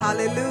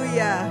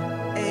Hallelujah.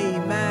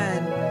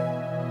 Amen.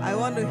 I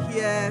want to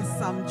hear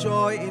some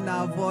joy in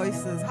our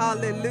voices.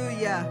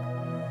 Hallelujah.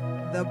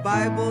 The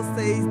Bible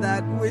says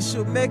that we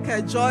should make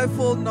a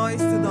joyful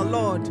noise to the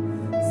Lord.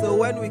 So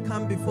when we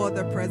come before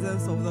the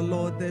presence of the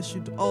Lord, there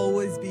should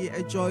always be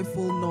a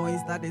joyful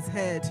noise that is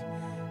heard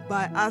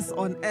by us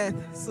on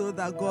earth so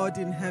that God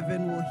in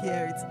heaven will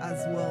hear it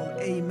as well.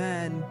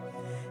 Amen.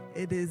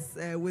 It is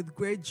with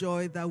great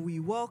joy that we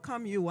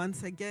welcome you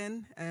once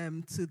again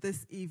to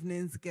this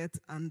evening's Get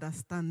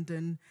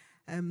Understanding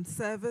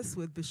service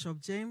with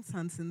Bishop James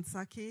Hansen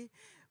Saki.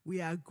 We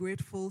are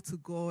grateful to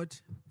God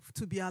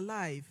to be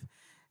alive.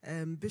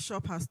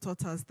 Bishop has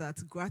taught us that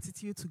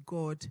gratitude to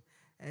God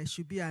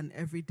should be an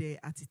everyday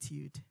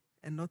attitude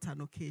and not an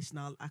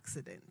occasional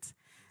accident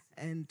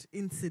and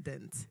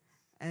incident.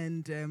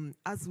 And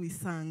as we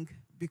sang,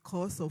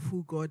 because of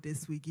who God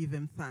is, we give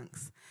him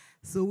thanks.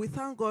 So we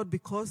thank God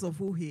because of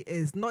who he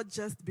is, not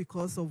just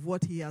because of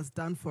what he has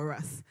done for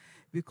us.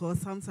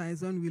 Because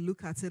sometimes when we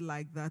look at it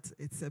like that,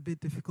 it's a bit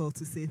difficult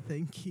to say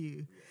thank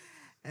you.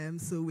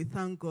 So we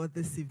thank God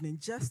this evening.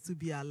 Just to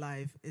be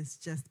alive is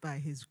just by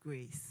his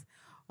grace.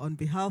 On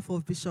behalf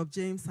of Bishop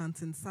James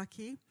Hansen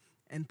Saki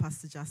and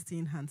Pastor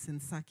Justine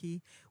Hansen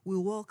Saki, we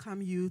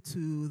welcome you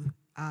to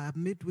our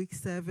midweek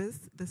service.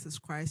 This is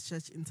Christ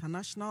Church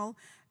International,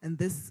 and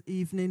this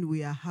evening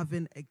we are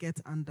having a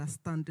Get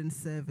Understanding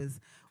service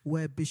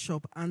where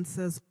Bishop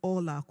answers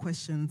all our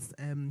questions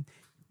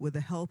with the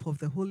help of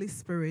the Holy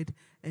Spirit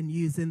and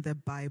using the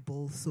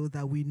Bible so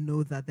that we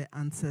know that the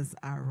answers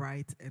are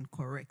right and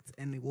correct,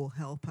 and it will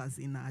help us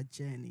in our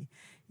journey.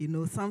 You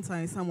know,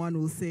 sometimes someone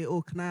will say,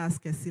 oh, can I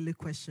ask a silly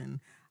question?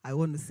 I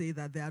want to say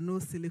that there are no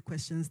silly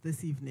questions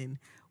this evening.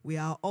 We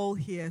are all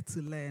here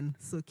to learn,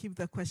 so keep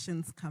the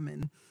questions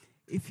coming.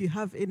 If you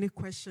have any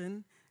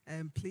question,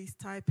 please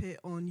type it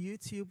on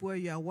YouTube where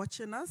you are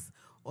watching us,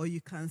 or you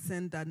can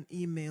send an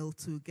email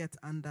to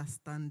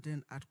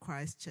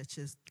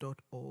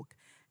getunderstanding@christchurches.org,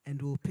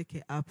 and we'll pick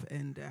it up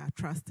and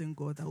trust in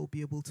God that we'll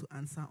be able to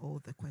answer all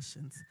the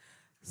questions.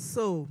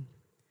 So,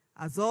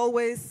 as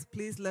always,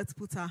 please let's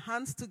put our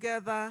hands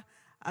together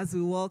as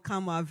we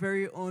welcome our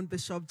very own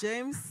Bishop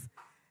James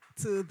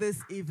to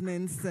this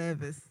evening's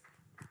service.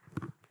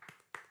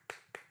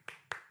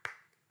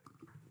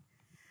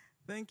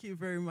 Thank you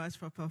very much,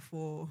 Papa,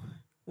 for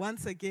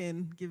once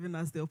again giving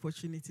us the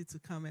opportunity to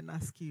come and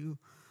ask you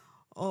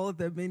all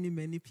the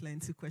many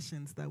plenty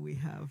questions that we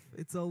have.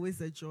 It's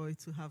always a joy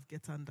to have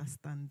Get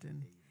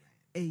Understanding.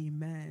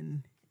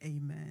 Amen.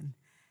 Amen.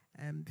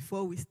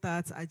 Before we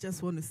start, I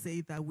just want to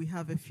say that we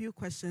have a few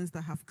questions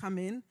that have come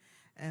in,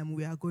 and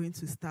we are going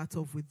to start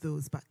off with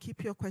those. But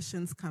keep your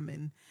questions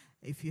coming.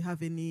 If you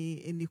have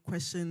any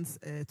questions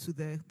to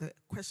the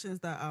questions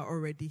that are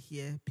already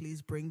here,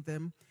 please bring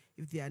them.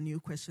 If there are new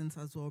questions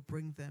as well,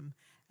 bring them.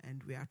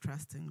 And we are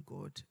trusting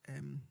God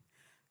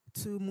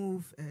to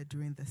move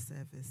during the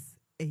service.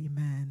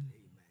 Amen.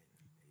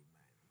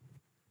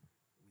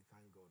 We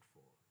thank God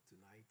for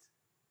tonight.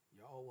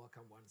 You're all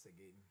welcome once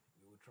again.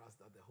 We will trust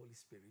that the Holy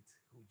Spirit,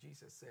 who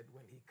Jesus said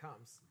when he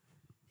comes,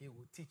 he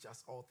will teach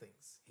us all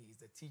things. He is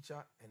the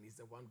teacher and he's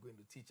the one going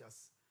to teach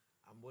us.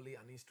 I'm only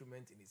an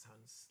instrument in his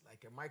hands,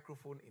 like a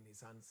microphone in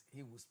his hands.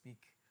 He will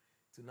speak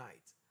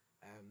tonight.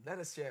 Let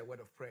us share a word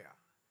of prayer.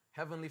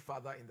 Heavenly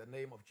Father, in the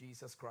name of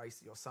Jesus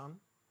Christ, your Son,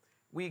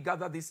 we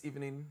gather this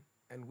evening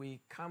and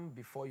we come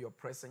before your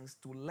presence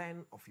to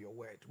learn of your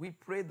word. We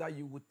pray that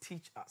you would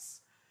teach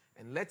us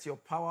and let your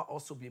power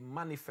also be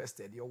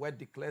manifested. Your word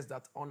declares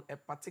that on a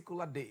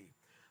particular day,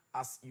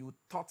 as you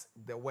taught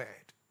the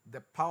word,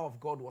 the power of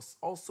God was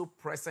also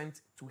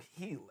present to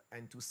heal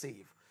and to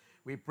save.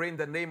 We pray in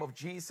the name of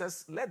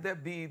Jesus, let there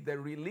be the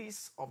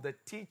release of the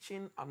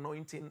teaching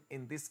anointing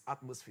in this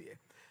atmosphere.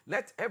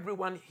 Let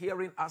everyone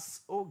hearing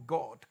us, oh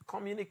God,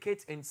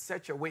 communicate in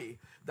such a way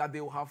that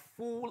they will have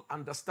full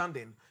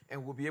understanding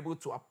and will be able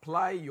to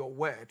apply your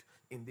word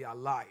in their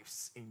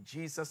lives. In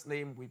Jesus'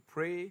 name we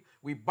pray.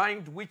 We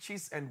bind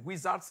witches and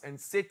wizards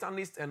and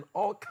satanists and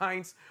all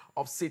kinds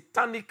of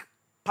satanic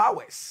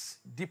powers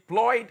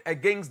deployed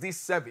against this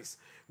service.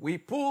 We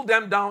pull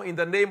them down in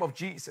the name of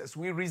Jesus.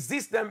 We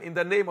resist them in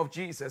the name of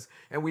Jesus.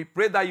 And we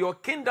pray that your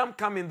kingdom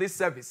come in this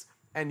service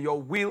and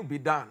your will be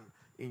done.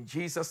 In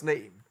Jesus'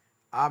 name,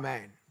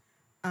 amen.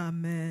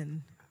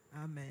 Amen.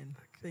 Amen.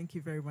 Thank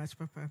you very much,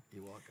 Papa.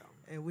 You're welcome.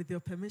 With your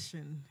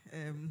permission,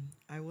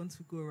 I want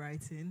to go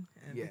right in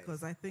Yes.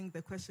 because I think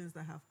the questions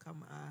that have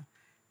come are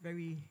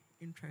very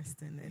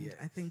interesting, and Yes.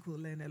 I think we'll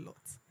learn a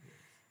lot. Yes.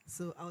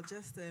 So I'll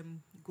just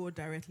go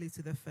directly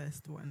to the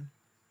first one.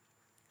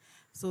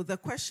 So the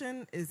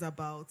question is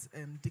about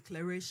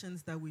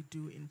declarations that we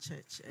do in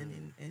church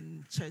and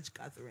in church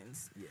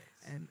gatherings. Yes.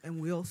 And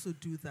we also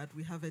do that.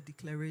 We have a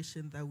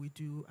declaration that we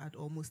do at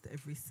almost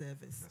every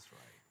service. That's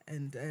right.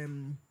 And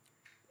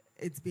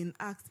it's been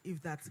asked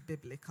if that's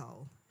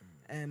biblical.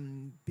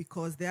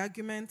 Because the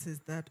argument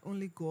is that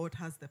only God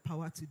has the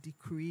power to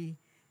decree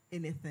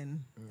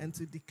anything and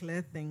to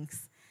declare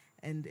things.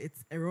 And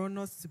it's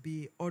erroneous to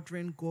be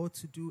ordering God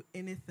to do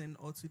anything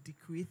or to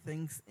decree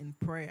things in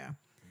prayer.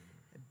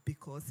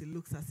 because it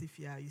looks as if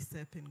you are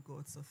usurping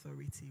God's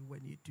authority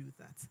when you do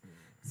that.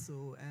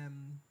 So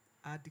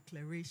are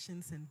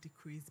declarations and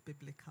decrees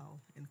biblical,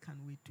 and can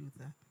we do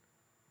that?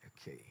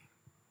 Okay.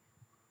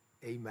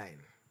 Amen.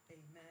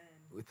 Amen.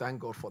 We thank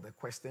God for the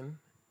question,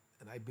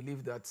 and I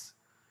believe that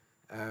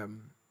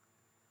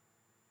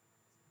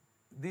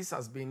this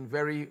has been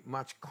very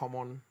much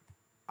common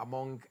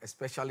among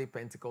especially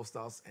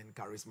Pentecostals and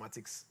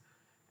charismatics.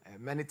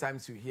 Many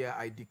times you hear,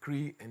 I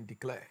decree and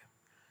declare.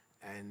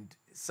 And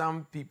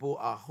some people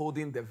are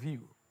holding the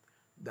view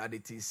that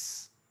it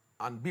is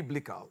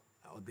unbiblical,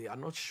 or they are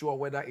not sure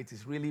whether it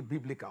is really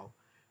biblical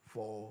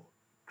for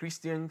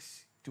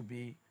Christians to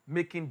be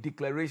making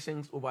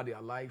declarations over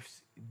their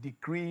lives,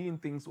 decreeing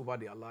things over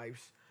their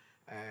lives,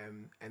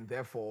 and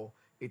therefore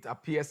it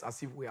appears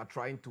as if we are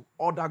trying to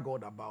order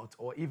God about,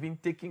 or even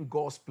taking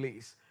God's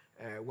place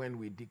when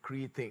we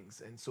decree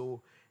things. And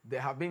so there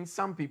have been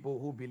some people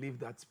who believe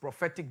that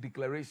prophetic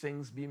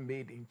declarations being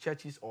made in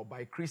churches or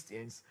by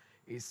Christians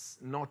is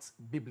not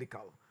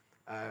biblical.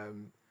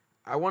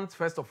 I want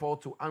first of all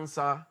to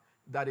answer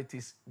that it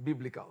is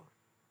biblical.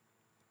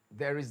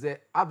 There is the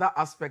other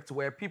aspect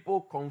where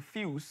people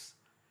confuse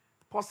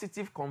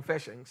positive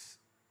confessions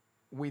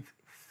with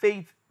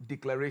faith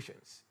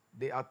declarations.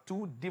 They are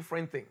two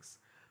different things.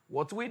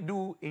 What we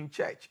do in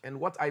church and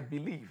what I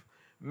believe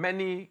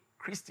many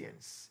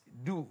Christians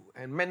do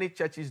and many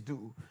churches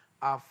do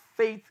are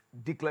faith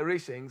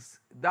declarations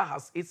that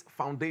has its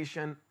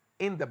foundation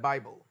in the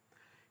Bible.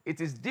 It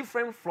is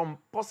different from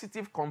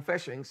positive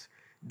confessions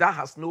that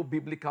has no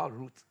biblical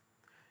root.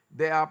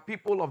 There are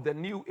people of the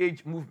New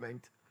Age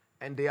movement,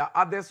 and there are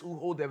others who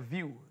hold the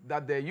view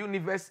that the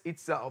universe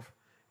itself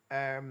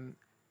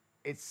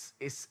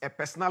is a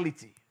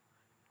personality.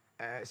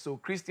 So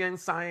Christian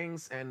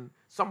Science and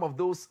some of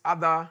those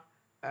other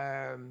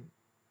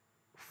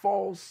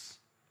false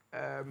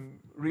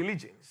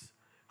religions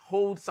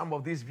hold some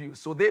of these views.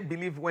 So they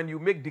believe when you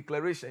make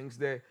declarations,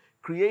 the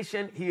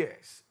creation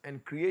hears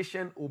and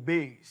creation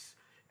obeys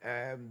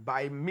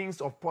by means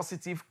of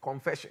positive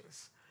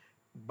confessions.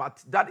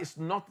 But that is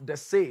not the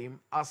same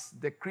as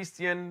the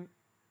Christian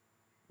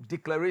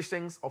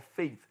declarations of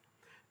faith.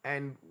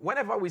 And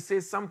whenever we say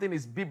something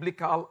is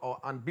biblical or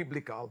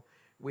unbiblical,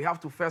 we have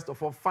to first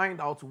of all find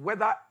out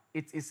whether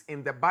it is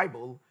in the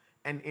Bible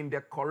and in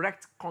the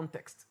correct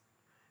context.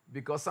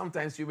 Because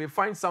sometimes you may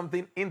find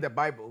something in the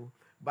Bible,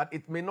 but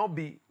it may not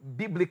be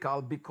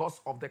biblical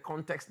because of the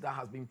context that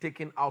has been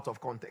taken out of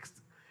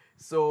context.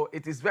 So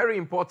it is very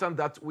important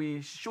that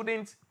we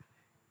shouldn't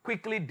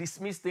quickly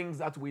dismiss things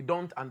that we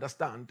don't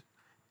understand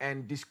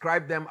and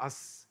describe them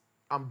as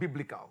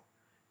unbiblical.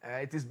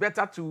 It is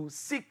better to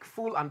seek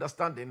full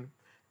understanding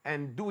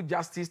and do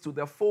justice to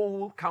the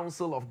full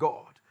counsel of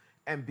God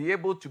and be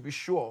able to be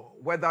sure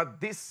whether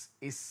this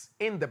is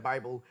in the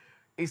Bible.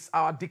 Is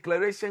our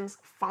declarations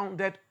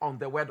founded on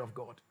the word of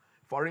God?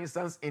 For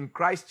instance, in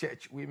Christ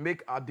Church, we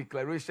make our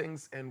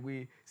declarations and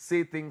we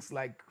say things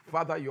like,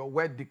 Father, your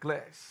word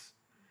declares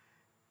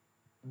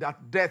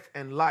that death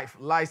and life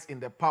lies in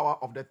the power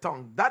of the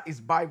tongue. That is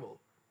Bible.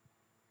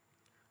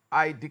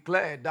 I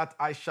declare that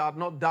I shall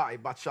not die,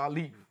 but shall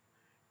live.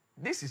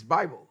 This is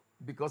Bible,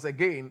 because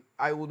again,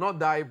 I will not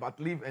die, but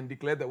live and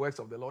declare the works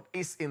of the Lord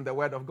is in the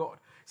word of God.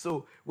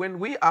 So when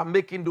we are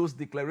making those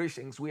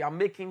declarations, we are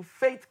making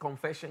faith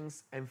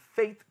confessions and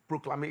faith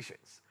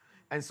proclamations.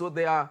 And so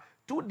there are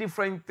two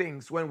different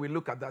things when we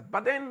look at that.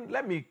 But then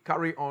let me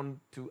carry on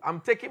I'm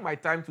taking my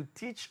time to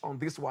teach on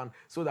this one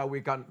so that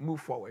we can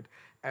move forward.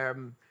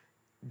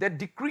 The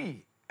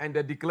decree and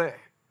the declare,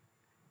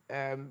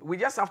 we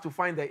just have to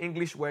find the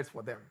English words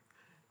for them.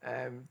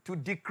 To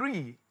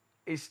decree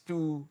is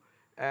to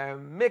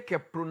make a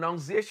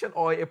pronunciation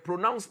or a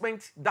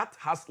pronouncement that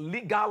has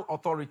legal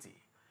authority.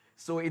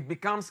 So it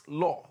becomes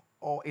law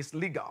or is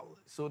legal.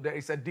 So there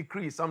is a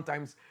decree.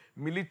 Sometimes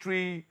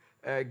military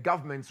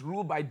governments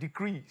rule by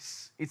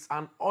decrees. It's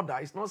an order.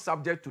 It's not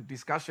subject to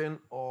discussion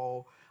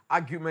or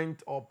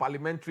argument or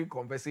parliamentary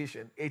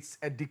conversation. It's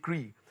a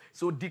decree.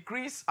 So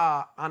decrees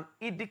are an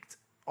edict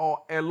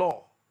or a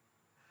law.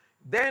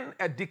 Then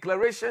a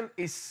declaration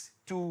is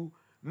to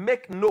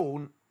make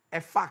known a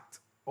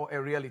fact or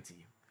a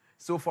reality.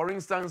 So for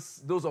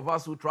instance, those of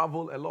us who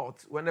travel a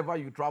lot, whenever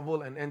you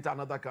travel and enter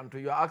another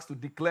country, you are asked to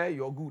declare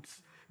your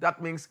goods.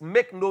 That means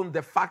make known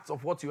the facts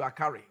of what you are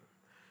carrying.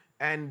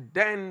 And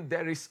then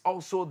there is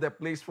also the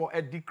place for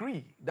a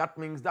decree. That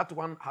means that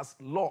one has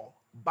law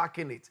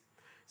backing it.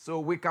 So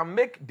we can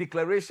make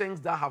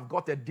declarations that have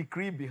got a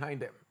decree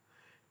behind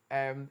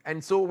them.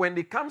 And so when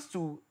it comes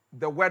to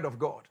the word of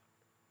God,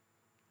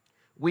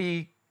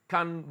 we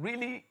can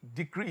really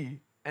decree,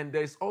 and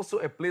there is also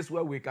a place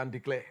where we can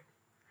declare.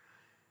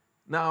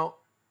 Now,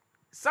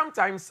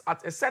 sometimes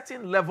at a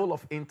certain level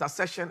of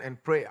intercession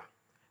and prayer,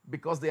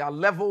 because there are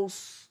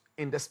levels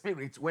in the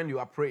spirit when you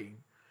are praying,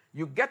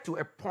 you get to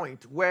a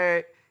point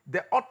where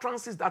the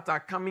utterances that are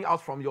coming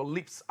out from your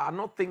lips are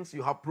not things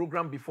you have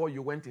programmed before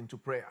you went into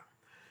prayer.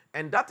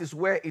 And that is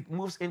where it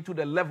moves into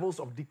the levels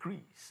of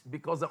decrees,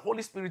 because the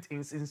Holy Spirit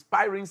is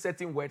inspiring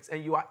certain words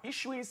and you are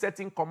issuing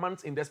certain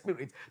commands in the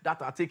Spirit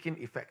that are taking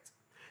effect.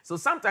 So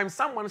sometimes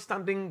someone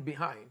standing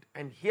behind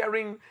and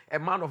hearing a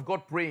man of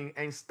God praying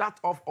and start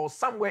off, or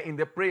somewhere in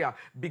the prayer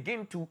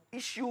begin to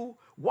issue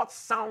what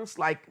sounds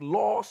like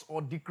laws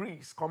or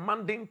decrees,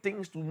 commanding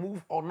things to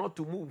move or not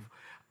to move,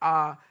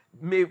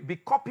 may be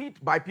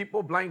copied by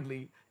people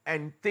blindly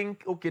and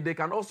think, okay, they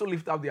can also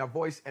lift up their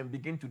voice and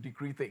begin to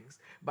decree things.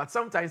 But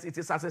sometimes it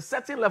is at a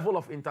certain level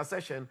of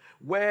intercession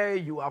where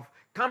you have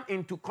come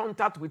into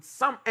contact with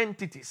some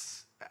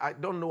entities. I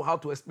don't know how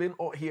to explain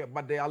all here,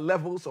 but there are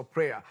levels of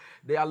prayer.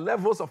 There are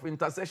levels of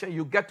intercession.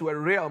 You get to a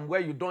realm where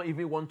you don't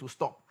even want to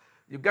stop.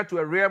 You get to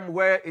a realm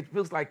where it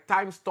feels like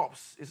time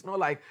stops. It's not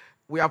like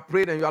we have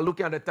prayed and you are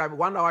looking at the time.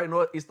 1 hour,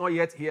 no, it's not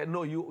yet here.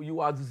 No,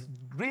 you are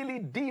really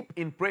deep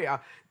in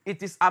prayer.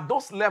 It is at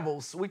those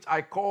levels which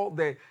I call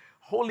the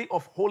Holy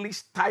of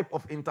Holies type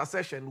of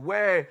intercession,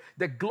 where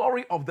the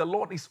glory of the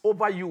Lord is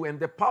over you and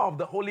the power of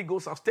the Holy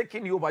Ghost has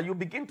taken you over. You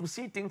begin to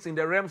see things in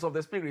the realms of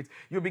the Spirit.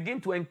 You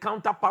begin to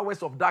encounter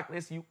powers of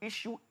darkness. You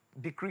issue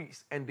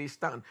decrees and they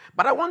stand.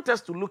 But I want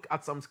us to look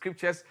at some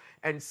scriptures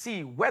and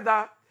see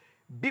whether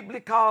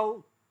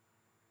biblical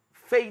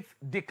faith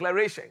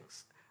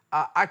declarations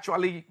are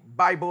actually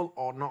Bible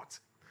or not,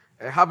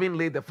 having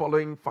laid the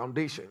following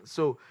foundation.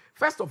 So,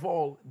 first of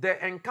all,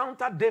 the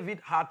encounter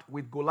David had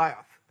with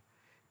Goliath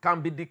can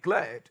be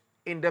declared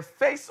in the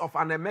face of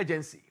an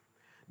emergency,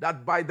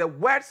 that by the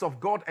words of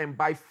God and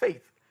by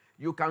faith,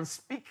 you can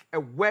speak a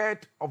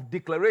word of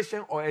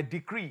declaration or a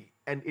decree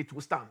and it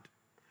will stand.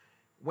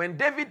 When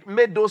David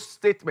made those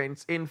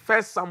statements in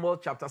 1 Samuel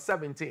chapter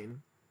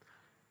 17,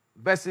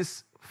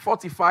 verses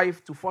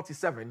 45 to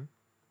 47,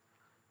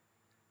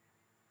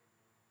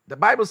 the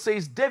Bible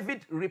says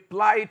David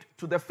replied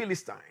to the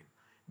Philistine,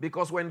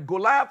 because when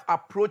Goliath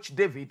approached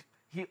David,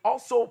 he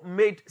also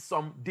made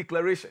some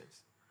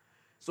declarations.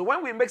 So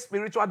when we make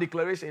spiritual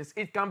declarations,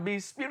 it can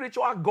be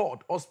spiritual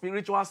God or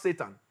spiritual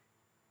Satan.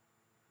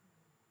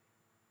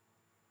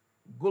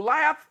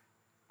 Goliath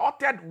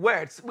uttered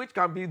words which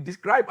can be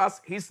described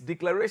as his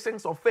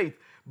declarations of faith,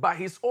 but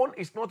his own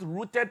is not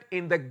rooted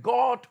in the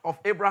God of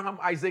Abraham,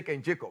 Isaac,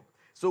 and Jacob.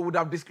 So we would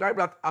have described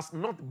that as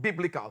not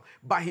biblical,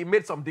 but he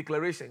made some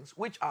declarations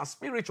which are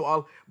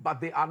spiritual,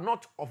 but they are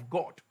not of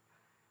God.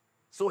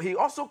 So he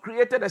also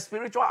created a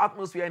spiritual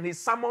atmosphere and he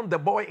summoned the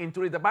boy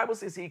into it. The Bible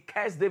says he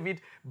cursed David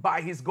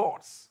by his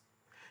gods.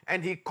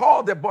 And he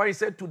called the boy and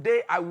said,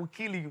 today I will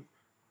kill you.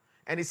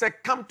 And he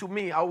said, come to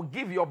me, I will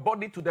give your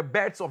body to the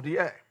birds of the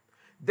air.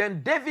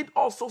 Then David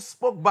also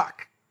spoke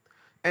back.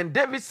 And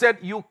David said,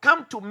 you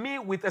come to me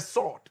with a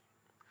sword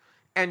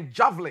and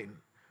javelin,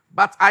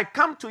 but I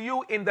come to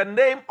you in the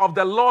name of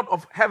the Lord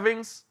of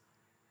heaven's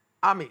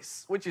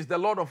armies, which is the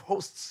Lord of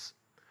hosts,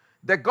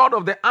 the God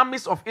of the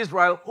armies of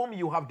Israel, whom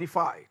you have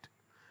defied.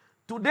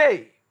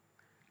 Today,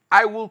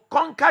 I will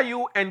conquer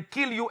you and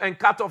kill you and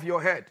cut off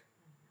your head.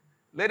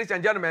 Ladies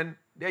and gentlemen,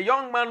 the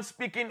young man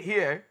speaking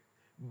here,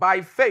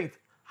 by faith,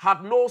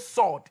 had no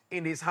sword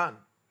in his hand.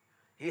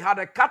 He had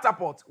a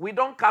catapult. We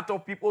don't cut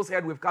off people's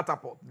head with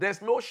catapult.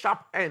 There's no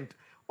sharp end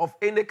of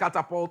any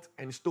catapult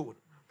and stone.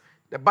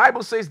 The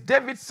Bible says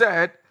David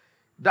said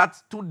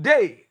that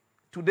today,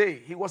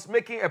 he was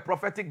making a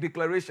prophetic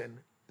declaration.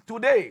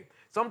 Today,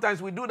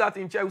 sometimes we do that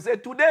in church. We say,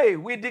 today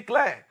we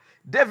declare.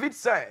 David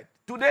said,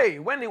 today,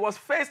 when he was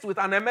faced with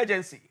an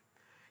emergency,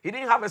 he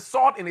didn't have a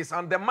sword in his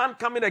hand. The man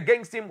coming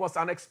against him was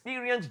an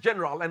experienced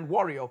general and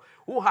warrior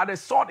who had a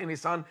sword in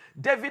his hand.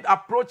 David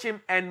approached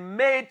him and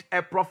made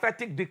a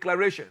prophetic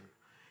declaration.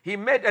 He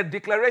made a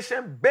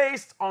declaration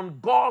based on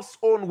God's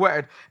own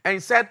word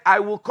and said, I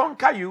will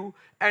conquer you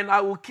and I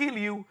will kill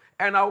you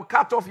and I will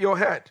cut off your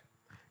head.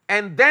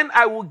 And then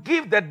I will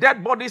give the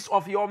dead bodies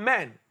of your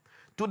men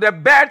to the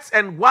birds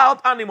and wild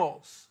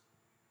animals.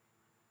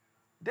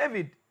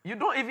 David, you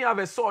don't even have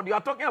a sword. You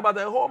are talking about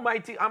the whole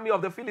mighty army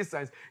of the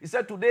Philistines. He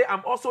said, today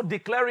I'm also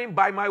declaring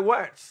by my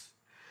words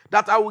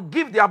that I will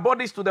give their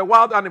bodies to the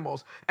wild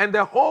animals, and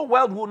the whole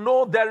world will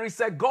know there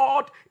is a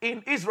God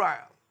in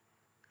Israel.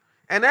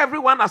 And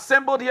everyone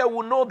assembled here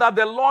will know that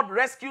the Lord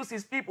rescues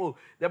his people.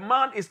 The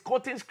man is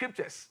quoting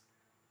scriptures.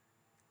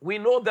 We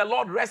know the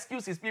Lord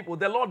rescues his people.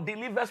 The Lord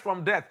delivers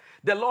from death.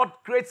 The Lord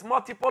creates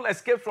multiple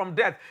escapes from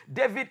death.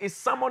 David is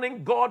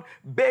summoning God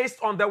based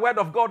on the word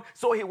of God.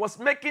 So he was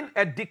making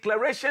a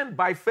declaration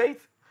by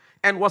faith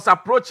and was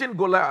approaching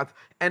Goliath.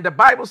 And the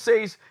Bible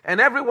says,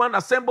 and everyone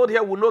assembled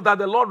here will know that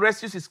the Lord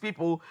rescues his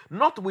people,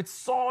 not with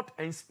sword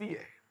and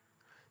spear.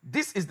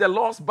 This is the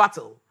Lord's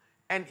battle,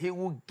 and he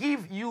will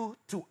give you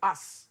to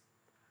us.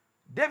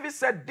 David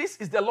said, this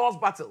is the Lord's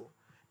battle.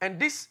 And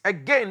this,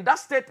 again, that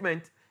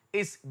statement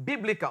is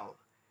biblical,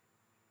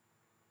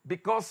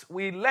 because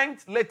we learned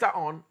later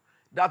on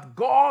that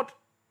God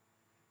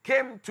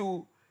came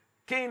to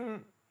King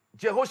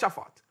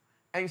Jehoshaphat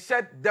and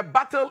said, the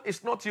battle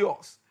is not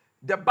yours.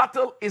 The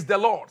battle is the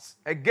Lord's.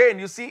 Again,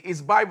 you see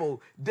his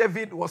Bible.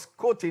 David was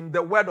quoting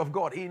the word of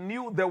God. He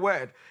knew the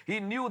word. He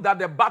knew that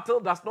the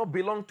battle does not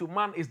belong to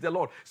man, is the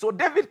Lord. So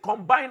David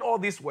combined all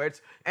these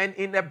words, and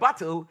in a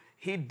battle,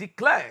 he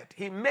declared,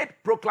 he made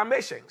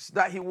proclamations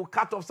that he will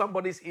cut off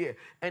somebody's ear,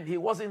 and he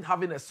wasn't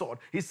having a sword.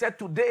 He said,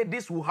 today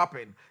this will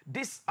happen.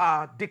 These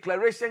are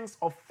declarations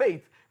of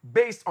faith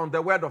based on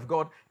the word of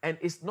God, and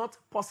it's not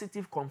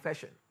positive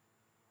confession.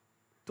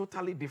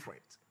 Totally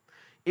different.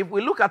 If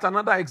we look at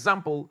another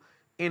example,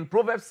 in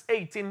Proverbs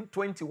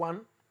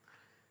 18:21,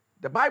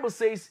 the Bible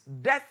says,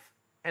 death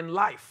and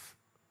life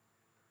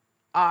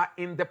are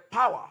in the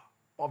power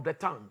of the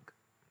tongue,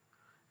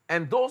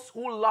 and those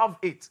who love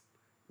it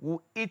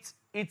will eat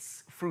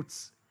its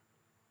fruits.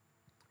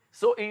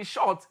 So in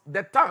short,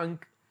 the tongue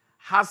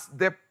has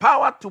the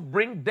power to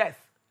bring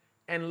death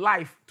and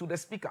life to the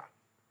speaker.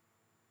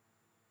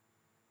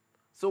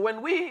 So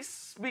when we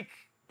speak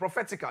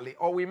prophetically,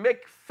 or we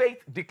make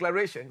faith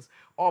declarations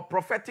or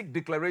prophetic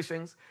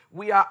declarations,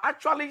 we are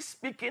actually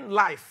speaking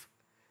life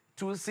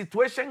to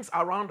situations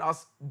around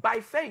us by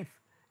faith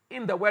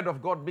in the word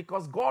of God,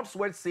 because God's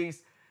word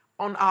says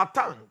on our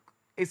tongue,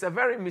 it's a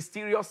very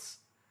mysterious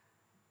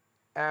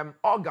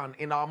organ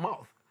in our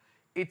mouth.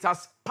 It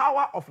has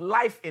power of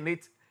life in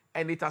it,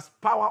 and it has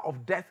power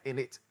of death in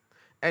it.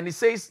 And it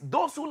says,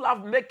 those who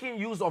love making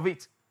use of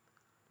it,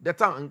 the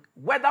tongue,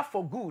 whether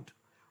for good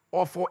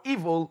or for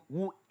evil,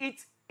 will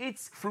eat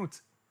its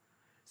fruit.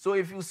 So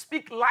if you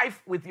speak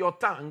life with your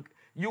tongue,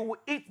 you will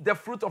eat the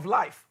fruit of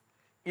life.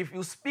 If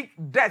you speak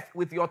death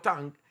with your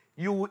tongue,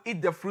 you will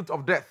eat the fruit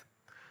of death.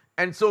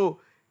 And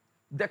so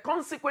the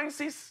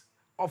consequences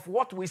of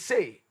what we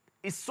say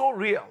is so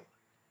real.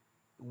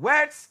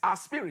 Words are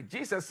spirit.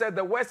 Jesus said,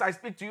 the words I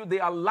speak to you, they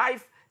are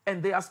life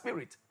and they are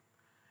spirit.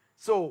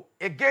 So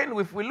again,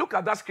 if we look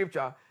at that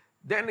scripture,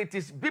 then it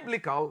is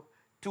biblical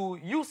to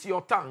use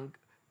your tongue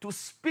to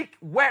speak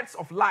words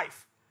of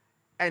life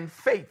and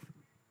faith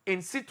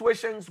in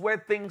situations where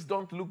things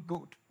don't look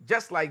good,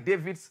 just like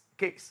David's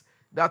case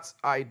that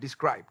I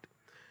described.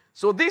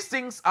 So these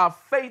things are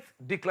faith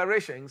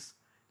declarations.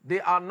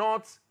 They are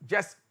not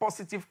just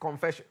positive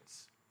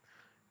confessions.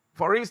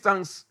 For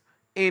instance,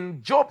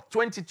 in Job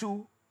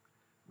 22,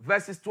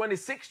 verses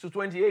 26 to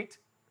 28,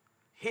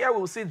 here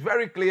we'll see it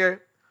very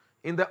clear.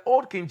 In the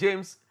Old King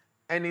James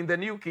and in the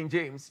New King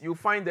James, you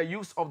find the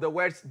use of the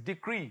words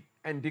decree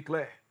and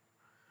declare.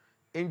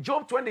 In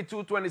Job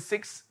 22,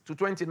 26 to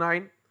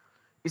 29,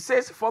 it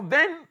says, for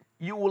then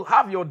you will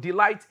have your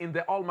delight in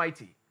the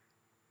Almighty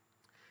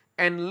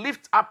and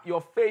lift up your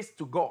face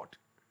to God.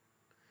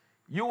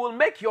 You will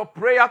make your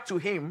prayer to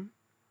him.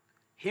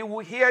 He will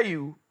hear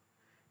you,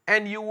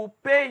 and you will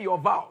pay your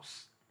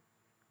vows.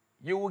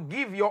 You will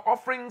give your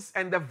offerings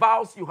and the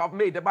vows you have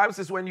made. The Bible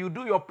says when you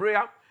do your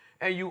prayer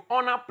and you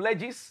honor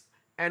pledges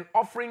and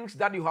offerings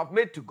that you have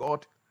made to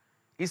God,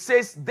 it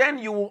says, then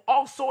you will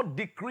also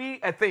decree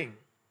a thing.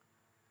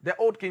 The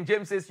Old King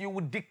James says you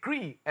would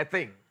decree a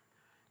thing.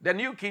 The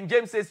New King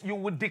James says you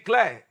would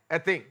declare a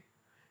thing.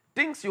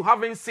 Things you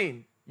haven't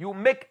seen, you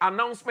make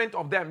announcement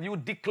of them. You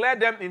declare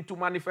them into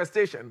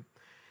manifestation.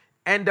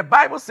 And the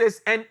Bible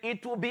says, and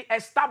it will be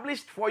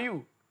established for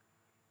you.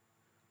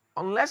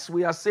 Unless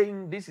we are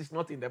saying this is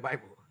not in the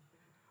Bible.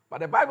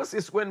 But the Bible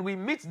says when we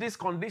meet these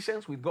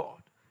conditions with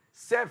God,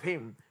 serve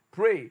him,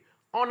 pray,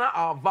 honor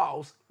our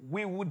vows,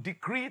 we will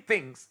decree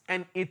things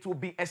and it will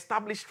be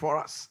established for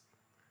us.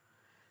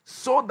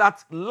 So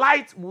that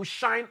light will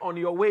shine on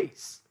your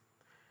ways.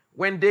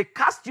 When they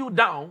cast you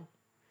down,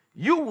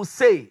 you will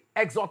say,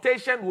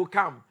 exhortation will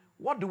come.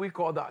 What do we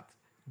call that?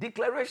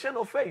 Declaration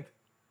of faith.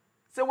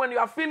 So when you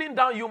are feeling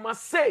down, you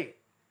must say,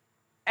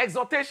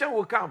 exhortation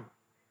will come.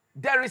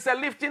 There is a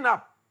lifting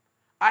up.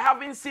 I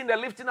haven't seen the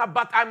lifting up,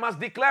 but I must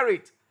declare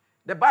it.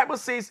 The Bible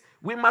says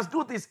we must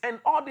do this, and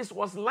all this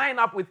was lined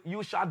up with,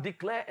 you shall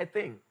declare a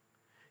thing.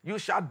 You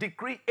shall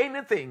decree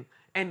anything,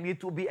 and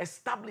it will be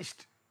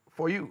established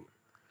for you.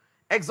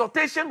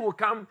 Exhortation will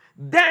come,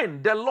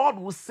 then the Lord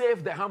will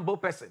save the humble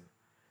person.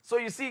 So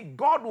you see,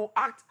 God will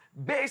act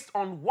based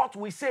on what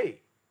we say.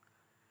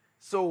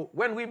 So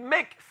when we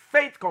make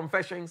faith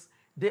confessions,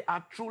 they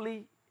are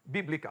truly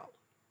biblical.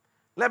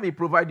 Let me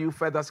provide you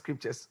further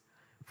scriptures.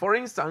 For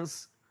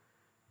instance,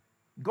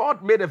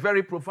 God made a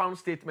very profound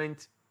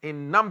statement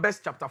in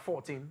Numbers chapter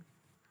 14,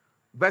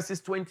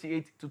 verses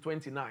 28 to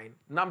 29.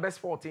 Numbers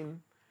 14,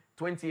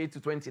 28 to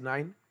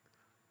 29.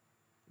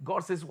 God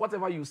says,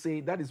 whatever you say,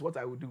 that is what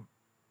I will do.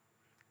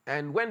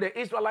 And when the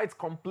Israelites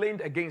complained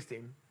against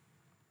him,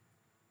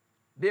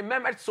 they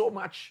murmured so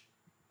much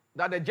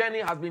that the journey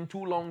has been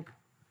too long.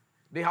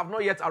 They have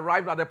not yet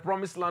arrived at the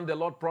promised land the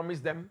Lord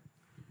promised them.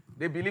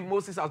 They believe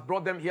Moses has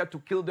brought them here to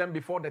kill them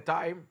before the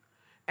time.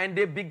 And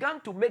they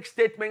began to make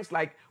statements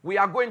like, we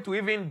are going to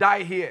even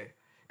die here.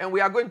 And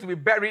we are going to be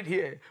buried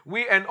here.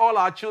 We and all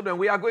our children,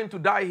 we are going to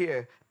die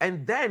here.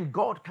 And then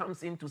God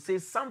comes in to say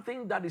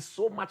something that is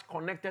so much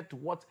connected to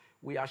what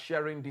we are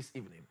sharing this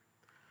evening.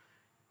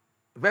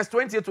 Verse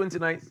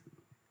 28-29,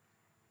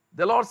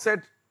 the Lord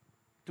said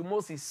to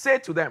Moses, say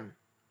to them,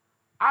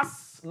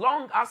 as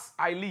long as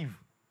I live,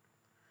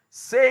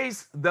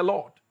 says the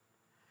Lord.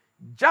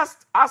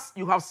 Just as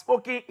you have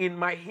spoken in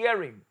my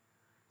hearing,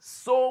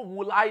 so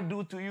will I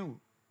do to you.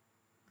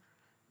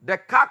 The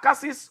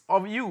carcasses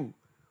of you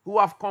who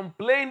have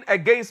complained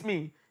against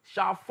me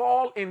shall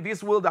fall in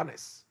this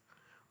wilderness.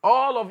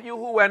 All of you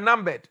who were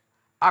numbered,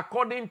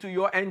 according to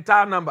your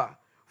entire number,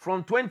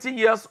 from 20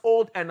 years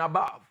old and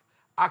above,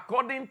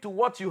 according to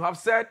what you have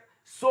said,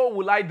 so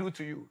will I do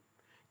to you.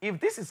 If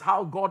this is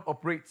how God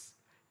operates,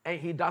 and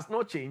he does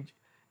not change,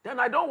 then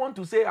I don't want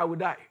to say I will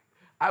die.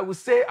 I will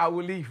say I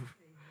will live.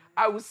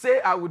 I will say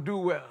I will do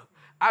well.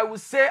 I will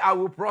say I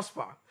will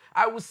prosper.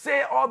 I will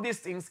say all these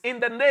things in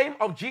the name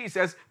of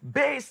Jesus,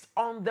 based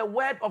on the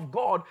word of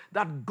God,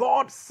 that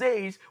God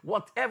says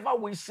whatever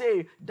we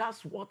say,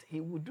 that's what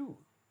he will do.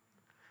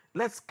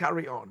 Let's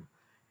carry on.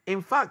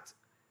 In fact,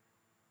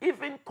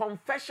 even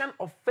confession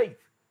of faith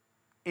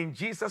in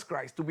Jesus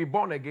Christ, to be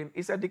born again,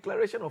 is a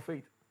declaration of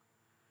faith.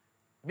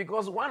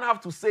 Because one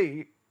have to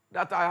say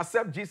that I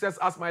accept Jesus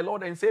as my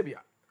Lord and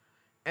Savior,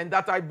 and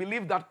that I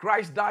believe that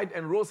Christ died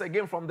and rose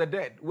again from the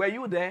dead. Were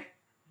you there?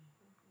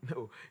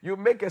 No. You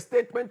make a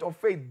statement of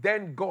faith,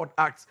 then God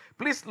acts.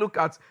 Please look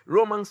at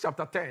Romans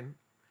chapter 10,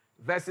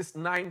 verses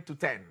 9 to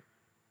 10.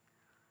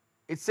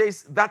 It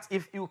says that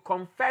if you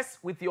confess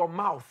with your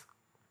mouth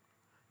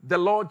the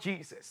Lord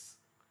Jesus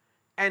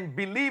and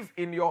believe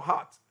in your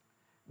heart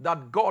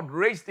that God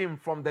raised him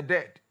from the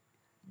dead,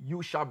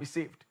 you shall be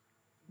saved.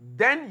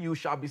 Then you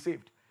shall be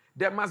saved.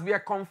 There must be a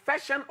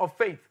confession of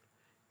faith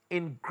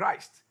in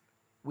Christ.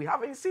 We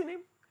haven't seen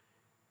him.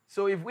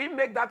 So if we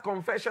make that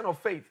confession of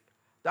faith,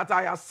 that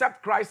I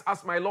accept Christ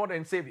as my Lord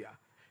and Savior,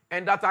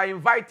 and that I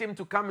invite him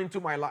to come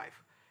into my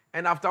life,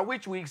 and after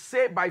which we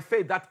say by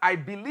faith that I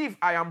believe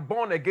I am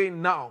born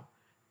again now,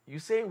 you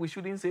saying we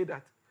shouldn't say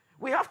that?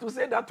 We have to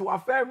say that to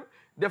affirm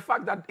the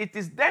fact that it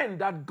is then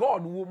that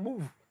God will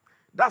move.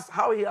 That's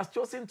how he has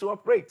chosen to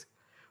operate.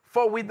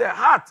 For with the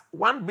heart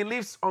one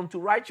believes unto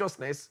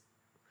righteousness,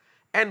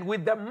 and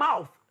with the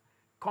mouth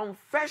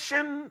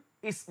confession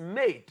is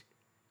made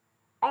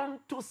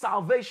unto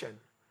salvation.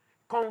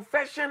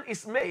 Confession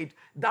is made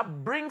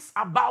that brings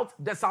about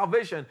the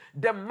salvation.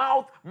 The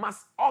mouth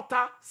must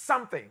utter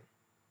something.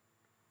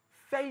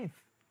 Faith.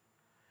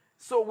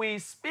 So we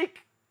speak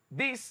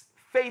these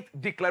faith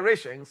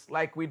declarations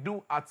like we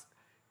do at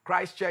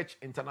Christ Church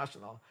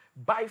International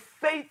by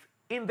faith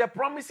in the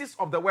promises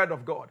of the Word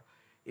of God.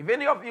 If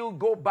any of you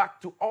go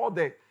back to all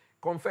the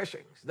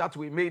confessions that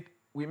we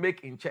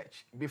make in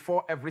church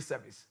before every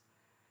service,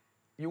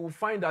 you will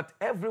find that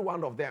every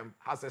one of them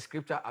has a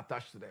scripture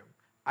attached to them.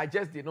 I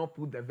just did not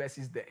put the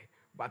verses there,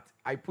 but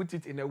I put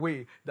it in a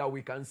way that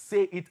we can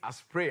say it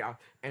as prayer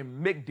and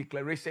make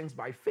declarations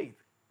by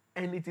faith.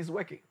 And it is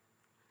working.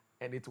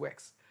 And it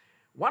works.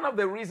 One of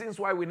the reasons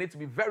why we need to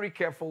be very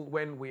careful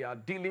when we are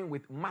dealing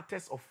with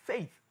matters of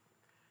faith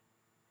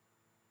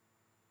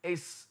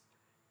is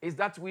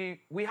that we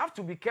have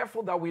to be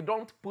careful that we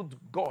don't put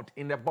God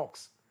in a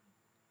box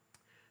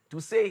to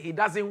say he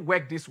doesn't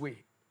work this way.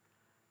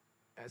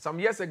 Some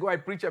years ago, I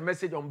preached a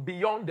message on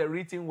beyond the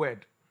written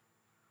word.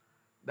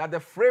 That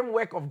the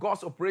framework of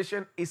God's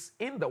operation is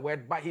in the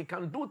word, but he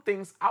can do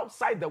things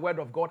outside the word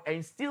of God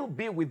and still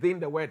be within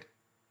the word.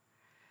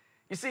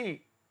 You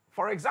see,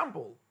 for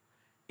example,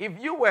 if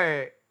you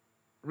were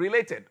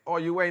related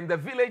or you were in the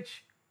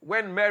village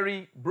when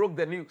Mary broke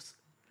the news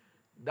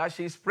that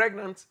she is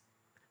pregnant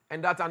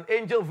and that an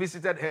angel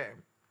visited her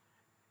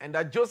and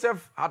that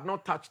Joseph had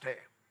not touched her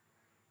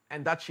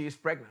and that she is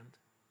pregnant,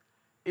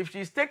 if she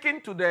is taken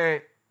to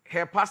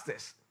her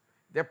pastors,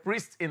 the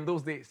priests in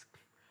those days,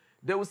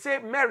 they will say,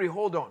 Mary,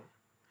 hold on.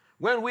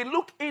 When we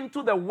look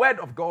into the word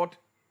of God,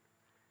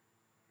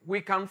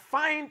 we can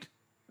find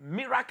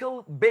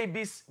miracle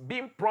babies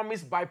being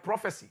promised by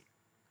prophecy.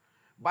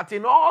 But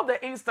in all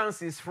the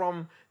instances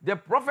from the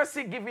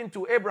prophecy given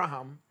to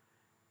Abraham,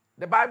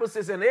 the Bible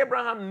says, and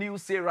Abraham knew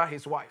Sarah,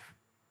 his wife.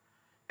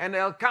 And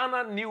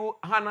Elkanah knew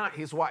Hannah,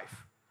 his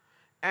wife.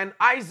 And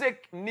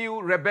Isaac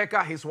knew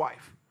Rebekah, his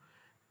wife.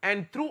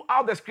 And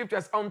throughout the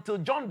scriptures, until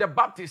John the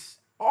Baptist,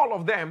 all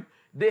of them,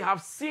 they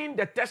have seen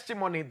the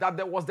testimony that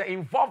there was the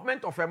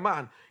involvement of a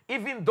man,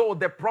 even though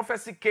the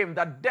prophecy came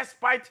that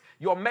despite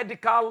your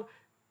medical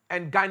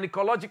and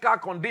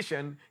gynecological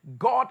condition,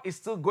 God is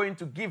still going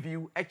to give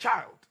you a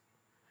child.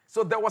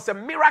 So there was a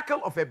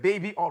miracle of a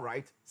baby, all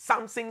right,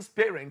 Samson's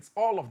parents,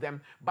 all of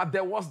them, but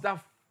there was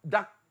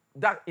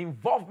that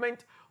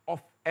involvement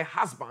of a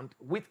husband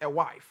with a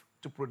wife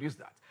to produce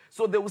that.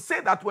 So they will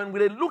say that when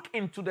we look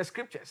into the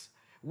scriptures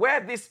where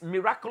these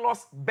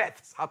miraculous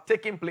births have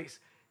taken place,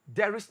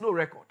 there is no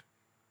record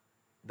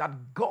that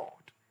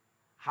God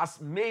has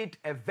made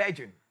a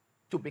virgin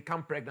to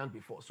become pregnant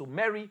before. So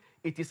Mary,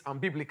 it is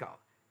unbiblical.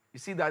 You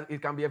see that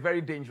it can be a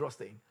very dangerous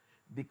thing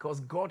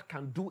because God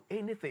can do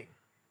anything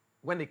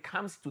when it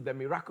comes to the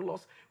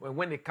miraculous,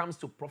 when it comes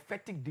to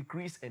prophetic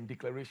decrees and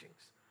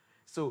declarations.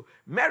 So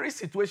Mary's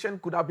situation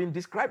could have been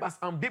described as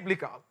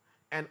unbiblical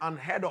and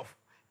unheard of,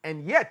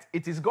 and yet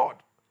it is God.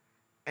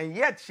 And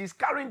yet she's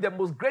carrying the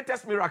most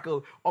greatest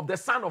miracle of the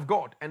Son of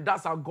God, and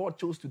that's how God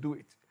chose to do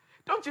it.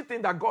 Don't you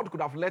think that God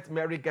could have let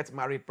Mary get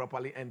married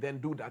properly and then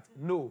do that?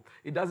 No,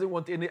 he doesn't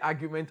want any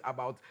argument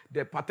about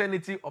the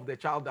paternity of the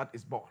child that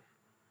is born.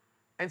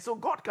 And so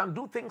God can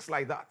do things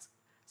like that.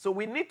 So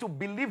we need to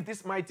believe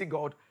this mighty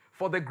God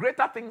for the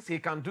greater things he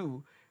can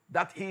do,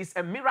 that he is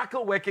a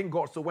miracle working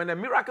God. So when a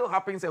miracle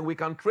happens and we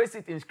can trace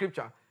it in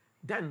scripture,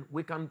 then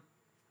we can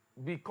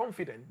be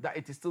confident that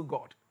it is still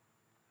God.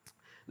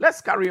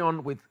 Let's carry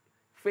on with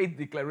faith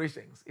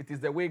declarations. It is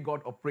the way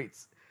God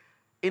operates.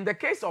 In the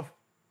case of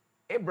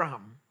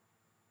Abraham,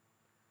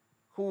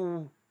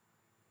 who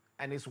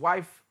and his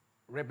wife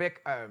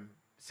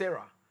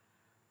Sarah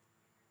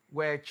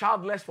were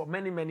childless for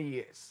many, many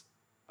years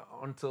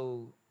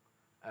until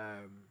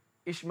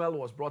Ishmael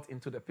was brought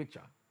into the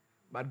picture.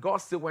 But God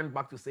still went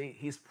back to say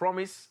his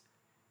promise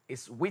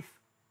is with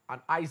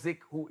an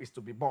Isaac who is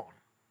to be born.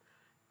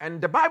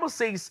 And the Bible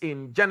says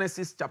in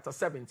Genesis chapter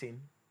 17,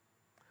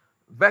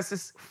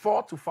 verses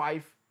 4 to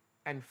 5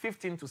 and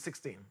 15 to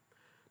 16,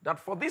 that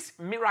for this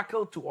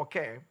miracle to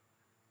occur,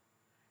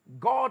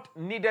 God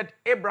needed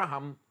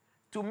Abraham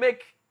to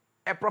make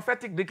a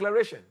prophetic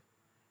declaration,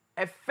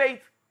 a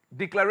faith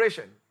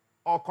declaration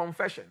or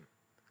confession.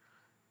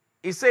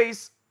 He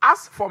says,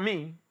 as for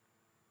me,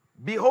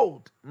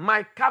 behold,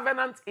 my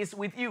covenant is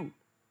with you,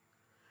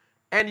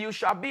 and you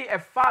shall be a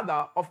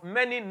father of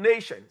many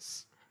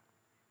nations.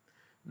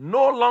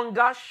 No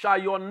longer shall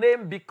your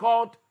name be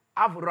called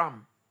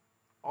Avram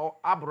or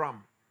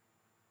Abram.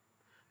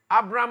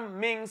 Abram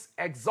means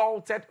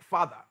exalted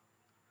father.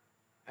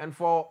 And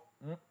for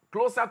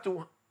closer to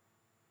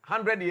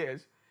 100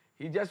 years,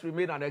 he just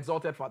remained an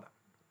exalted father.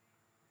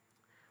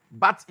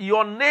 But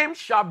your name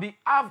shall be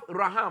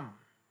Avraham.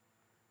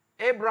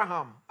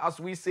 Abraham, as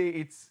we say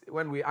it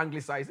when we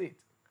anglicize it.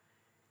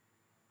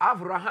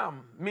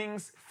 Avraham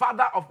means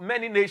father of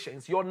many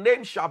nations. Your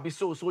name shall be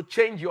so. So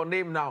change your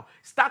name now.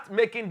 Start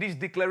making these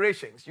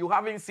declarations. You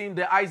haven't seen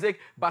the Isaac,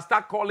 but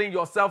start calling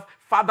yourself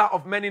father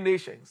of many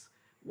nations.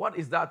 What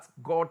is that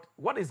God?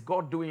 What is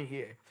God doing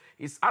here?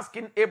 He's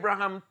asking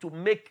Abraham to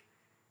make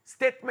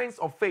statements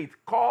of faith.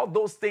 Call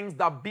those things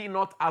that be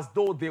not as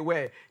though they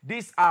were.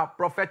 These are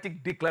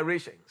prophetic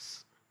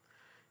declarations.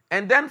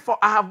 And then, for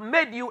I have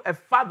made you a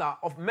father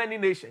of many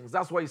nations.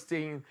 That's what he's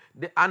saying.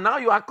 And now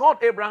you are called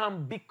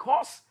Abraham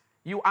because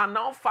you are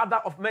now father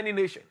of many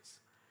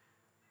nations.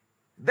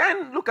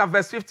 Then look at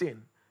verse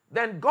 15.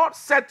 Then God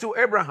said to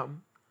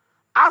Abraham,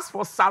 as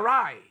for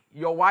Sarai,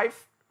 your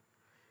wife,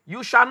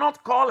 you shall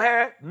not call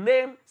her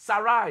name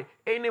Sarai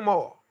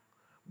anymore,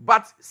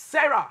 but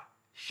Sarah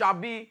shall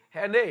be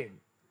her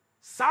name.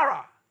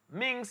 Sarah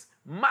means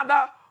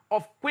mother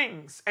of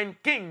queens and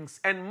kings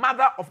and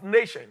mother of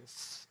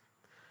nations.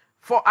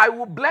 For I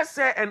will bless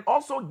her and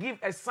also give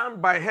a son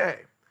by her.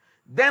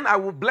 Then I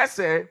will bless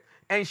her,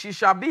 and she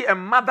shall be a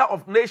mother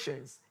of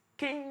nations.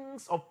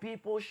 Kings of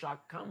people shall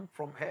come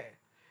from her.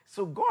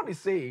 So God is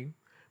saying,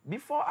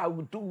 before I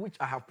will do which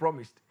I have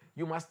promised,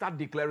 you must start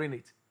declaring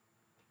it.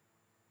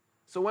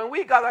 So when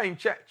we gather in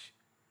church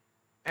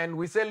and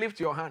we say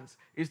lift your hands,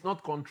 it's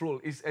not control.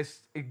 It's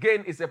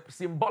a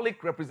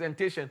symbolic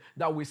representation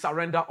that we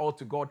surrender all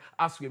to God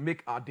as we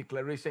make our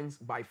declarations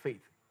by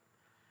faith.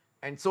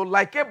 And so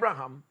like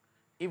Abraham,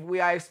 if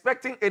we are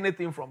expecting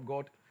anything from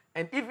God,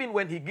 and even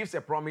when he gives a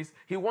promise,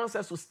 he wants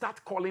us to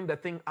start calling the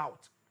thing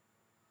out.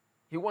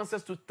 He wants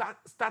us to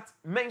start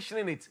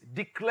mentioning it,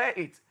 declare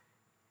it,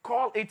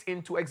 call it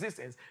into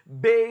existence.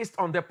 Based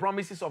on the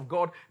promises of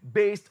God,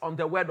 based on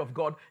the word of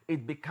God,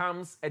 it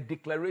becomes a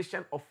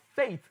declaration of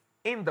faith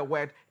in the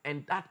word,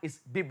 and that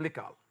is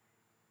biblical.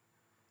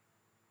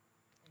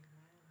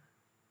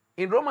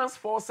 In Romans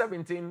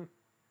 4:17,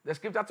 the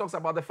scripture talks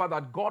about the fact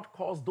that God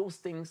calls those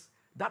things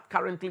that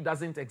currently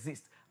doesn't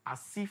exist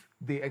as if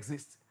they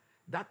exist.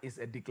 That is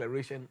a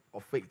declaration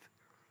of faith.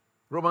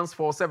 Romans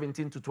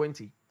 4:17 to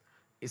 20.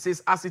 It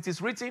says, as it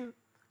is written,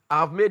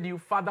 I have made you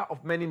father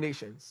of many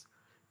nations,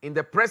 in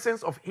the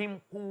presence of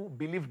him who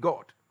believed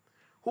God,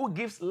 who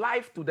gives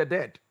life to the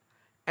dead,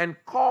 and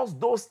calls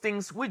those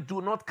things which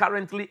do not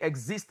currently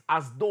exist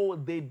as though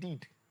they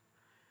did.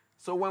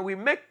 So when we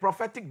make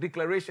prophetic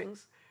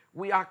declarations,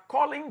 we are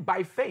calling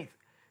by faith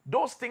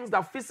those things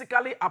that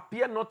physically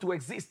appear not to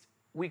exist.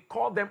 We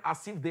call them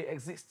as if they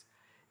exist.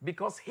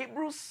 Because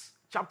Hebrews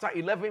chapter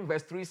 11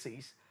 verse 3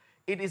 says,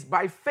 it is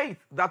by faith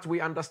that we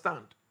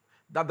understand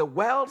that the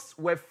worlds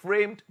were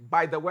framed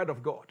by the word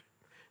of God,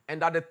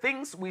 and that the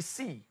things we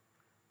see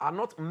are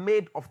not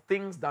made of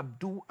things that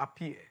do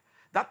appear.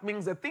 That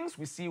means the things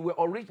we see were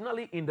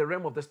originally in the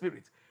realm of the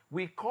spirit.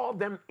 We call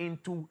them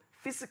into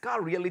physical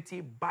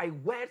reality by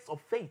words of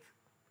faith.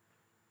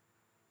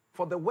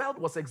 For the world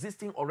was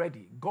existing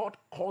already. God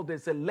called it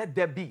and said, let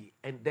there be,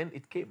 and then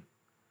it came.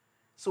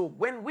 So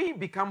when we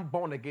become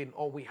born again,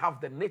 or we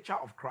have the nature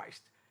of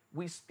Christ,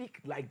 we speak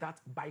like that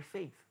by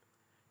faith.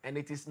 And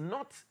it is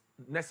not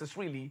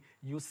necessarily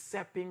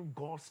usurping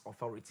God's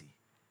authority.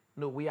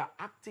 No, we are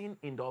acting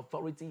in the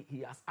authority he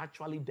has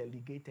actually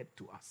delegated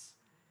to us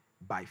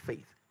by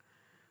faith.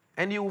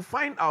 And you will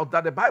find out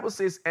that the Bible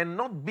says, and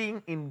not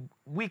being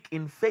weak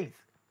in faith.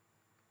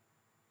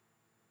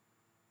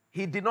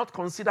 he did not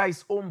consider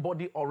his own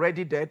body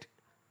already dead,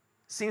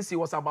 since he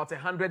was about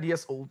 100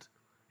 years old,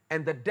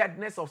 and the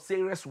deadness of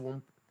Sarah's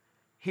womb.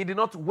 He did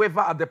not waver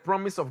at the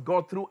promise of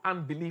God through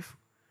unbelief,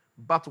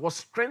 but was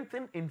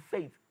strengthened in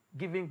faith,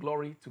 giving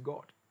glory to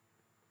God.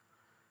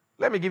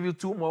 Let me give you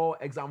 2 more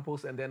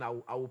examples, and then I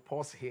will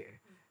pause here.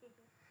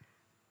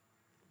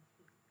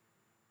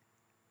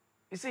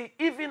 You see,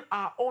 even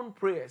our own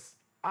prayers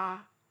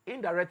are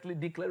indirectly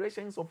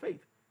declarations of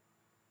faith.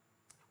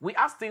 We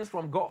ask things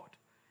from God,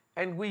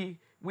 and we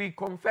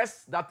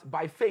confess that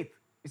by faith.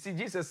 You see,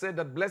 Jesus said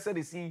that blessed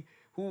is he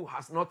who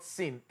has not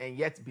seen and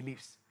yet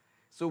believes.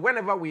 So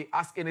whenever we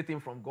ask anything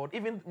from God,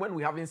 even when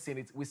we haven't seen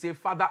it, we say,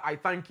 Father, I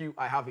thank you,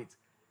 I have it.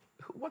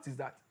 What is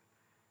that?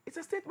 It's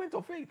a statement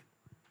of faith.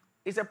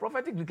 It's a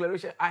prophetic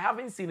declaration. I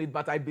haven't seen it,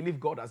 but I believe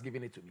God has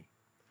given it to me.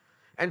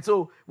 And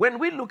so when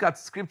we look at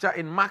scripture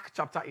in Mark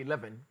chapter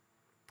 11,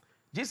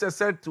 Jesus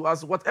said to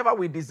us, whatever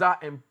we desire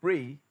and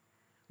pray,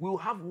 we will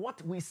have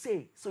what we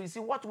say. So you see,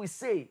 what we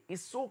say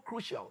is so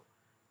crucial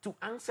to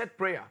answered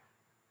prayer.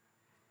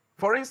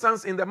 For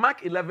instance, in the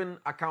Mark 11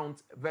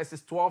 account,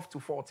 verses 12 to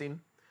 14,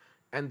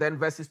 and then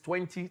verses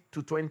 20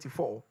 to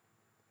 24,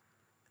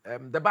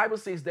 the Bible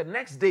says the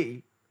next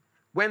day,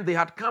 when they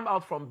had come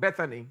out from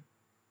Bethany,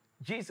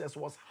 Jesus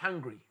was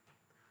hungry.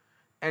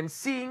 And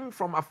seeing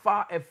from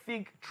afar a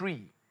fig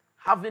tree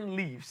having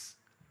leaves,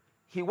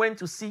 he went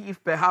to see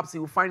if perhaps he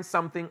would find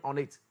something on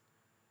it.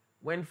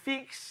 When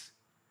figs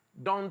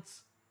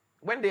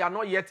when they are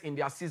not yet in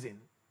their season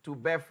to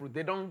bear fruit,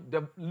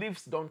 the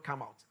leaves don't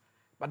come out.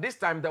 But this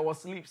time there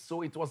was leaves,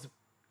 so it was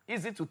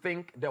easy to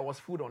think there was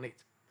food on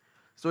it.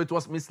 So it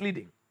was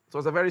misleading. So it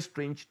was a very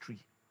strange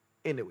tree.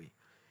 Anyway,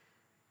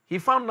 he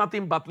found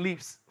nothing but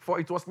leaves, for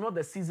it was not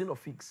the season of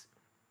figs.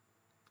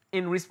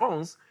 In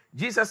response,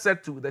 Jesus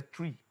said to the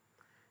tree,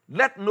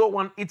 let no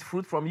one eat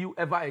fruit from you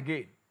ever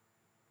again.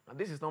 And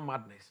this is not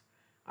madness.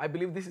 I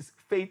believe this is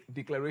faith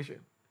declaration.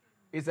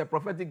 It's a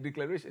prophetic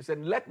declaration. He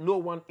said, let no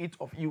one eat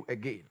of you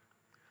again.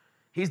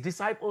 His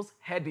disciples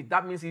heard it.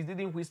 That means he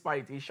didn't whisper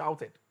it. He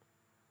shouted.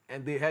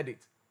 And they heard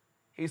it.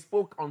 He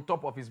spoke on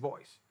top of his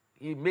voice.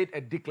 He made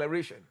a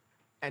declaration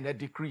and a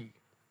decree.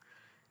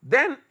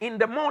 Then in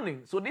the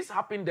morning, so this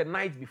happened the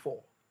night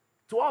before,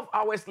 12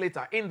 hours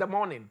later in the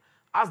morning,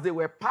 as they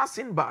were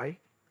passing by,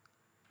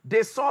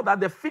 they saw that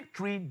the fig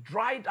tree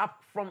dried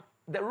up from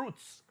the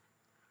roots.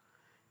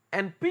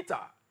 And Peter,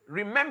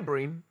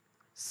 remembering,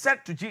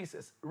 said to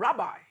Jesus,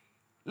 Rabbi,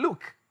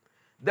 look,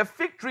 the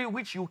fig tree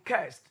which you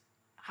cursed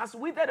has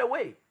withered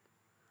away.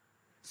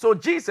 So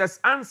Jesus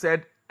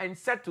answered and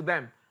said to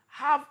them,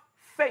 have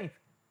faith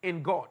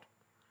in God.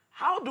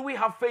 How do we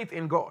have faith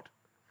in God?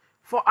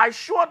 For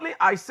assuredly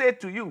I say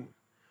to you,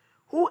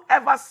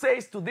 whoever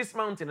says to this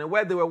mountain, and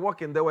where they were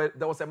walking, there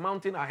was a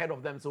mountain ahead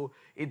of them, so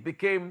it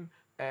became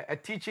a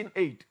teaching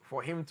aid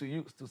for him to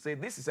use to say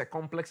this is a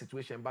complex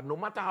situation, but no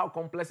matter how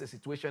complex the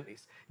situation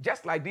is,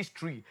 just like this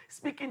tree,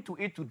 speaking to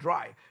it to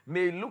dry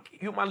may look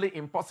humanly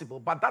impossible,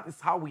 but that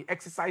is how we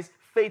exercise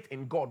faith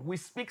in God. We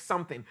speak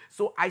something.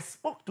 So I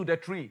spoke to the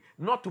tree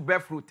not to bear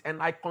fruit,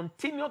 and I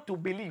continue to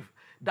believe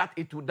that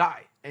it would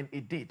die, and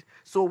it did.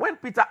 So when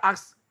Peter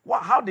asked,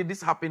 how did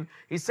this happen?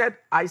 He said,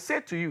 I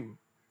say to you,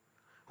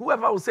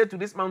 whoever will say to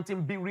this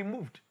mountain, be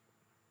removed.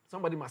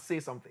 Somebody must say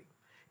something.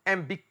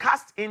 And be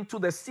cast into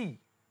the sea.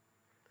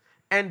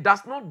 And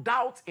does not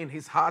doubt in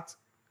his heart,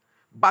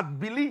 but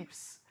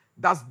believes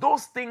that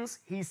those things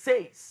he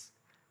says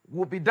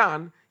will be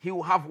done. He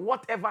will have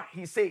whatever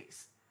he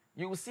says.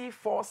 You will see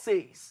 4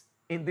 says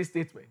in this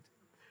statement.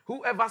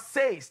 Whoever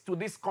says to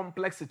this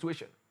complex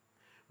situation,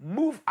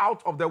 move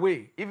out of the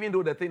way, even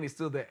though the thing is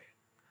still there,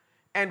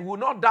 and will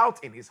not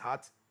doubt in his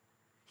heart,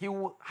 he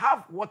will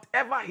have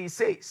whatever he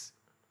says,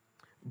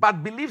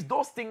 but believes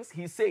those things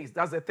he says.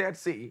 That's the 3rd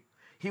say.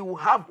 He will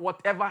have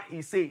whatever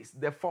he says,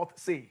 the 4th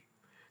say.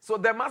 So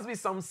there must be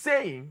some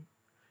saying,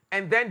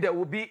 and then there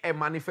will be a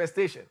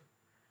manifestation.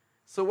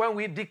 So when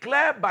we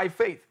declare by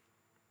faith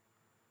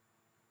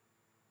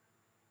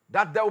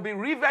that there will be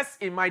rivers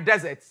in my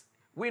deserts,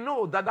 we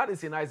know that that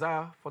is in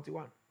Isaiah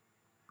 41.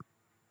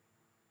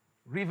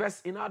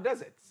 Rivers in our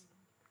deserts.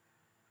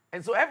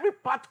 And so every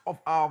part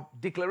of our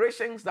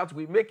declarations that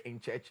we make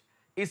in church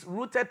is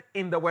rooted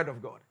in the Word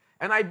of God.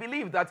 And I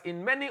believe that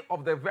in many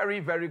of the very,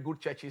 very good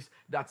churches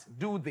that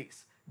do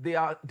this,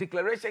 their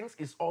declarations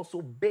is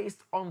also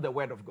based on the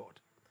Word of God.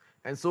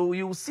 And so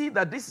you see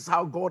that this is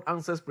how God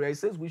answers prayer. He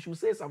says we should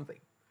say something.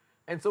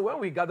 And so when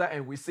we gather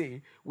and we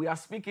say, we are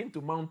speaking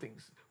to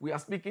mountains, we are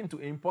speaking to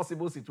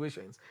impossible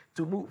situations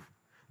to move.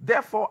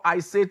 Therefore, I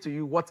say to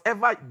you,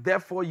 whatever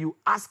therefore you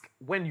ask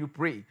when you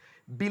pray,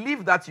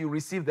 believe that you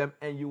receive them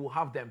and you will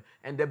have them.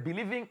 And the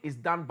believing is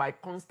done by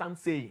constant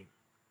saying.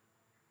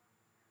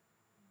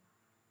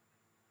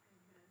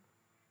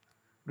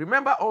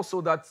 Remember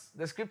also that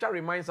the scripture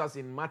reminds us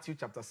in Matthew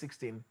chapter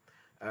 16,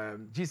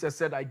 Jesus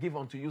said, I give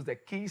unto you the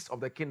keys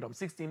of the kingdom,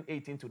 16,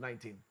 18 to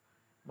 19.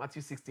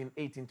 Matthew 16,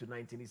 18 to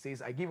 19, he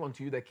says, I give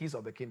unto you the keys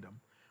of the kingdom.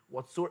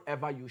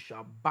 Whatsoever you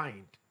shall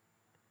bind,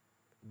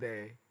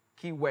 the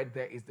key word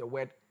there is the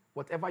word,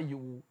 whatever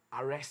you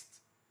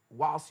arrest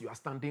whilst you are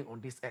standing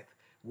on this earth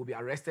will be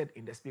arrested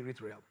in the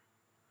spirit realm.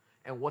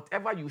 And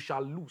whatever you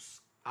shall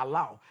loose,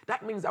 allow.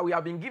 That means that we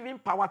have been given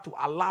power to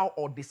allow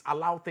or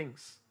disallow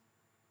things.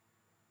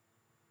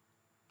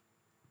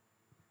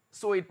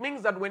 So it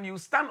means that when you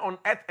stand on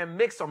earth and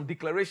make some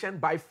declaration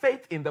by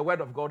faith in the word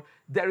of God,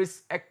 there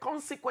is a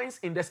consequence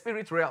in the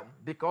spirit realm,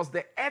 because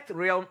the earth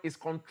realm is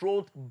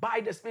controlled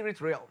by the spirit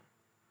realm.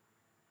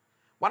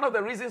 One of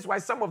the reasons why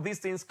some of these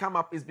things come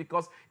up is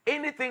because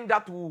anything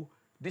that will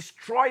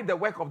destroy the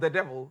work of the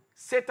devil,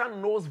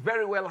 Satan knows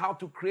very well how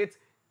to create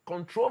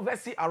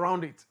controversy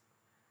around it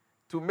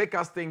to make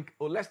us think,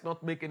 oh, let's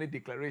not make any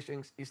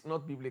declarations. It's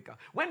not biblical.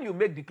 When you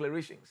make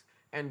declarations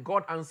and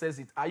God answers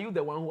it, are you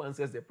the one who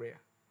answers the prayer?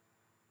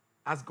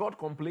 Has God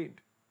complained?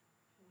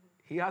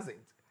 He hasn't.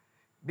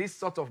 This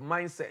sort of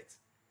mindset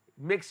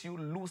makes you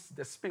lose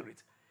the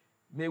spirit.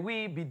 May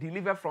we be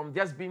delivered from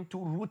just being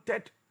too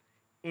rooted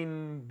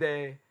in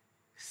the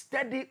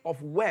study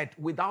of word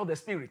without the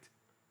spirit.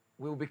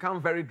 We will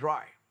become very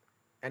dry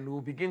and we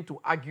will begin to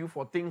argue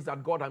for things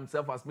that God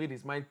himself has made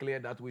his mind clear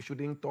that we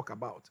shouldn't talk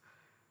about.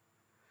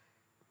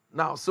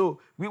 Now, so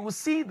we will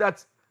see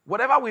that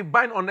whatever we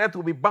bind on earth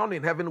will be bound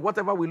in heaven.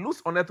 Whatever we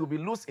loose on earth will be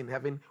loosed in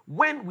heaven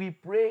when we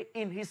pray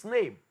in his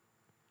name.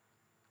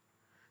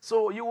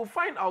 So you will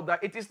find out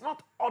that it is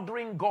not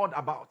ordering God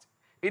about.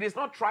 It is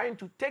not trying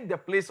to take the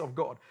place of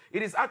God.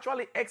 It is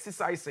actually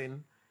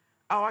exercising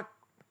our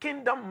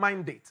kingdom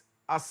mandate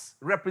as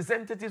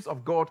representatives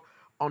of God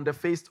on the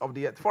face of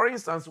the earth. For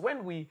instance,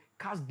 when we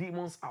cast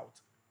demons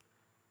out,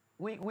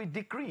 we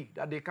decree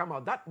that they come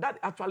out. That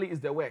actually is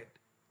the word.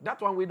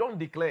 That one we don't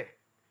declare.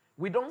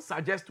 We don't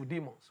suggest to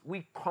demons.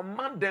 We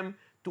command them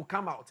to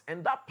come out.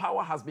 And that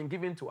power has been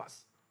given to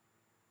us.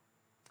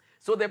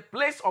 So the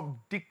place of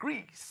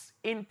decrees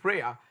in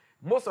prayer,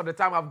 most of the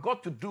time, have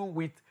got to do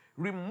with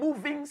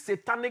removing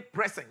satanic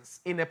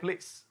presence in a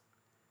place.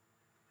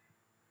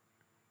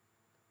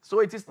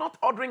 So it is not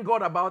ordering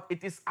God about,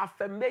 it is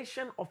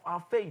affirmation of our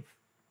faith.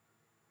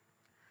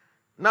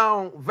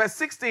 Now, verse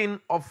 16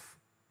 of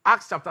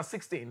Acts chapter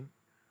 16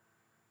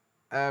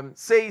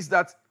 says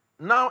that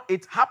now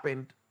it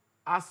happened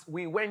as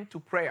we went to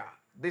prayer.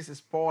 This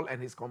is Paul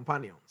and his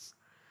companions.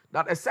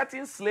 That a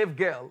certain slave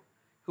girl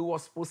who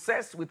was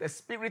possessed with a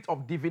spirit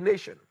of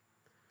divination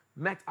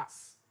met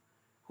us,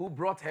 who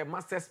brought her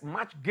masters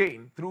much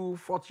gain through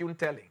fortune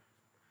telling.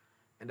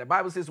 And the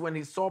Bible says when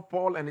he saw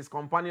Paul and his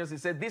companions, he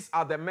said, these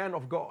are the men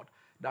of God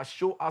that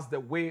show us the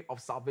way of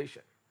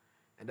salvation.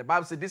 And the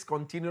Bible said this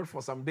continued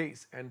for some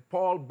days. And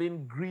Paul,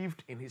 being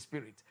grieved in his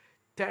spirit,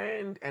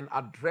 turned and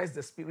addressed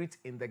the spirit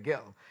in the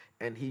girl.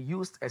 And he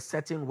used a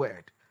certain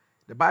word.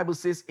 The Bible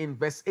says in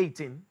verse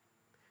 18,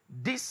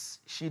 this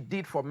she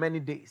did for many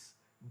days.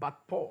 But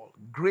Paul,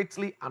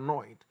 greatly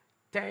annoyed,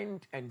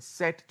 turned and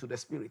said to the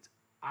spirit,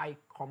 I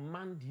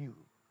command you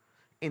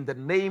in the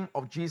name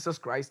of Jesus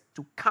Christ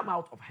to come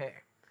out of her.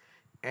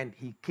 And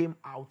he came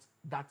out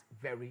that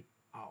very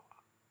hour.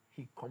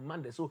 He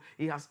commanded. So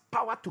he has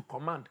power to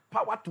command,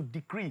 power to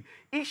decree,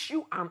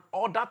 issue an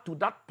order to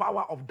that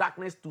power of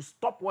darkness to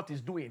stop what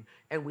he's doing.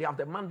 And we have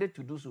the mandate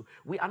to do so.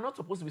 We are not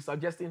supposed to be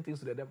suggesting things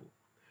to the devil.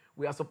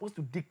 We are supposed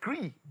to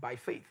decree by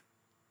faith.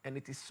 And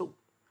it is so.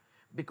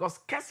 Because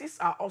curses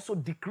are also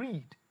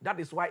decreed. That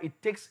is why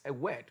it takes a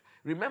word.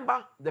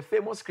 Remember the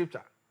famous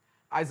scripture,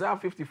 Isaiah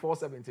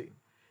 54:17.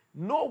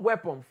 No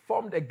weapon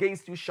formed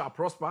against you shall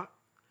prosper,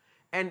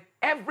 and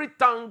every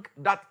tongue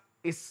that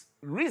is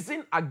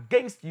risen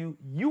against you,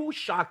 you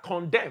shall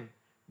condemn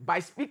by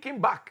speaking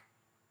back.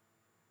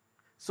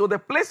 So the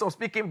place of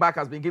speaking back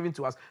has been given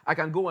to us. I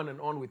can go on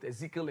and on with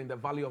Ezekiel in the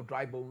valley of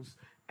dry bones,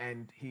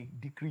 and he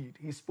decreed,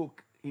 he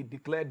spoke, he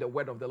declared the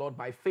word of the Lord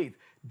by faith.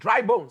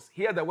 Dry bones,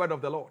 hear the word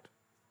of the Lord.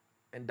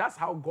 And that's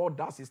how God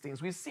does his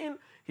things. We've seen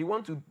he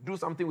wants to do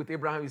something with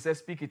Abraham. He says,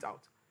 speak it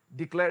out.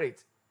 Declare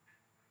it.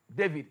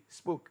 David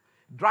spoke.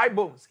 Dry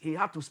bones, he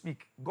had to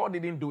speak. God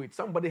didn't do it.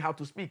 Somebody had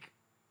to speak.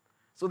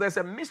 So there's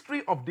a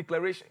mystery of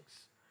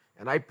declarations.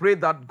 And I pray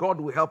that God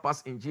will help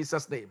us in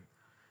Jesus' name.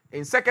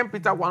 In 2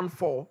 Peter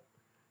 1:4,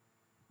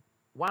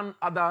 one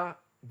other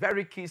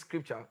very key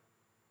scripture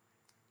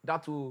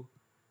that will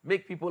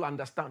make people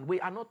understand we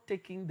are not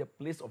taking the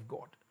place of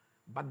God.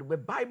 But the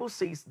Bible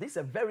says this is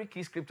a very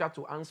key scripture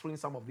to answering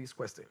some of these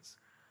questions.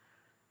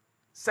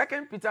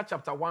 2 Peter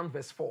chapter 1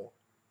 verse 4.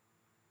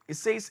 It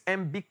says,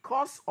 and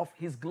because of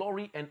his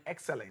glory and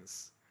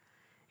excellence,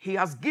 he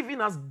has given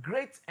us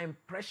great and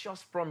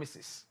precious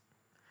promises.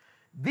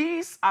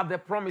 These are the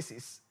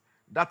promises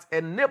that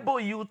enable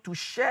you to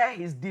share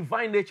his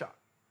divine nature.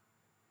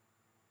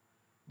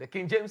 The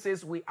King James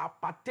says we are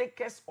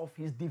partakers of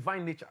his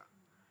divine nature.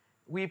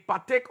 We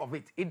partake of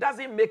it. It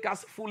doesn't make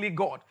us fully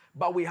God,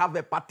 but we have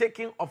a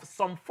partaking of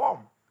some form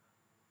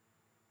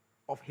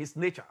of his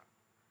nature.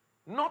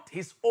 Not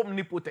his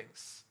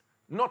omnipotence,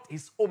 not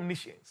his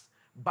omniscience,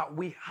 but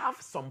we have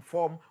some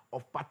form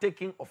of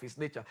partaking of his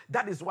nature.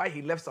 That is why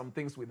he left some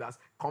things with us.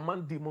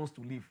 Command demons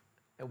to leave,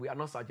 and we are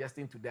not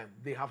suggesting to them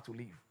they have to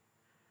leave.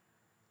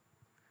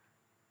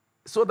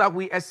 so that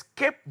we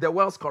escape the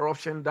world's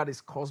corruption that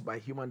is caused by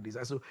human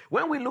desire. So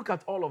when we look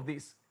at all of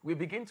this, we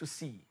begin to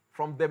see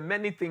from the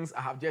many things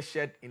I have just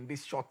shared in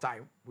this short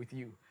time with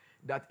you,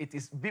 that it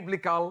is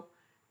biblical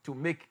to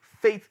make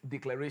faith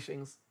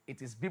declarations.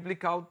 It is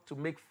biblical to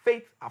make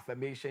faith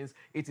affirmations.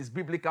 It is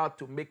biblical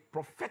to make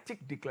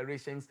prophetic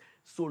declarations,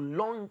 so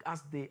long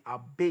as they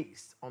are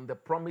based on the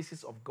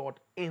promises of God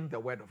in the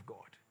Word of God.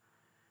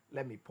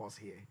 Let me pause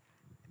here.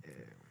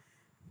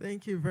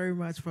 Thank you very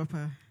much,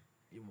 Papa.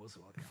 You're most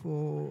welcome.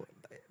 For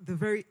the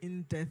very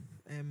in-depth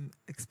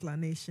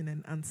explanation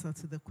and answer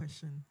to the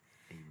question.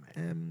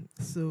 Amen.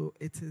 So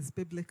it is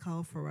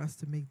biblical for us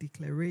to make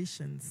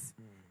declarations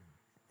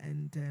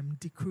and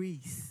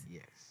decrees.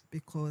 Yes.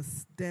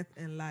 Because death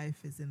and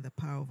life is in the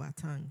power of our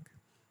tongue.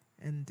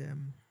 And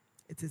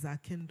it is our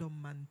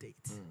kingdom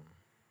mandate.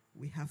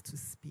 We have to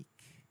speak.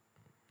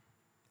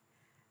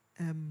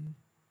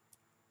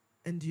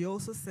 And you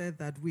also said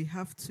that we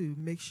have to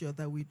make sure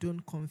that we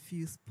don't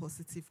confuse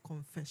positive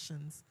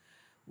confessions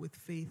with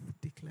faith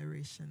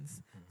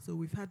declarations. So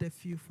we've had a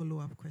few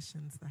follow-up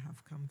questions that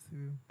have come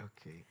through.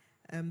 Okay.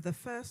 The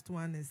first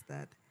one is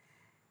that,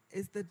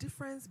 is the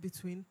difference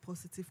between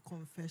positive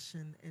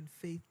confession and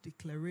faith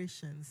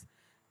declarations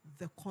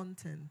the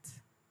content?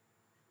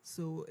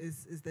 So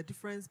is the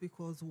difference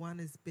because one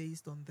is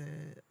based on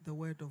the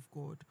word of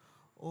God,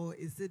 or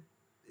is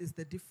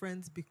the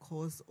difference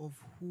because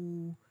of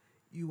who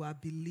you are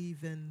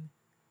believing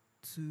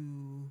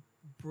to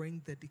bring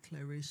the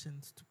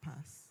declarations to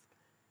pass,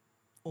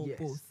 or yes.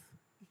 both?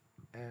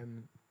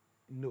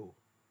 No,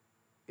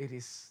 it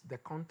is the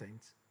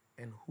content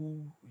and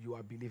who you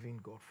are believing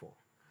God for.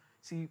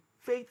 See,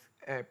 faith,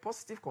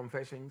 positive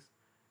confessions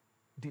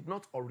did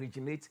not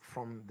originate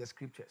from the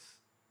scriptures.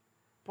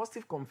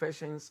 Positive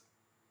confessions,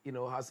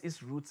 has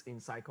its roots in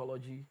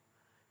psychology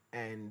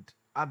and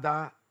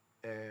other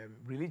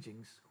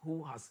religions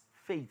who has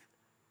faith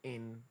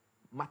in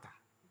matter,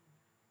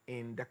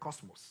 in the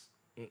cosmos,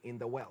 in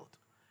the world.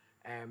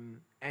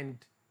 And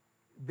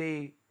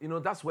they,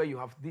 that's where you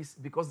have this,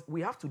 because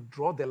we have to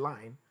draw the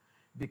line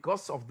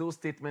because of those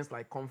statements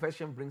like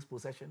confession brings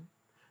possession,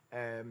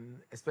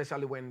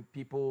 especially when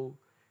people,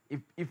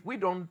 if we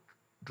don't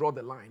draw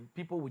the line,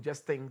 people will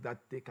just think that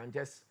they can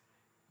just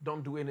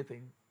don't do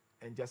anything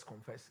and just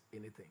confess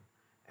anything.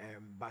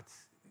 But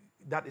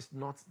that is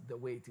not the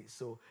way it is.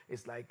 So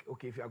it's like,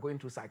 okay, if you are going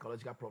through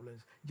psychological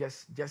problems,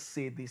 just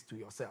say this to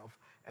yourself.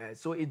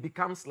 So it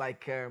becomes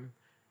like,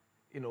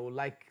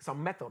 like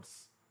some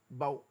methods.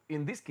 But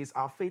in this case,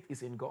 our faith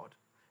is in God.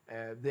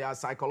 There are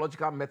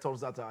psychological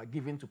methods that are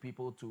given to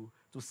people to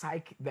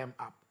psych them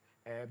up.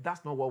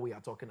 That's not what we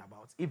are talking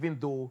about. Even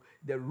though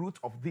the root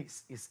of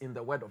this is in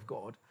the Word of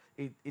God,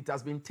 it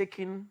has been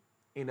taken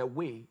in a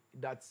way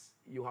that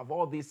you have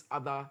all these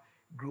other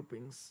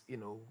groupings,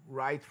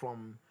 right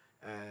from,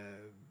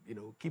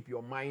 keep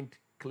your mind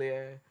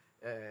clear,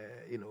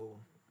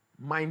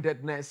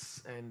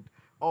 mindedness, and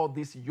all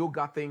this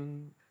yoga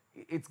thing.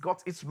 It's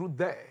got its root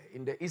there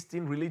in the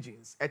Eastern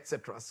religions,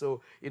 etc.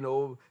 So,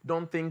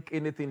 don't think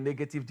anything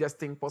negative, just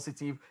think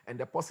positive, and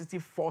the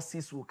positive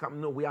forces will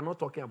come. No, we are not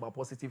talking about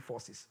positive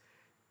forces.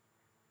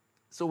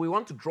 So we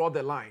want to draw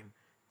the line.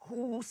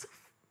 Who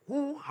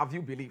have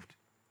you believed?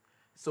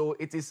 So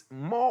it is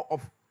more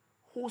of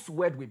whose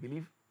word we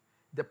believe,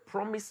 the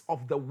promise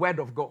of the word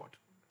of God.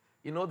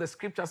 The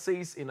scripture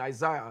says in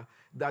Isaiah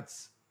that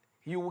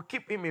you will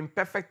keep him in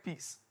perfect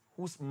peace,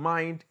 whose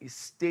mind is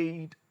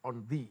stayed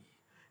on thee.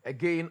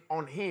 Again,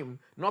 on him,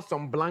 not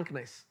some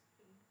blankness.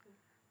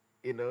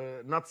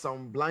 Not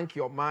some blank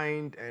your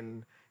mind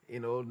and,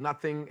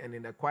 nothing, and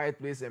in a quiet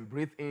place and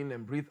breathe in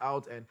and breathe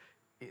out and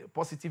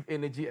positive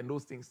energy and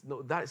those things.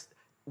 No, that's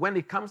when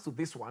it comes to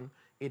this one,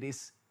 it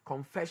is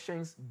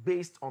confessions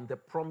based on the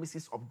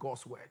promises of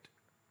God's word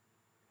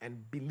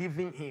and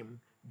believing him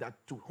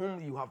that to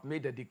whom you have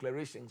made the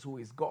declarations, who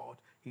is God,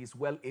 he is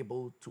well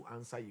able to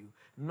answer you.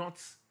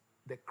 Not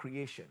the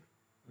creation,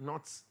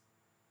 not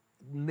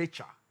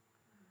nature.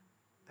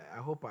 I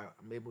hope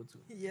I'm able to.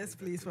 Yes,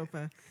 please, Papa.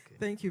 Okay.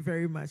 Thank you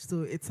very much.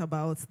 So it's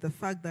about the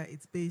fact that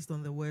it's based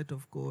on the word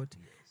of God,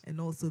 yes,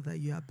 and also that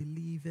you are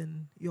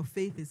believing, your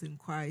faith is in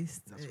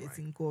Christ, it's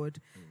in God,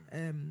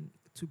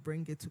 to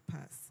bring it to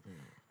pass.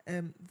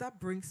 That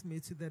brings me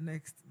to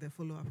the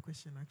follow-up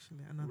question,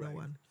 actually, another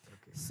one.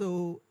 Okay.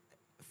 So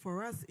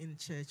for us in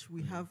church,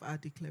 we have our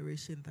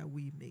declaration that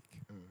we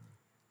make.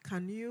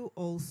 Can you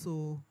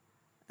also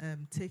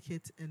take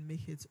it and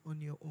make it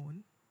on your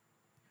own?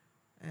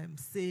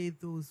 Say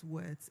those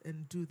words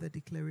and do the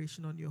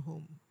declaration on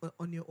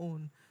your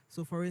own.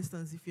 So, for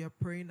instance, if you are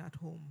praying at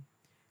home,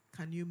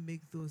 can you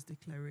make those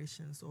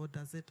declarations, or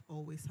does it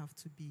always have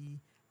to be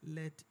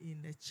led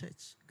in a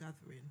church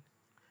gathering?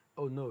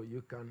 Oh no,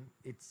 you can.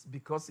 It's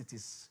because it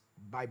is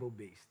Bible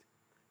based.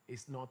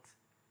 It's not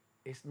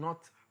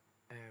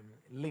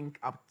linked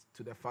up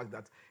to the fact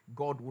that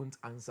God won't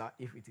answer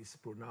if it is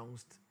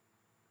pronounced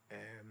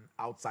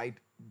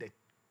outside the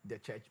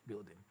church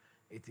building.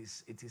 It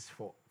is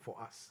for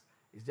us.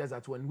 It's just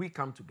that when we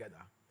come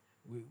together,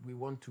 we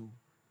want to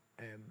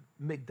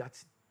make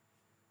that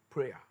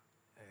prayer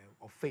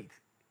of faith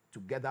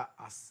together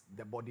as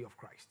the body of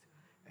Christ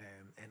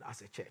and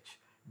as a church.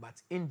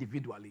 But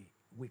individually,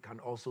 we can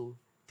also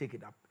take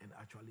it up and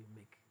actually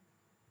make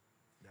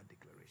that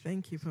declaration.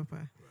 Thank you,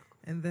 Papa.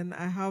 And then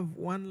I have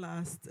one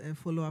last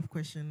follow-up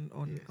question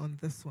on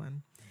this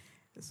one.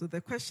 So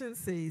the question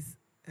says,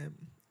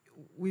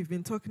 we've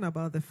been talking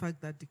about the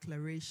fact that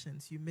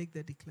declarations, you make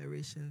the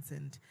declarations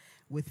and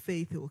with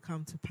faith it will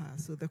come to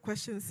pass. So the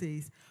question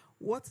says,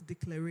 what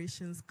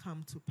declarations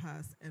come to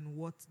pass and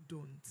what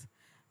don't?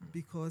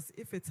 Because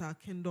if it's our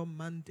kingdom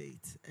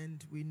mandate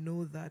and we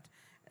know that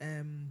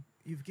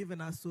you've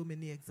given us so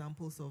many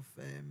examples of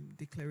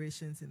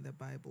declarations in the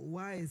Bible,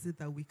 why is it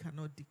that we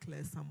cannot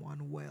declare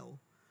someone well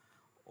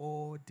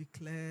or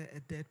declare a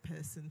dead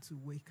person to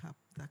wake up,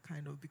 that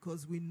kind of?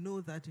 Because we know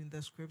that in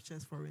the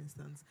scriptures, for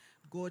instance,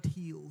 God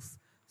heals.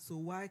 So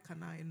why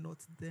can I not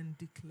then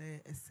declare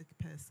a sick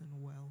person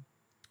well?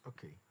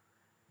 Okay.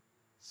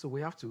 So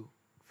we have to,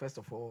 first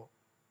of all,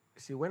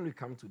 see, when we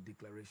come to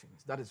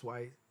declarations, that is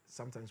why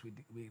sometimes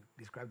we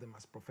describe them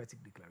as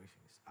prophetic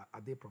declarations.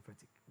 Are they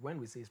prophetic? When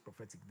we say it's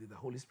prophetic, did the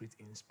Holy Spirit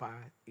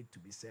inspire it to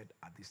be said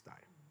at this time?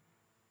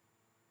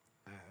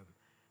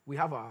 We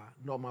have our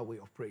normal way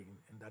of praying,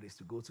 and that is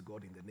to go to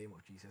God in the name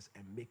of Jesus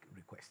and make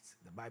requests.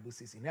 The Bible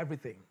says in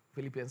everything,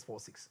 Philippians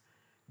 4:6,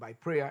 by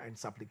prayer and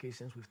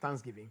supplications with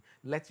thanksgiving,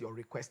 let your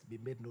request be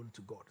made known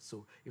to God.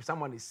 So if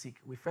someone is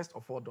sick, we first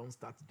of all don't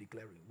start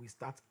declaring. We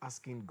start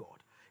asking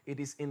God. It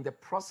is in the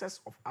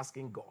process of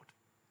asking God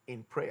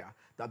in prayer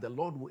that the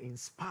Lord will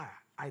inspire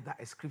either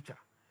a scripture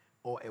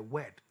or a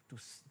word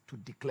to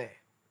declare.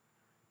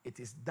 It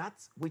is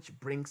that which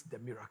brings the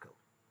miracle.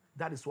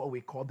 That is what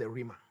we call the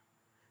rhema.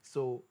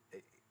 So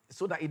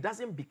that it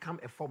doesn't become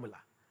a formula.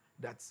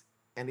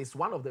 And it's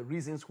one of the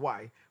reasons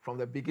why, from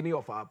the beginning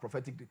of our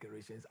prophetic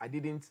declarations, I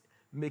didn't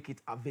make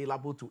it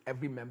available to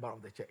every member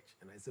of the church.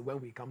 And I said, when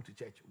we come to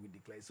church, we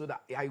declare. So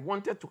that I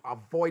wanted to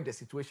avoid the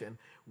situation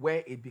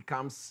where it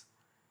becomes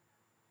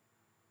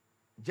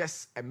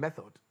just a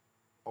method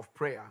of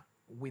prayer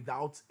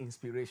without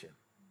inspiration.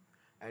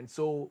 And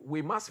so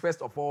we must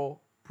first of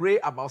all pray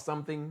about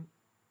something,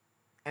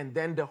 and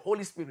then the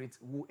Holy Spirit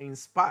will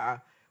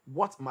inspire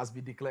what must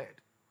be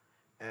declared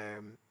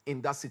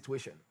in that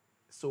situation.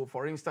 So,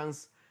 for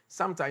instance,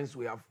 sometimes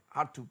we have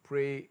had to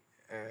pray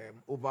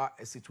over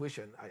a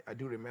situation. I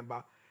do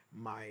remember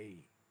my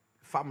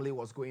family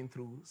was going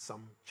through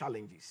some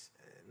challenges,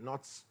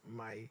 not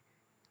my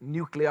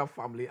nuclear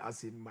family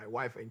as in my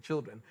wife and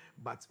children,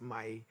 but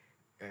my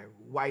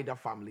wider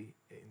family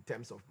in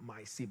terms of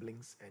my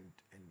siblings and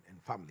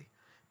family.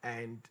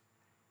 And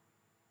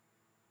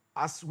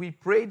as we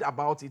prayed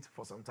about it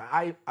for some time,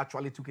 I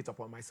actually took it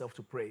upon myself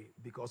to pray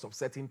because of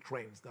certain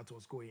trends that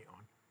was going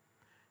on.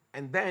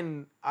 And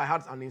then I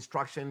had an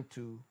instruction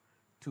to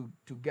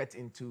get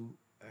into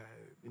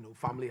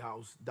family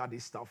house, daddy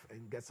stuff,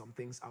 and get some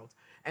things out.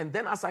 And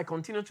then as I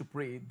continued to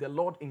pray, the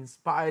Lord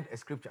inspired a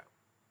scripture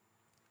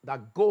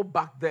that go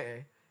back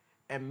there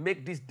and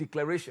make this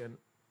declaration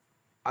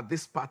at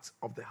this part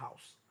of the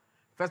house.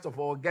 First of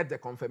all, get the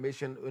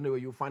confirmation.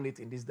 Anyway, you find it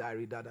in this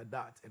diary, that,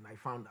 and I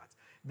found that.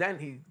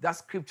 Then that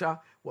scripture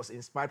was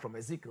inspired from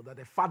Ezekiel, that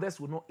the fathers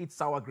will not eat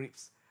sour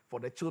grapes for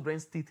the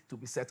children's teeth to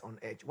be set on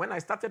edge. When I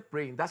started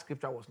praying, that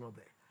scripture was not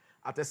there.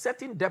 At a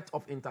certain depth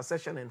of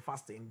intercession and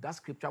fasting, that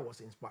scripture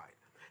was inspired.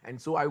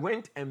 And so I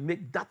went and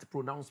made that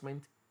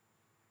pronouncement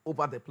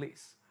over the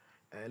place.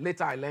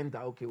 Later I learned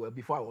that,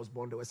 before I was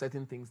born, there were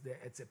certain things there,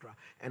 etc.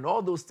 And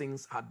all those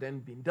things had then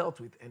been dealt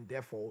with and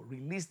therefore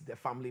released the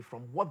family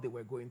from what they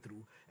were going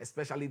through,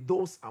 especially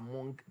those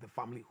among the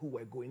family who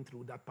were going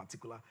through that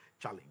particular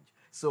challenge.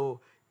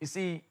 So, you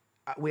see,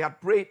 we had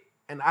prayed,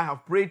 and I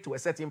have prayed to a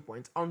certain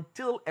point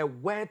until a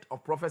word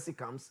of prophecy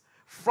comes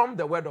from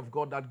the word of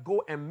God that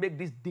go and make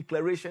this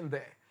declaration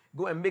there.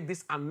 Go and make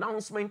this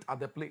announcement at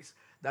the place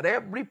that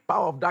every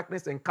power of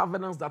darkness and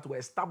covenants that were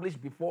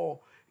established before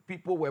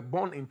people were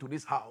born into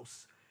this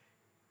house,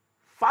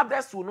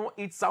 fathers will not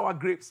eat sour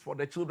grapes for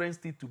the children's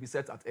teeth to be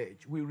set at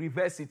edge. We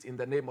reverse it in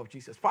the name of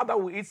Jesus. Father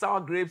will eat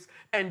sour grapes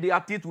and their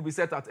teeth will be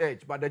set at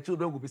edge, but the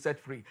children will be set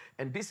free.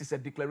 And this is a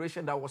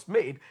declaration that was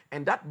made,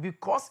 and that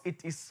because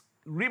it is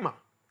Rhema,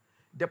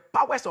 the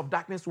powers of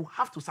darkness will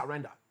have to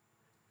surrender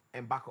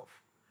and back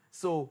off.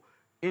 So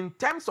in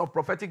terms of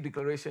prophetic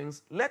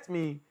declarations, let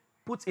me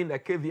put in a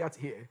caveat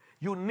here.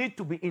 You need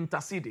to be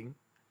interceding,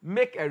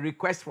 make a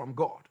request from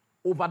God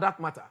over that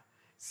matter.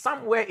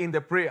 Somewhere in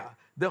the prayer,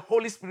 the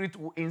Holy Spirit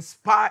will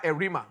inspire a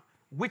rhema,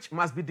 which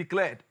must be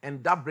declared,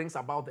 and that brings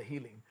about the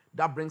healing,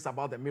 that brings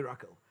about the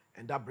miracle,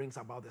 and that brings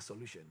about the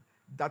solution.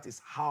 That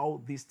is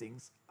how these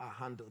things are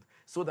handled,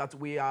 so that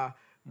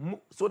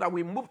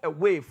we move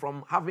away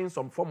from having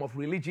some form of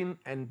religion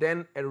and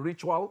then a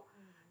ritual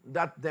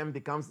that then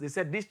becomes, they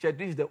said, this church,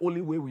 this is the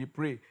only way we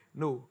pray.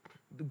 No,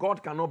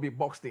 God cannot be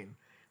boxed in.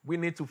 We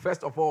need to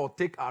first of all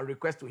take our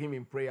request to him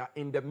in prayer.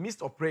 In the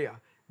midst of prayer,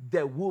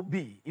 there will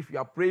be, if you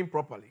are praying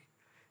properly,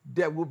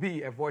 there will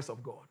be a voice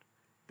of God.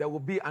 there will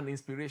be an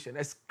inspiration.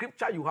 A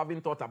scripture you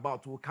haven't thought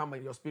about will come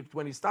in your spirit.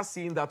 When you start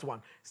seeing that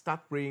one,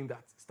 start praying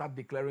that, start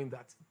declaring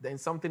that, then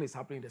something is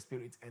happening in the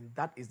spirit, and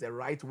that is the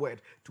right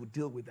word to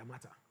deal with the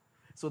matter.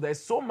 So there's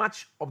so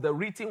much of the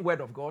written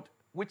word of God,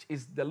 which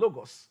is the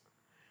Logos.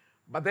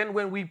 But then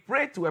when we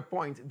pray to a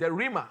point, the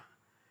Rhema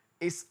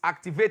is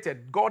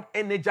activated. God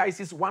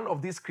energizes one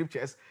of these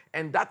scriptures,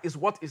 and that is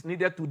what is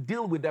needed to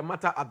deal with the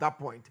matter at that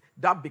point.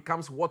 That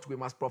becomes what we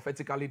must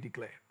prophetically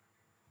declare.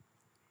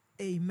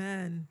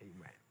 Amen.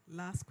 Amen.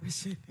 Last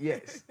question.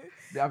 Yes.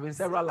 There have been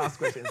several last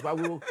questions, but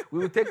we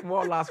will take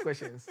more last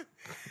questions.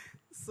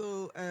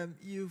 So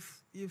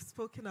you've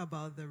spoken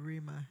about the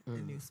Rhema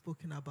and you've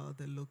spoken about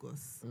the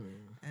Logos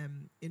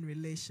in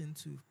relation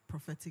to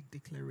prophetic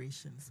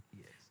declarations.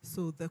 Yes.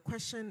 So the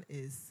question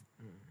is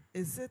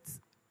it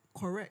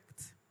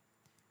correct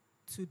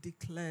to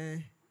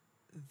declare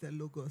the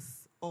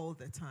Logos all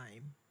the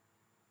time?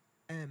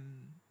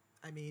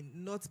 I mean,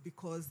 not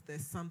because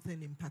there's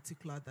something in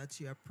particular that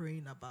you are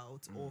praying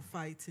about or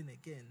fighting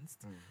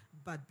against,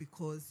 but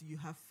because you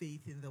have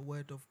faith in the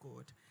word of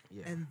God.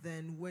 Yeah. And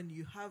then when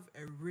you have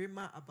a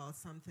rhema about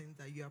something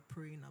that you are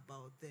praying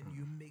about, then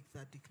you make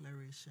that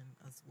declaration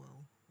as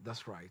well.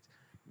 That's right.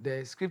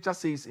 The scripture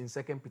says in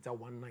 2 Peter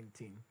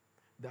 1:19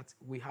 that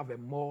we have a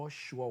more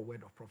sure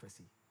word of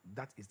prophecy.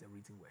 That is the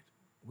written word.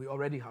 We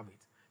already have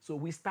it. So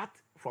we start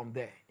from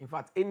there. In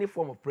fact, any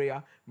form of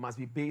prayer must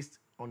be based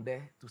on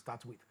there to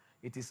start with.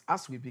 It is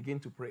as we begin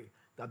to pray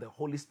that the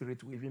Holy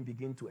Spirit will even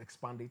begin to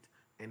expand it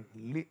and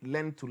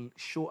learn to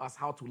show us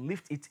how to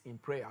lift it in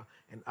prayer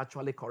and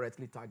actually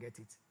correctly target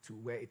it to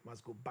where it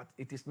must go. But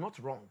it is not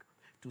wrong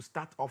to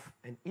start off,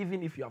 and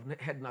even if you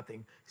have heard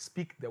nothing,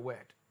 speak the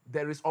word.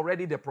 There is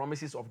already the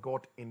promises of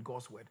God in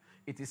God's word.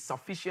 It is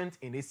sufficient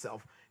in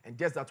itself. And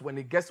just that when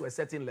it gets to a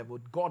certain level,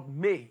 God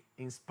may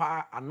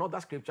inspire another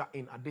scripture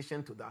in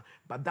addition to that.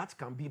 But that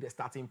can be the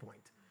starting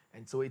point.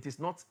 And so it is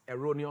not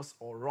erroneous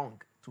or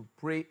wrong to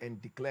pray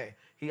and declare.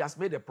 He has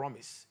made a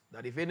promise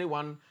that if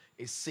anyone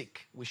is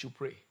sick, we should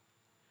pray.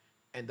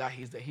 And that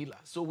he's the healer.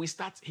 So we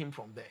start him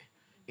from there.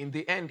 In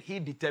the end, he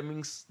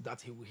determines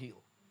that he will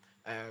heal.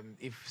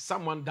 If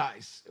someone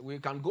dies, we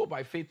can go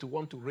by faith to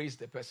want to raise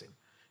the person.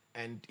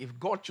 And if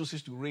God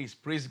chooses to raise,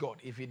 praise God.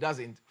 If he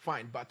doesn't,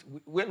 fine. But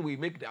when we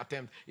make the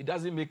attempt, it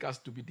doesn't make us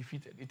to be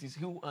defeated. It is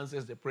he who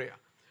answers the prayer.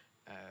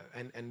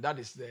 And that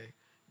is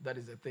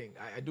the thing.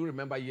 I do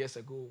remember years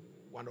ago,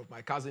 one of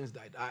my cousins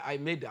died. I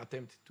made the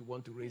attempt to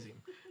want to raise him.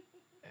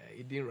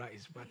 He didn't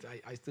rise, but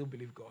I still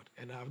believe God.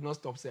 And I have not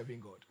stopped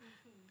serving God.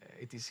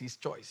 It is his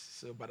choice.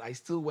 So, but I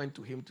still went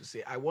to him to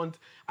say, I want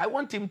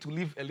him to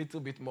live a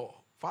little bit more.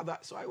 Father,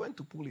 so I went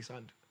to pull his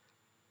hand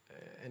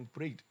and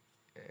prayed.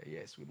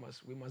 Yes,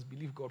 we must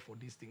believe God for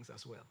these things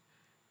as well.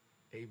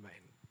 Amen.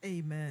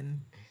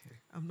 Amen.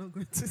 I'm not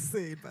going to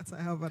say it, but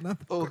I have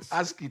another question.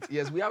 Ask it.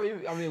 Yes,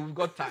 we've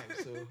got time.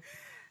 So,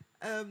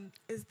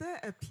 is there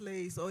a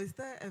place, or is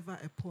there ever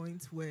a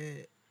point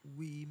where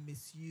we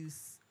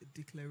misuse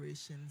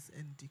declarations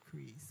and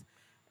decrees?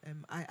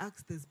 I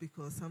ask this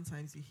because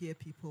sometimes you hear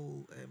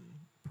people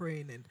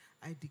praying and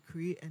I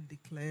decree and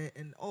declare,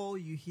 and all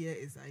you hear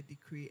is I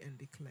decree and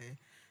declare.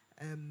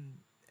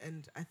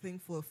 And I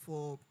think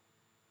for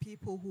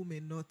people who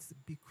may not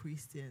be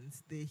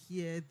Christians, they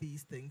hear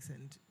these things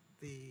and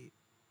they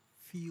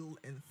feel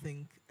and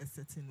think a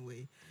certain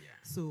way. Yeah.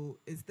 So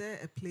is there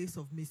a place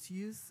of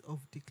misuse of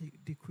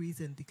decrees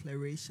and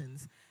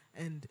declarations?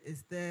 And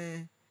is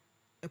there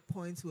a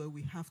point where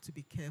we have to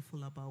be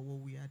careful about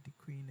what we are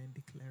decreeing and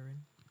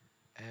declaring?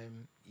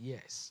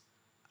 Yes.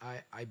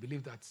 I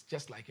believe that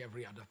just like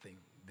every other thing,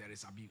 there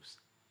is abuse.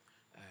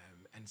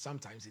 And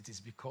sometimes it is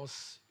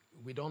because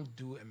we don't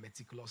do a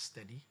meticulous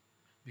study,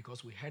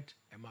 because we heard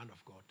a man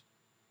of God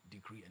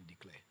decree and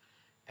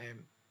declare.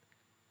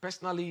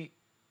 Personally,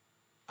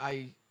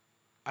 I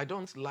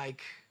don't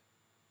like,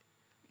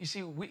 you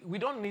see, we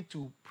don't need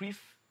to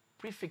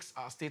prefix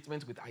our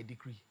statement with I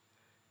decree.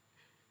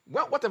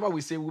 Well, whatever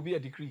we say will be a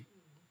decree.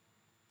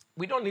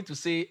 We don't need to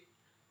say,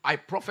 I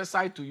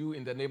prophesy to you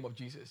in the name of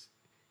Jesus.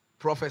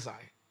 Prophesy.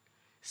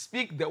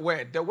 Speak the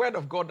word. The word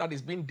of God that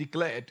is being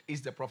declared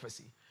is the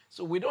prophecy.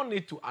 So we don't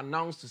need to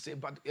announce to say,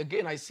 but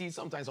again, I see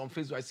sometimes on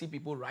Facebook, I see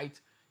people write,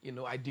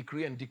 I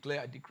decree and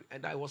declare, I decree.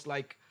 And I was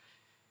like,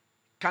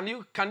 can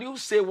you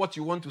say what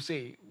you want to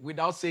say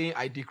without saying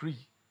I decree?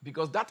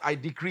 Because that I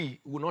decree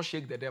will not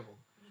shake the devil.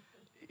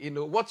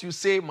 What you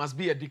say must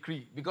be a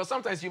decree. Because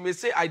sometimes you may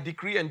say I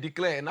decree and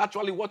declare, and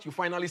actually what you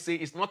finally say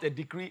is not a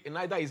decree, and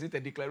neither is it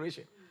a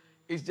declaration.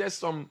 It's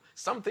just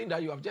something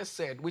that you have just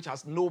said, which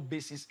has no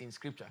basis in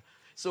Scripture.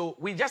 So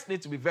we just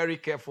need to be very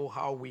careful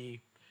how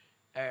we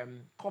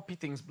copy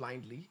things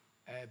blindly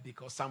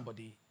because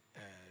somebody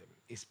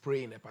is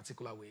praying a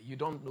particular way. You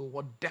don't know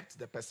what depth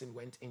the person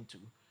went into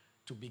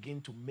to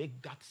begin to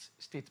make that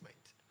statement.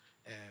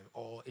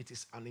 Or it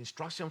is an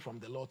instruction from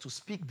the Lord to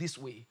speak this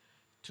way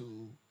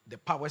to the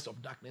powers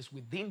of darkness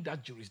within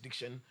that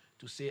jurisdiction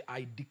to say,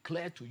 I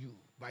declare to you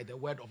by the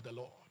word of the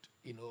Lord.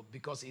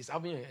 because he's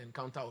having an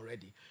encounter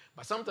already.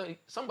 But sometimes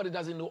somebody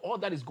doesn't know all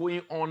that is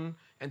going on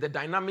and the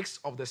dynamics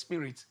of the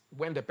spirit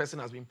when the person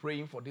has been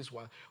praying for this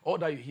one. All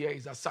that you hear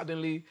is that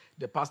suddenly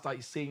the pastor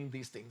is saying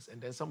these things,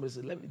 and then somebody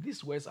says,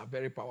 these words are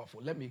very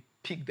powerful. Let me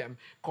pick them,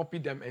 copy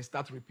them, and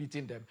start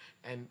repeating them.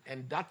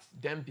 And that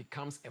then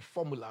becomes a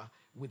formula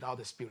without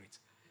the spirit.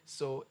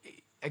 So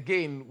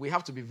again, we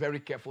have to be very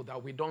careful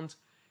that we don't,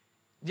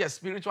 yes,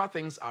 spiritual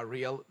things are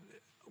real.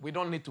 We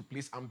don't need to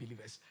please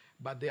unbelievers.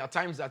 But there are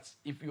times that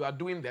if you are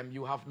doing them,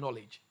 you have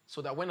knowledge.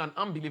 So that when an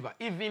unbeliever,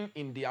 even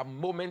in their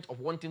moment of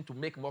wanting to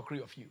make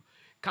mockery of you,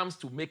 comes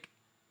to make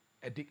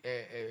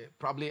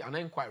probably an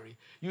inquiry,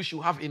 you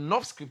should have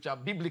enough scripture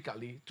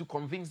biblically to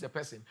convince the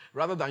person,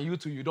 rather than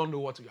you don't know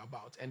what you're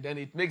about. And then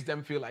it makes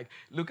them feel like,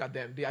 look at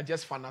them, they are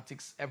just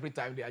fanatics. Every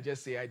time they are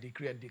just say, I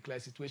decree and declare,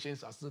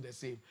 situations are still the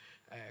same.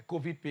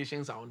 COVID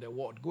patients are on the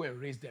ward. Go and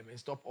raise them and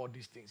stop all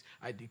these things.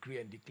 I decree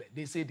and declare.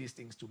 They say these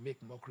things to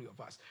make mockery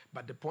of us.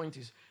 But the point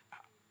is,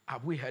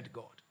 have we heard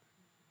God?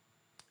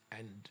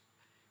 And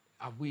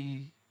have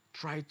we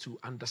tried to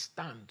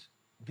understand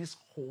this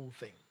whole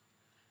thing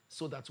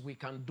so that we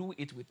can do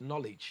it with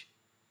knowledge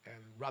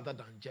rather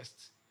than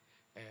just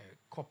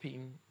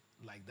copying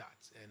like that?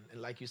 And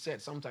like you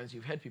said, sometimes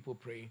you've heard people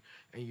praying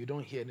and you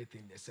don't hear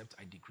anything except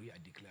I decree, I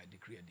declare, I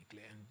decree, I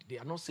declare. And they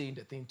are not saying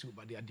the thing too,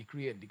 but they are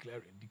decree and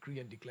declaring, decree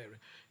and declaring.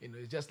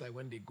 It's just like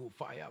when they go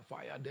fire,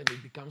 fire, then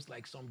it becomes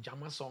like some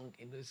Jama song.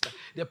 It's like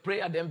the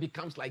prayer then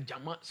becomes like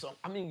Jama song.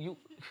 I mean,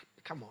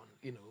 come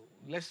on,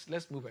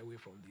 let's move away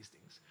from these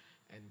things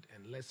and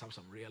let's have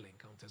some real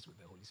encounters with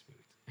the Holy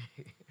Spirit.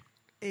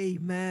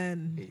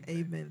 Amen. Amen.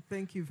 Amen.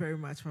 Thank you very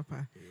much,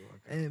 Papa. You're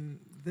welcome.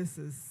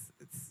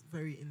 It's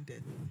very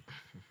in-depth.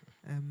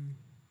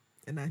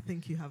 And I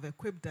think you have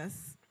equipped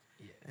us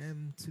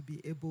to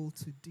be able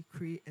to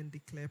decree and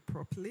declare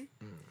properly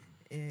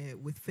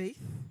with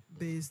faith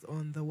based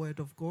on the word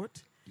of God.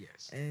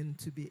 Yes. And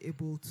to be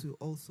able to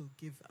also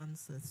give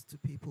answers to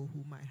people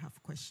who might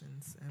have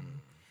questions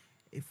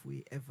if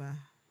we ever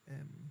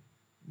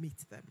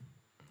meet them.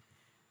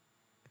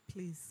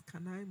 Please,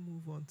 can I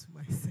move on to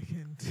my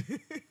second?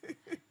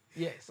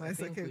 Yes. My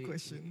second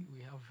question.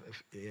 We have,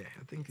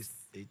 I think it's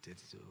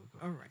 8:30. So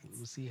all right.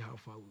 We'll see how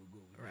far we'll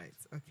go. Right.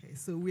 Okay.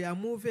 So we are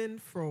moving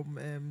from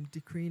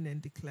decreeing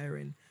and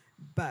declaring.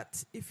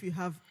 But if you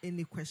have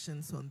any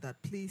questions on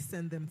that, please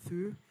send them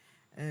through.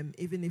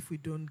 Even if we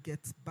don't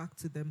get back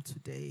to them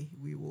today,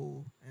 we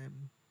will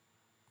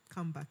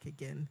come back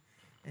again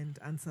and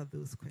answer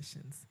those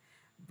questions.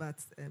 But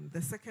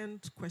the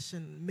second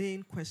question,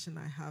 main question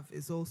I have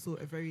is also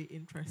a very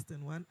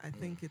interesting one. I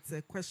think it's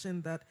a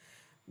question that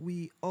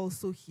we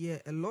also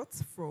hear a lot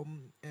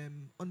from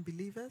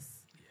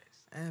unbelievers,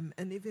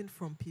 and even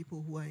from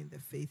people who are in the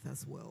faith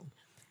as well.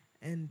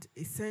 And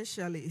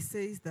essentially, it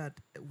says that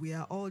we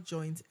are all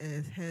joint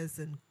heirs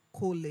and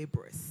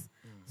co-laborers,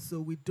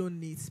 so we don't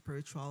need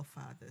spiritual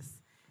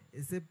fathers.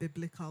 Is it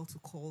biblical to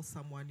call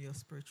someone your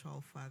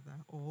spiritual father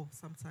or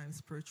sometimes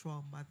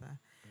spiritual mother?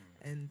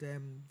 And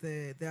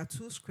there are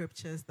two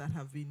scriptures that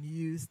have been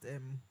used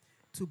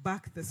to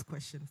back this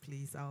question,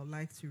 please. I would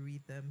like to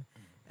read them.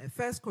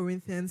 1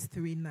 Corinthians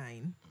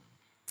 3:9.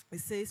 It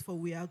says, for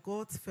we are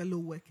God's fellow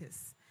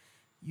workers.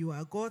 You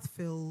are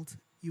God-filled,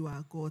 you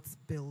are God's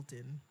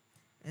building.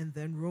 And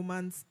then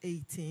Romans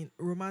 8,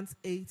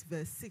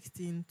 verse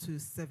 16 to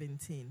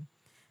 17.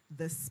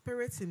 The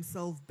Spirit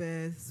himself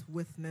bears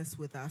witness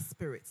with our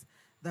spirit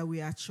that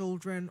we are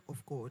children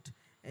of God.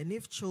 And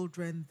if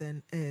children,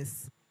 then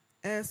heirs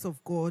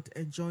of God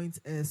and joint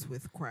heirs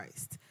with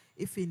Christ.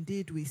 If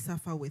indeed we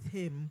suffer with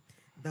him,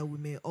 that we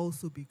may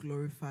also be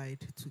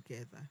glorified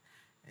together.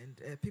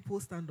 And people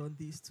stand on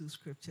these two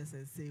scriptures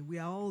and say, we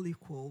are all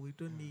equal.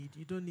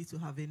 You don't need to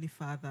have any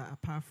father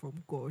apart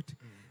from God.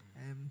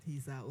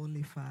 He's our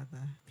only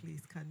father.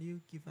 Please, can you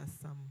give us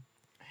some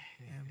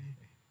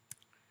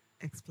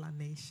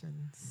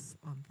explanations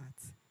on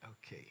that?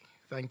 Okay,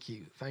 thank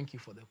you. Thank you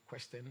for the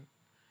question.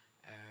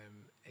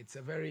 It's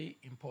a very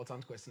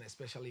important question,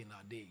 especially in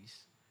our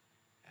days.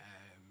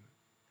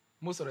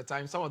 Most of the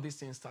time, some of these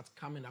things start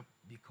coming up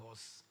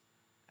because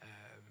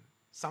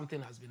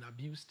something has been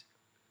abused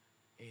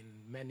in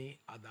many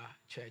other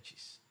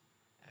churches.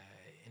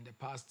 In the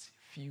past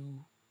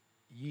few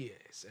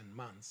years and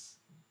months,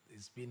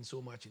 it's been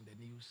so much in the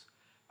news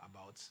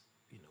about,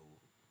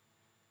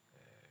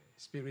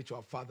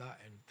 spiritual father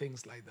and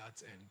things like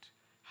that, and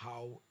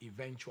how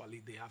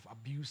eventually they have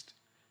abused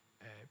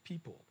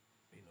people,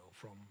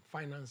 from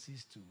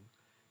finances to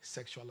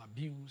sexual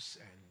abuse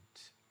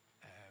and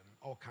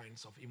all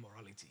kinds of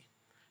immorality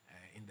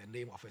in the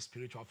name of a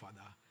spiritual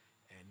father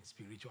and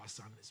spiritual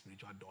son,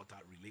 spiritual daughter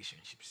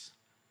relationships.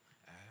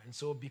 And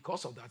so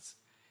because of that,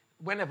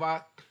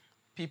 whenever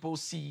people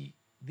see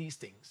these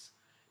things,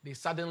 they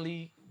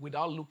suddenly,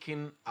 without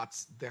looking at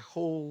the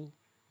whole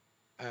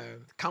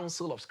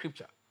counsel of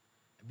Scripture,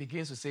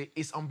 begins to say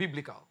it's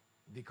unbiblical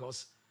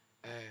because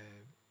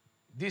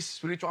these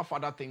spiritual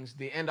father things,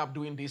 they end up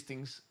doing these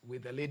things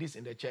with the ladies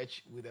in the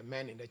church, with the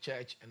men in the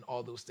church, and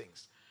all those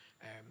things.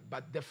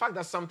 But the fact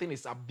that something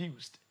is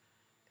abused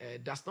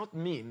does not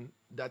mean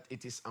that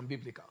it is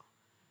unbiblical,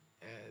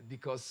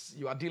 because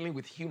you are dealing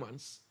with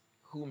humans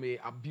who may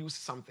abuse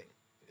something.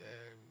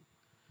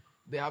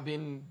 There have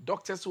been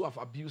doctors who have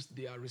abused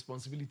their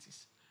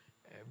responsibilities.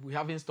 We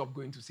haven't stopped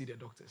going to see the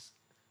doctors.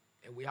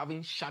 And we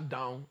haven't shut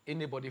down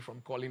anybody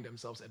from calling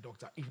themselves a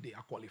doctor if they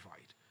are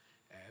qualified.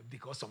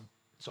 Because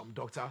some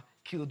doctor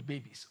killed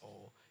babies,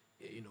 or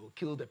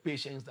killed the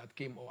patients that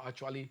came, or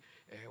actually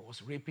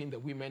was raping the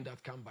women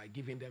that come by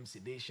giving them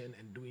sedation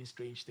and doing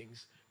strange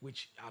things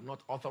which are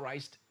not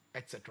authorized,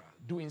 etc.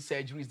 Doing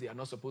surgeries they are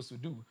not supposed to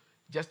do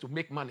just to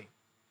make money.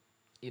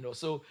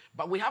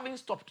 But we haven't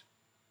stopped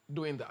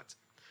doing that.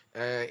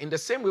 In the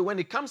same way, when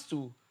it comes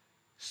to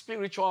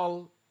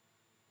spiritual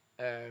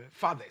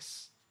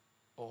fathers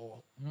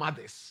or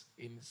mothers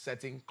in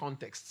certain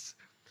contexts,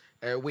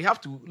 we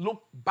have to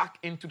look back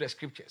into the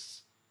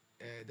scriptures.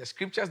 The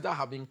scriptures that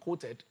have been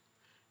quoted,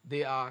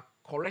 they are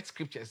correct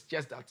scriptures,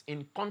 just that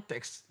in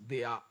context,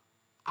 they are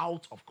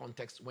out of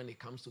context when it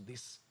comes to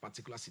this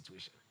particular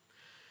situation.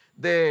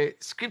 The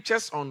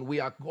scriptures on we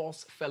are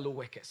God's fellow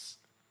workers.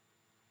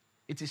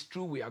 It is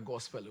true we are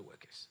God's fellow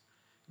workers.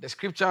 The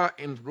scripture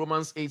in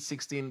Romans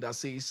 8:16 that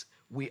says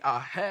we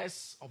are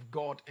heirs of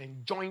God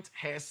and joint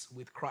heirs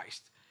with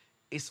Christ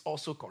is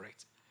also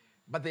correct.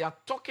 But they are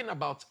talking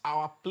about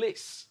our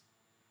place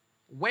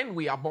when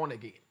we are born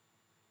again.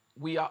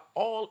 We are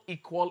all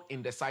equal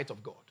in the sight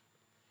of God.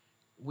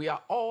 We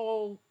are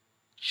all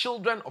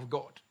children of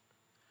God.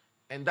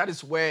 And that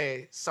is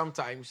where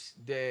sometimes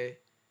the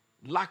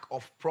lack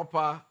of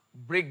proper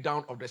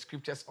breakdown of the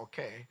scriptures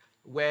occur,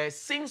 where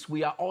since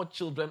we are all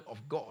children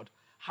of God,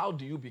 how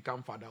do you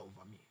become father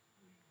over me?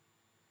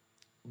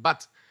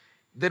 But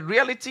the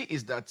reality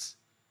is that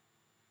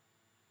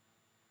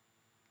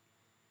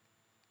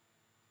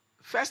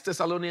 1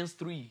 Thessalonians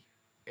 3,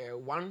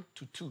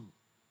 1-2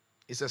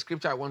 is a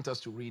scripture I want us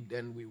to read,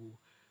 then we will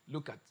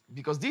look at,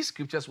 because these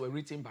scriptures were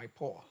written by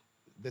Paul.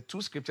 The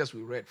two scriptures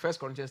we read, 1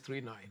 Corinthians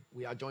 3:9,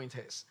 we are joint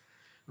heirs.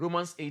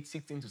 Romans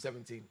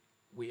 8:16-17,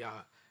 we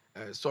are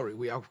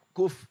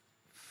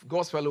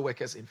God's fellow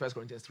workers in 1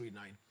 Corinthians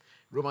 3:9.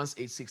 Romans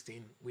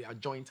 8:16, we are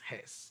joint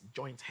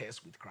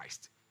heirs with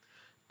Christ.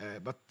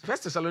 But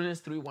 1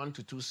 Thessalonians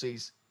 3:1-2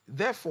 says,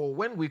 therefore,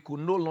 when we could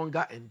no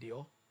longer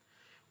endure,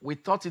 we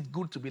thought it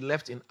good to be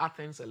left in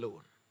Athens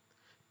alone.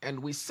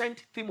 And we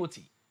sent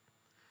Timothy,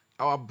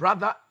 our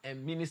brother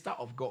and minister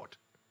of God,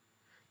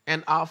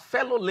 and our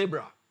fellow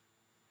laborer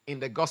in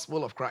the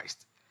gospel of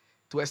Christ,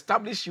 to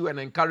establish you and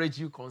encourage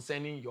you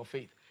concerning your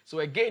faith. So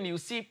again, you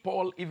see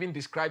Paul even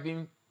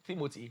describing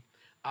Timothy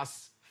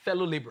as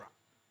fellow laborer.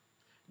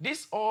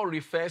 This all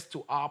refers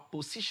to our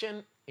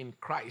position in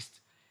Christ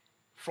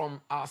from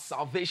our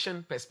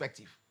salvation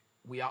perspective.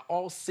 We are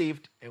all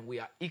saved and we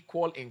are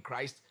equal in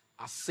Christ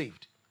as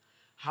saved.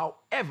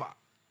 However,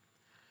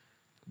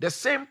 the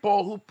same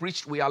Paul who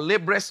preached we are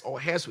laborers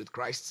or heirs with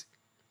Christ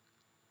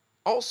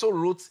also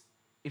wrote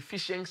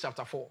Ephesians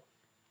chapter 4,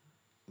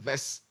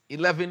 verse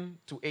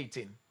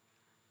 11-18.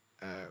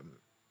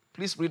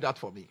 Please read that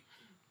for me.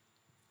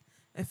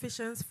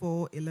 Ephesians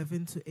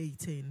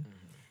 4:11-18.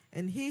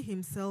 And he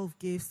himself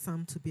gave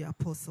some to be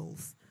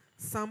apostles,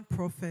 some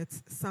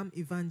prophets, some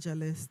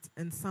evangelists,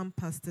 and some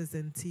pastors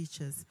and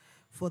teachers,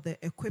 for the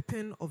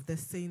equipping of the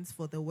saints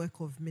for the work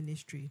of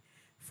ministry,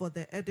 for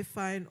the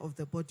edifying of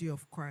the body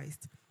of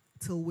Christ,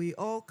 till we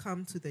all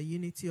come to the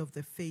unity of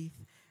the faith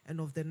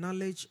and of the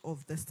knowledge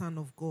of the Son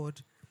of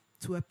God,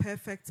 to a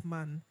perfect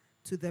man,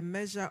 to the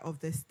measure of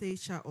the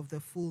stature of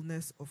the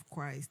fullness of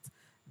Christ,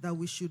 that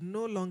we should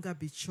no longer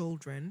be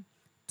children,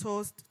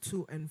 tossed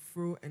to and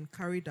fro and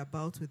carried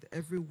about with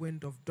every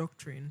wind of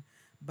doctrine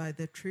by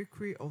the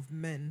trickery of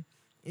men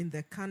in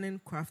the cunning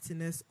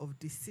craftiness of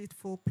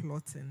deceitful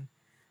plotting,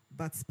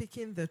 but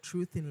speaking the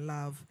truth in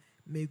love,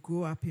 may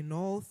grow up in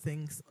all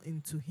things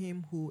into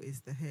him who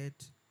is the head,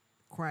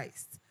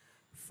 Christ,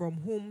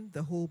 from whom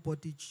the whole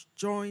body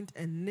joined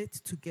and knit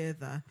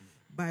together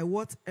by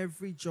what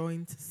every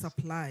joint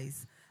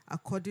supplies,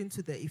 according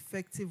to the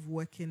effective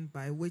working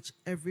by which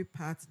every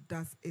part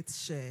does its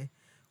share,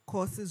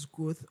 causes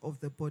growth of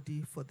the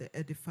body for the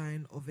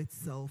edifying of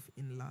itself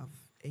in love.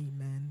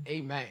 Amen.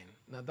 Amen.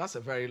 Now that's a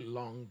very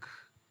long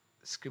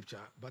scripture,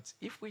 but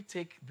if we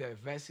take the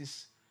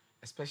verses,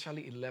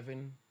 especially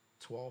 11,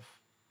 12,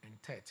 and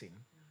 13,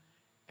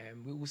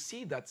 we will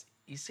see that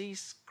it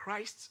says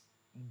Christ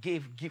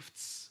gave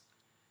gifts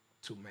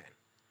to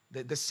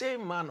men. The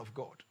same man of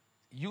God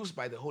used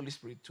by the Holy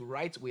Spirit to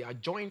write, we are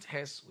joint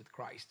heirs with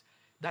Christ.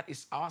 That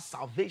is our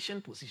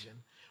salvation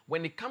position.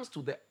 When it comes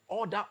to the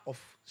order of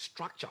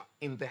structure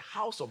in the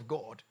house of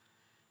God,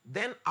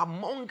 then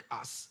among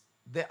us,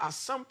 there are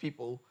some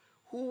people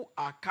who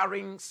are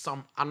carrying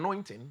some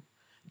anointing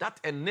that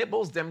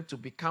enables them to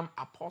become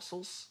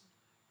apostles,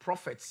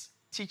 prophets,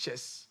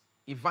 teachers,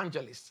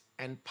 evangelists,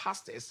 and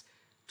pastors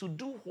to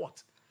do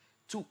what?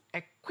 To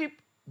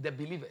equip the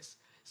believers.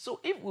 So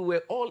if we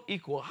were all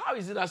equal, how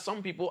is it that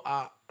some people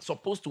are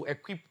supposed to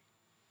equip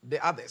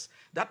the others?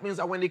 That means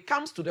that when it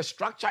comes to the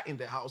structure in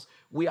the house,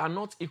 we are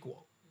not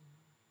equal.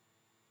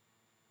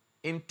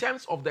 in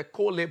terms of the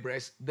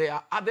co-laborers, there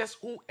are others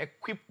who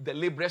equip the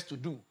laborers to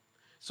do.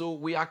 So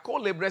we are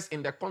co-laborers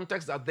in the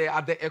context that they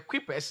are the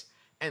equippers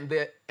and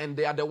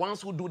they are the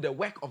ones who do the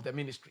work of the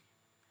ministry.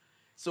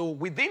 So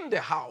within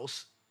the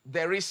house,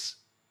 there is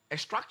a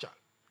structure.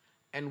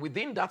 And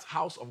within that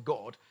house of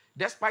God,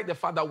 despite the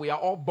fact that we are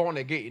all born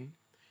again,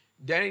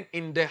 then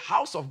in the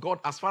house of God,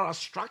 as far as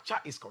structure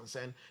is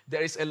concerned,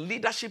 there is a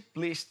leadership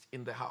placed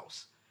in the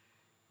house.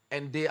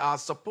 And they are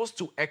supposed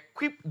to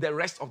equip the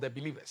rest of the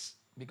believers.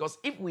 Because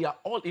if we are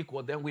all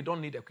equal, then we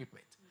don't need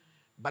equipment.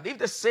 But if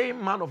the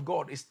same man of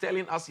God is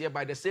telling us here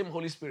by the same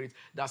Holy Spirit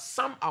that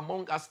some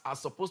among us are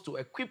supposed to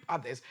equip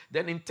others,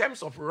 then in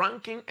terms of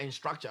ranking and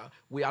structure,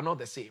 we are not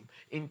the same.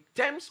 In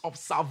terms of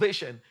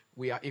salvation,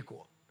 we are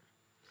equal.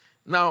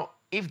 Now,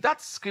 if that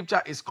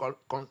scripture is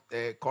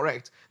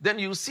correct, then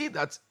you see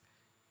that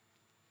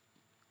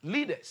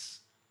leaders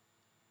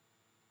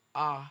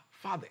are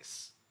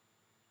fathers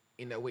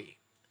in a way.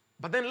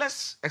 But then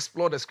let's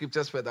explore the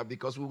scriptures further,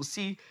 because we will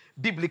see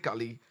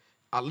biblically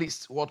at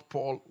least what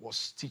Paul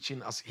was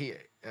teaching us here.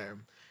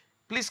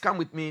 Please come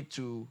with me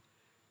to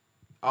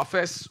our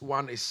first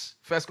one is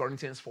 1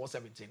 Corinthians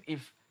 4:17.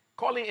 If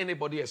calling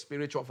anybody a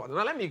spiritual father.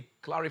 Now let me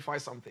clarify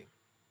something.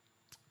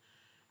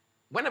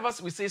 Whenever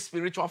we say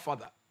spiritual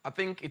father, I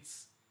think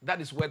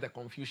that is where the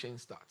confusion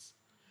starts.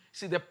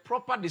 See, the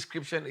proper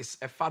description is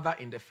a father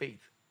in the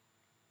faith.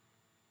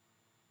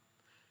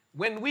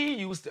 When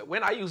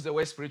I use the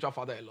word spiritual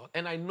father a lot,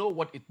 and I know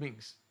what it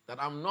means,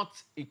 that I'm not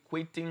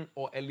equating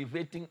or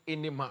elevating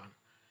any man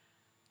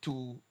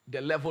to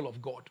the level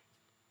of God.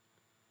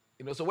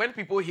 So when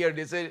people hear,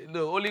 they say,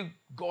 no, only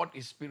God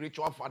is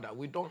spiritual father.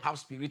 We don't have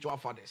spiritual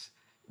fathers.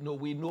 No,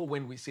 we know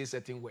when we say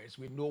certain words,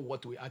 we know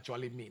what we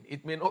actually mean.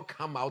 It may not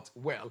come out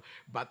well,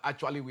 but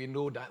actually we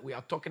know that we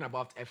are talking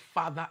about a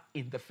father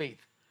in the faith.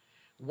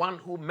 One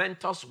who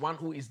mentors, one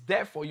who is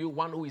there for you,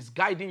 one who is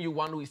guiding you,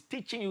 one who is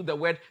teaching you the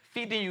word,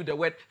 feeding you the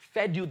word,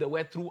 fed you the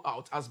word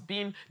throughout, as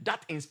being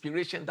that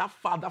inspiration, that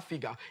father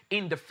figure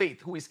in the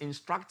faith who is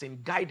instructing,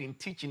 guiding,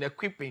 teaching,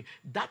 equipping.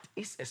 That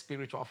is a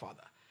spiritual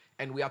father.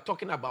 And we are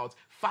talking about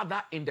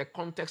father in the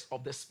context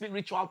of the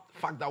spiritual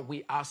fact that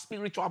we are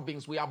spiritual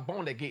beings, we are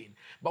born again,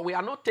 but we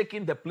are not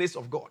taking the place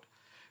of God.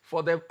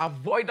 For the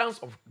avoidance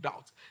of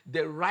doubt,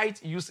 the right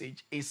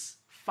usage is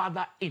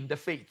father in the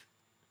faith.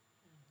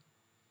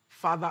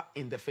 Father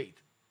in the faith.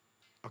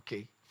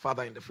 Okay,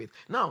 father in the faith.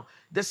 Now,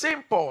 the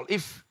same Paul,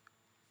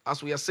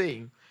 as we are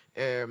saying,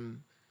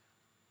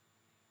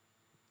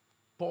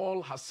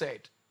 Paul has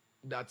said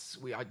that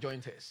we are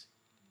joint heirs.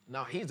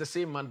 Now, he's the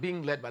same man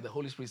being led by the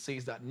Holy Spirit,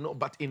 says that no,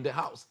 but in the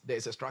house, there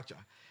is a structure.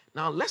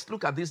 Now, let's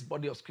look at this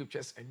body of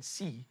scriptures and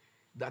see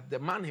that the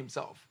man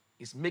himself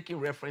is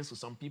making reference to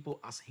some people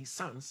as his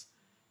sons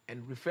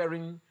and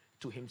referring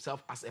to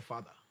himself as a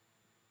father.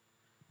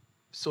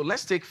 So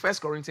let's take 1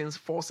 Corinthians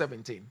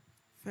 4:17.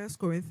 1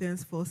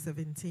 Corinthians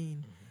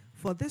 4:17.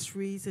 For this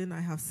reason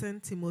I have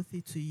sent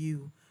Timothy to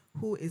you,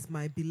 who is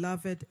my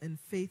beloved and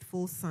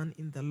faithful son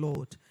in the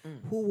Lord,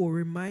 who will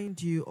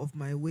remind you of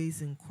my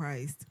ways in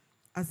Christ,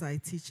 as I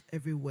teach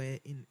everywhere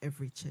in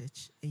every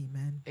church.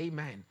 Amen.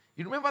 Amen.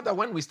 You remember that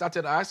when we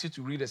started, I asked you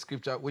to read a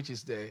scripture, which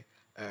is the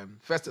 1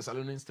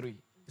 Thessalonians 3.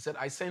 He said,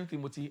 I sent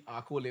Timothy,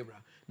 our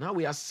co-laborer. Now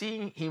we are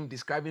seeing him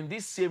describing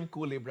this same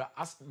co-laborer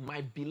as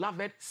my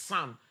beloved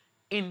son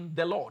in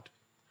the Lord.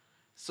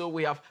 So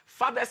we have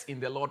fathers in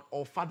the Lord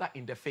or father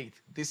in the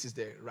faith. This is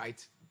the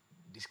right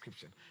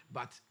description.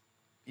 But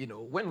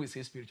when we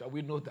say spiritual,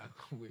 we know that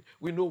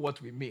we know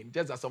what we mean.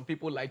 Just as some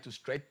people like to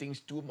stretch things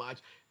too much.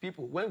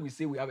 When we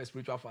say we have a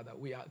spiritual father,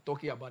 we are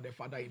talking about the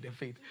father in the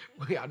faith.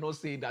 We are not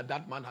saying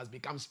that man has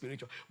become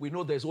spiritual. We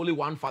know there's only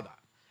one father,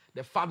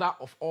 the father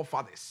of all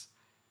fathers.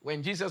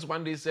 When Jesus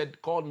one day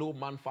said, call no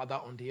man father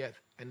on the earth,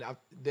 and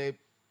the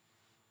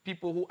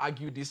people who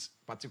argue this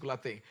particular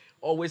thing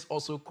always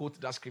also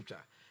quote that scripture.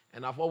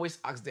 And I've always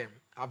asked them,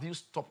 have you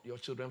stopped your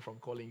children from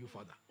calling you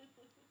father?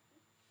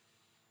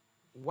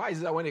 Why is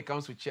it that when it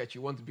comes to church,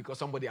 you want to, because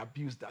somebody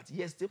abused that?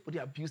 Yes, somebody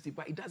abused it,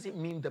 but it doesn't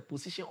mean the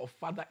position of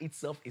father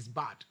itself is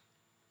bad.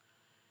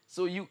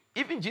 So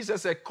even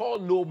Jesus said, call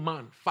no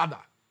man father.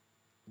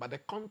 But the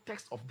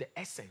context of the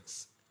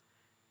essence.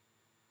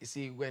 You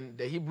see, when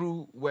the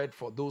Hebrew word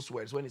for those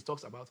words, when it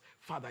talks about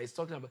father, it's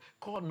talking about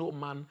call no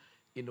man,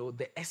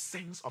 the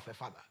essence of a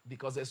father.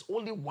 Because there's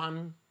only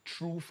one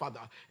true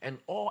father, and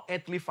all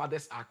earthly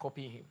fathers are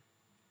copying him.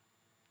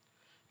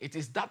 It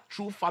is that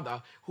true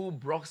father who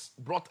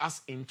brought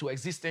us into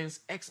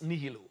existence ex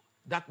nihilo.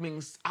 That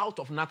means out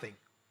of nothing.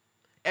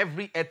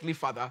 Every earthly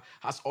father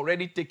has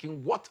already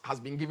taken what has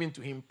been given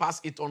to him,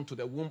 passed it on to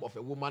the womb of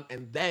a woman,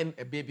 and then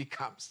a baby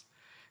comes.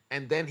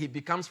 And then he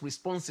becomes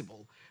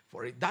responsible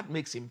for it. That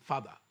makes him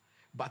father.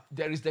 But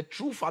there is the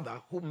true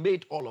father who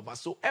made all of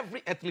us. So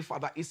every earthly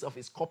father itself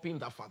is copying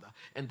that father.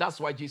 And that's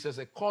why Jesus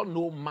said, call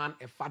no man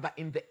a father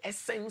in the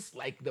essence,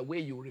 like the way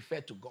you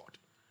refer to God.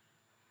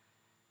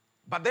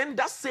 But then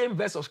that same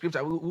verse of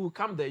scripture, we will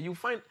come there. You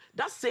find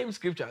that same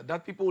scripture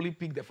that people only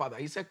pick the father.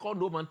 He said, call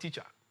no man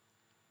teacher.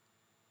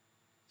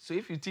 So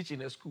if you teach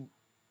in a school,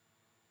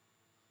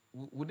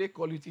 would they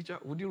call you teacher?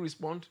 Would you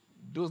respond?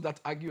 Those that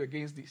argue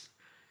against this.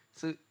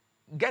 So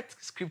get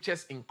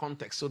scriptures in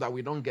context so that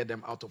we don't get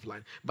them out of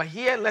line. But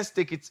here, let's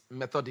take it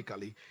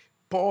methodically.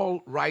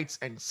 Paul writes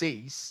and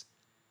says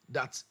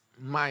that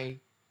my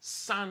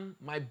son,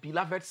 my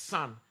beloved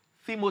son,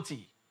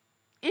 Timothy,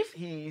 if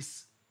he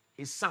is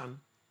his son,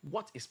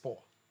 what is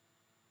Paul?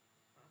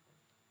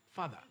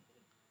 Father.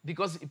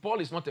 Because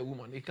Paul is not a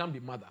woman, it can't be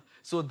mother.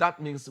 So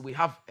that means we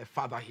have a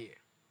father here.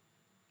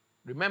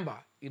 Remember,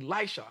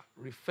 Elisha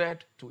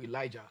referred to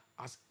Elijah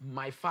as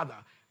my father,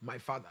 my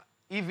father.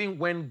 Even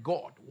when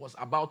God was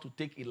about to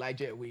take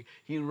Elijah away,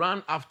 he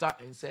ran after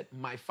and said,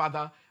 my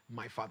father,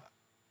 my father.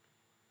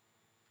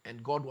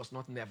 And God was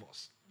not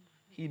nervous.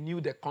 He knew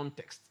the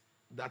context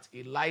that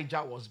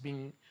Elijah was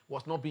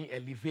not being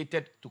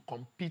elevated to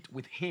compete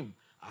with him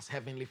as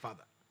Heavenly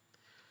Father.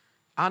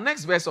 Our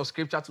next verse of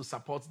scripture to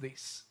support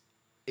this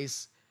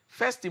is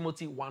 1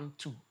 Timothy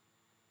 1:2.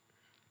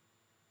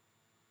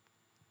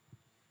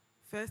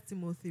 1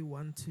 Timothy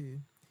 1:2.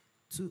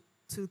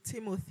 To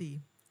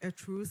Timothy, a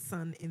true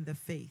son in the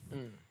faith,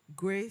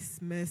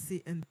 grace,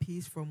 mercy, and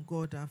peace from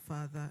God our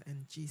Father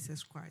and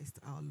Jesus Christ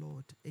our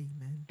Lord.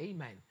 Amen.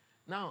 Amen.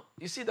 Now,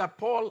 you see that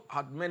Paul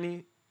had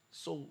many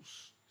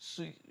souls.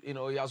 So, he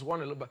has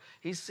won a lot, but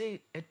he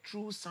said a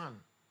true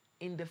son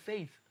in the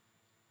faith.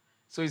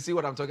 So you see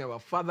what I'm talking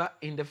about? Father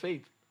in the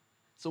faith.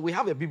 So we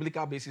have a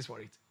biblical basis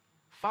for it.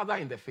 Father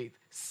in the faith,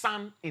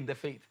 son in the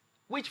faith.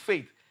 Which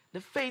faith?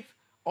 The faith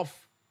of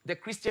the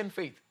Christian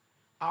faith.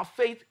 Our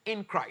faith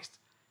in Christ.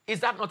 Is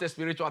that not a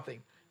spiritual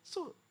thing?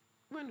 So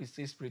when we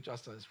say spiritual,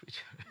 just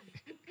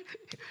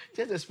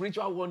the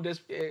spiritual one,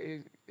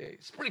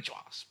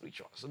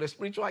 spiritual. So the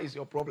spiritual is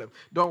your problem.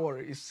 Don't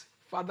worry, it's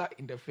Father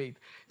in the faith.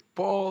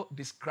 Paul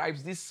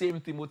describes this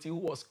same Timothy who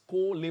was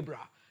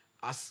co-laborer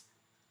as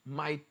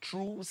my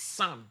true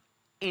son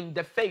in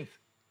the faith.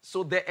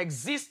 So there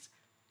exist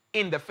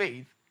in the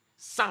faith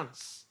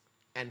sons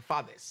and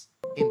fathers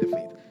in the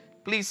faith.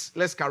 Please,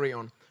 let's carry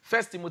on.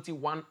 1 Timothy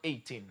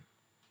 1:18.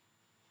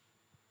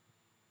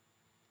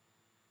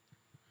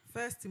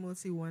 1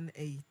 Timothy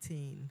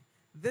 1:18.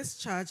 This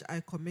charge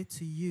I commit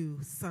to you,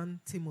 son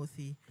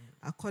Timothy,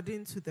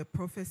 according to the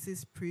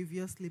prophecies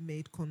previously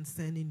made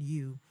concerning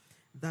you,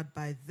 that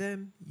by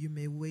them you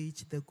may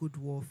wage the good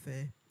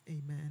warfare.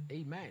 Amen.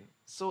 Amen.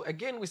 So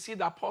again, we see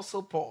the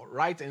Apostle Paul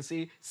write and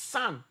say,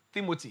 son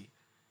Timothy.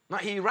 Now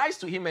he writes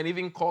to him and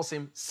even calls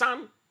him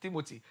son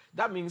Timothy.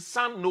 That means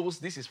son knows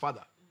this is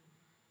father.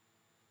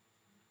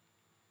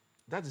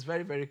 That is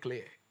very, very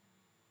clear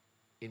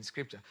in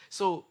scripture.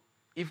 So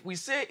if we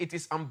say it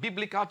is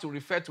unbiblical to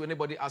refer to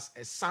anybody as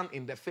a son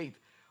in the faith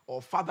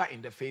or father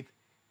in the faith,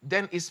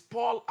 then is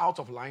Paul out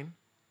of line?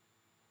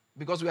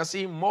 Because we are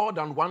seeing more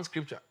than one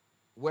scripture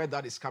where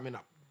that is coming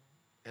up.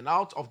 And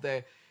out of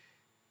the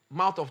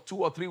mouth of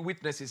 2 or 3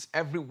 witnesses,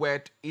 every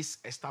word is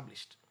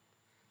established.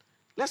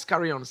 Let's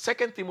carry on.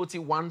 2 Timothy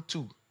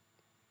 1:2.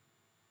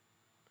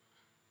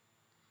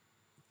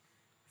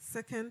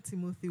 2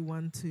 Timothy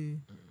 1:2.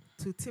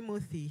 To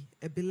Timothy,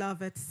 a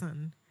beloved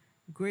son,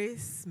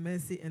 grace,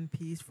 mercy, and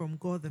peace from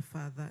God the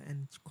Father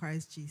and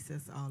Christ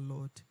Jesus our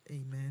Lord.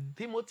 Amen.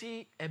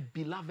 Timothy, a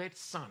beloved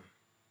son.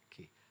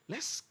 Okay,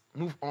 let's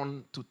move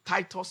on to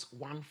Titus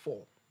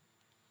 1:4.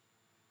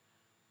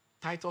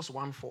 Titus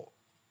 1:4.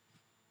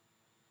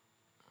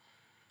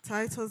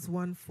 Titus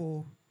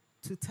 1:4.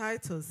 To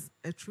Titus,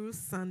 a true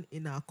son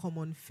in our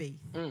common faith,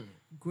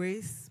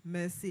 grace,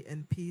 mercy,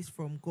 and peace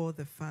from God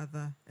the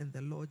Father and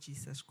the Lord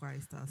Jesus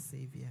Christ our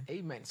Savior.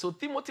 Amen. So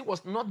Timothy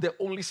was not the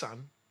only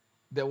son.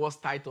 There was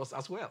Titus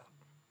as well.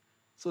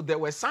 So there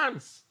were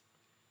sons.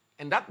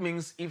 And that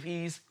means if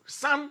his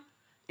son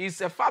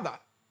is a father,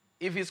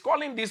 if he's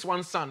calling this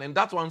one son and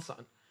that one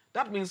son,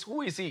 that means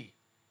who is he?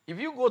 If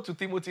you go to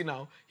Timothy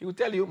now, he will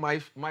tell you, my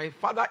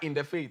father in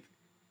the faith,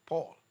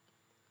 Paul.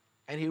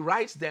 And he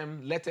writes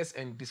them letters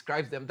and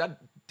describes them.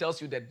 That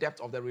tells you the depth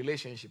of the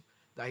relationship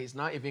that he's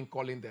now even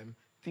calling them.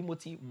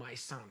 Timothy, my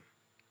son.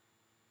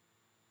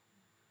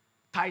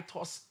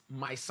 Titus,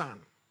 my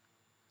son.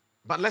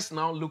 But let's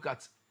now look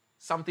at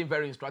something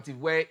very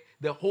instructive where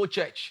the whole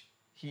church,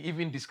 he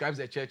even describes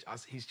the church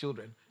as his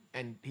children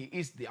and he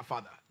is their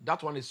father.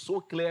 That one is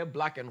so clear,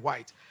 black and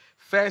white.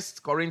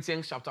 1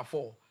 Corinthians chapter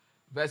 4,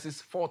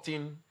 verses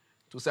 14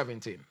 to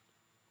 17.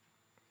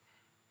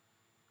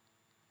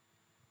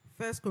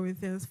 1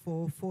 Corinthians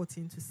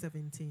 4:14 to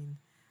 17.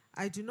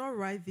 I do not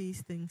write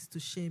these things to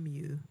shame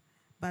you,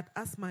 but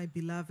as my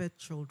beloved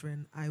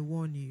children, I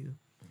warn you.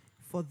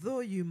 For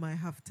though you might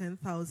have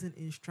 10,000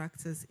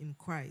 instructors in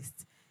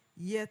Christ,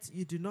 yet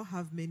you do not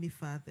have many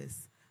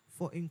fathers.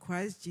 For in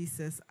Christ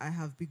Jesus I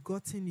have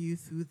begotten you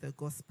through the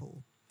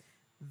gospel.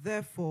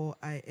 Therefore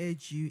I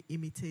urge you,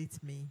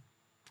 imitate me.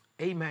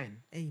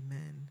 Amen.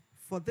 Amen.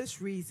 For this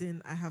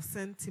reason I have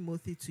sent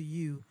Timothy to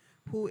you,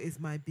 who is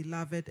my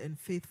beloved and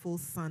faithful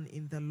son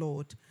in the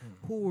Lord,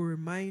 who will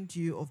remind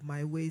you of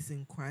my ways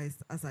in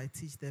Christ as I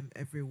teach them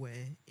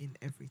everywhere in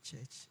every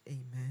church.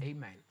 Amen.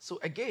 Amen. So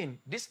again,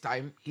 this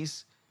time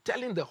he's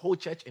telling the whole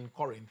church in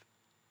Corinth,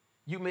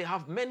 you may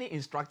have many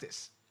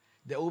instructors.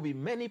 There will be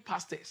many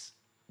pastors,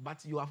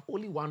 but you have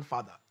only one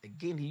father.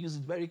 Again, he uses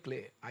it very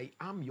clear. I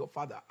am your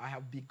father. I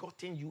have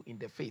begotten you in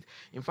the faith.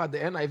 In fact, the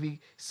NIV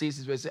says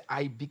it, says,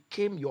 I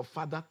became your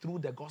father through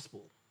the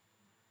gospel.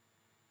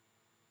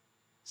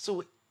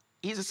 So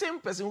he's the same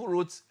person who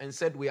wrote and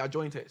said we are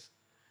joint heirs.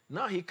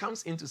 Now he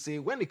comes in to say,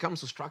 when it comes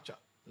to structure,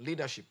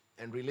 leadership,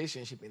 and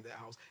relationship in the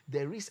house,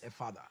 there is a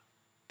father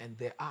and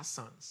there are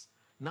sons.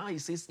 Now he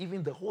says,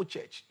 even the whole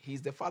church,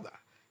 he's the father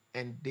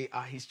and they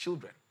are his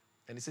children.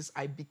 And he says,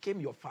 I became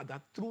your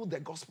father through the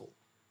gospel.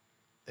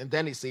 And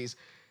then he says,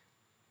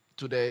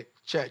 to the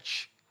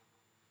church,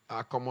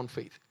 our common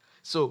faith.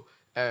 So,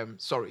 to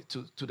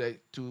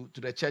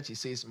the church, he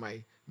says,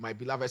 my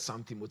beloved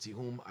son Timothy,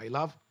 whom I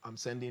love, I'm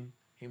sending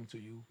him to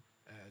you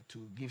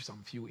to give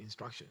some few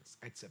instructions,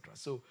 etc.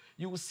 So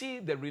you will see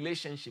the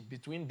relationship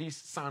between these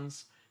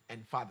sons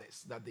and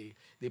fathers that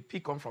they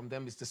pick on from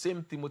them. It's the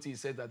same Timothy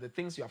said that the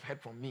things you have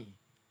heard from me,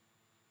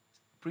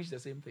 preach the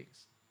same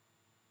things,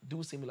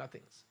 do similar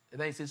things. And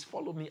then he says,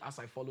 follow me as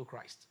I follow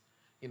Christ.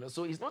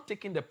 So he's not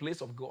taking the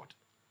place of God.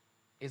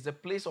 It's the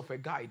place of a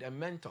guide, a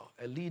mentor,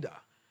 a leader.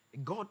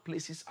 God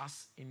places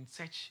us in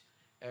such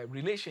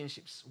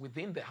relationships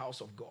within the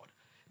house of God.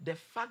 The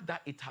fact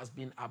that it has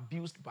been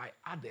abused by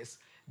others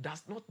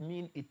does not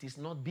mean it is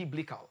not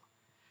biblical.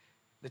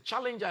 The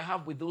challenge I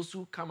have with those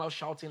who come out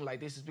shouting like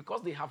this is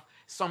because they have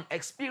some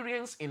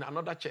experience in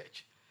another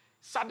church.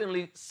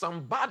 Suddenly,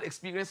 some bad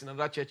experience in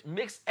another church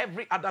makes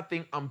every other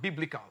thing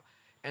unbiblical.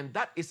 And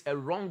that is a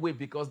wrong way,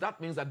 because that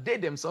means that they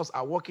themselves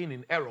are walking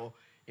in error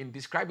in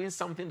describing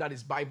something that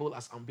is Bible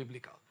as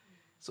unbiblical.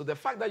 So the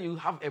fact that you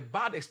have a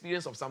bad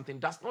experience of something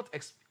does not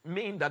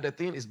mean that the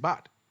thing is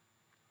bad.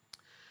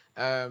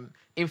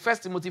 In 1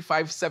 Timothy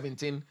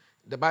 5:17,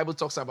 the Bible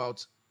talks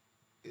about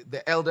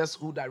the elders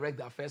who direct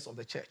the affairs of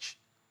the church.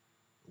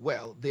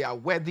 Well, they are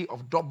worthy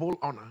of double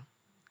honor,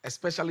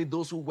 especially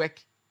those who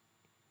work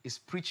is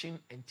preaching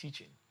and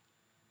teaching.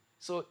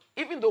 So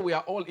even though we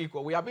are all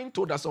equal, we are being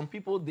told that some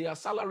people, their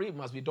salary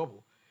must be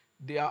double.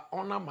 Their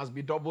honor must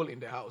be double in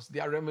the house.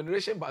 Their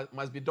remuneration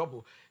must be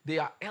double. They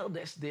are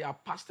elders, they are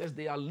pastors,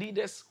 they are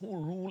leaders who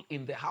rule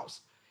in the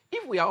house.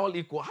 If we are all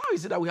equal, how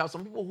is it that we have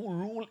some people who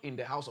rule in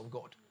the house of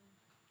God?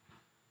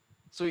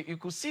 So you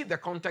could see the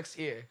context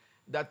here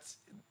that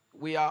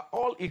we are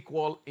all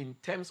equal in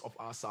terms of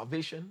our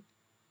salvation,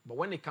 but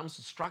when it comes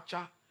to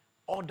structure,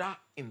 order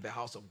in the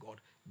house of God,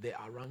 there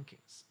are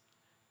rankings.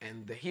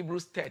 And the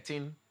Hebrews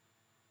 13,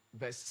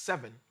 verse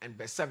 7 and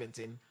verse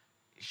 17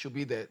 should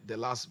be the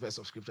last verse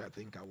of scripture I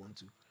think I want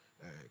to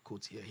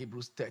quote here.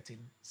 Hebrews 13,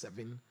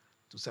 7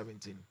 to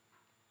 17.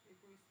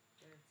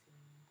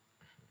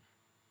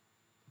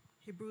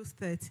 Hebrews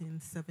 13,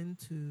 7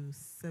 to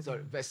 7.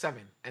 Sorry, verse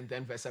 7 and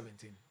then verse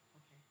 17. Okay.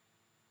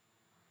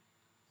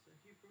 So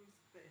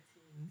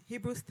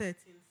Hebrews 13,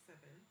 7.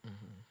 Mm-hmm.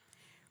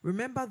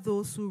 Remember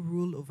those who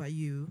rule over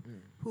you,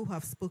 who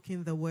have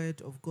spoken the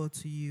word of God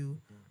to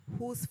you,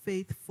 whose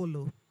faith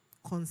follow,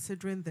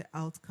 considering the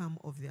outcome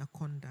of their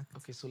conduct.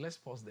 Okay, so let's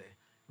pause there.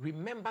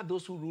 Remember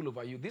those who rule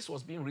over you. This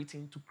was being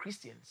written to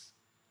Christians.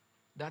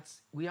 That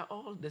we are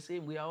all the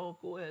same, we are all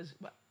co-heirs,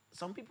 but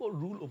some people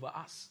rule over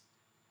us.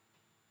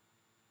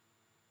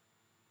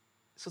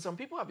 So some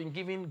people have been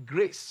given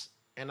grace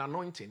and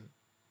anointing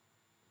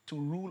to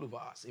rule over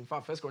us. In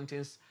fact, 1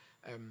 Corinthians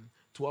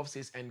 12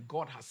 says, and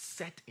God has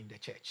set in the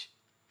church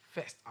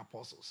first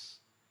apostles,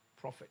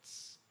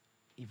 prophets,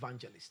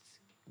 evangelists,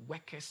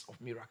 workers of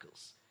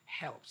miracles,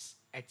 helps,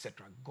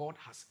 etc. God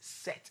has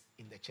set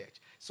in the church.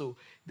 So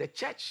the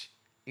church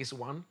is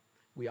one,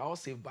 we are all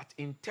saved, but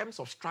in terms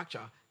of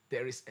structure,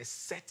 there is a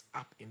set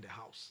up in the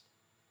house.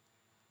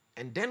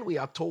 And then we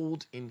are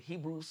told in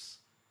Hebrews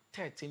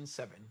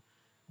 13:7,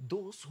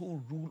 those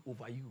who rule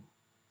over you.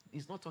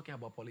 He's not talking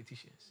about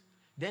politicians.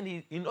 Then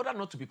he, in order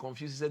not to be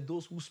confused, he said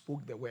those who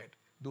spoke the word,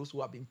 those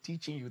who have been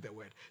teaching you the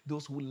word,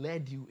 those who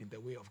led you in the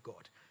way of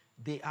God.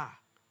 They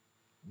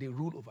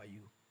rule over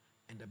you.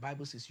 And the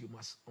Bible says you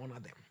must honor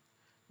them.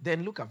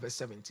 Then look at verse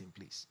 17,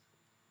 please.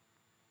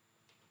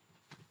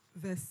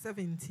 Verse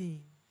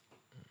 17.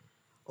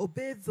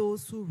 Obey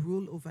those who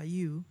rule over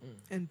you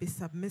and be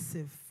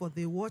submissive, for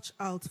they watch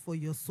out for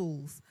your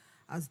souls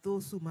as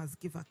those who must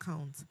give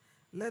account.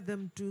 Let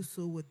them do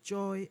so with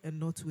joy and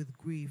not with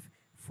grief,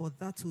 for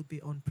that will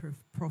be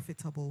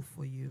unprofitable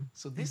for you.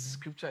 So this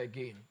scripture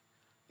again,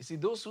 you see,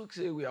 those who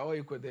say we are all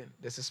equal, then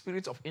there's a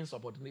spirit of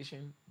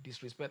insubordination,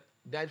 disrespect.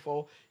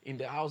 Therefore, in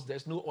the house,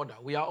 there's no order.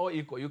 We are all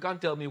equal. You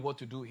can't tell me what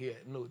to do here.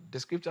 No, the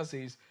scripture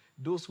says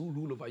those who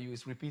rule over you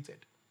is repeated.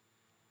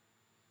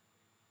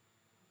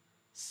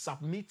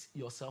 Submit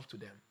yourself to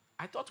them.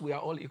 I thought we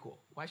are all equal.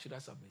 Why should I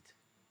submit?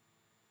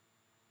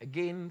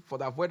 Again, for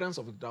the avoidance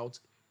of doubt,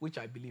 which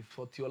I believe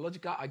for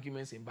theological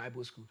arguments in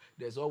Bible school,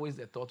 there's always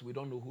the thought we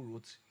don't know who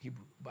wrote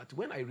Hebrew. But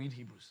when I read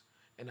Hebrews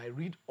and I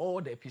read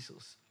all the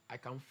epistles, I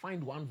can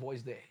find one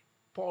voice there.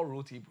 Paul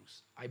wrote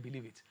Hebrews. I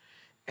believe it.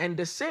 And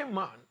the same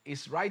man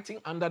is writing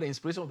under the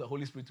inspiration of the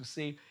Holy Spirit to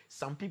say,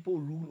 some people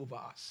rule over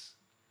us.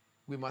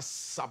 We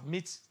must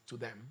submit to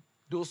them.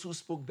 those who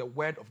spoke the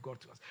word of God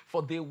to us.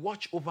 For they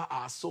watch over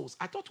our souls.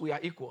 I thought we are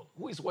equal.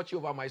 Who is watching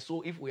over my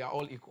soul if we are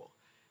all equal?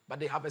 But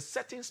they have a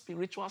certain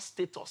spiritual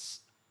status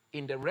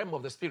in the realm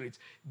of the spirit.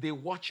 They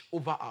watch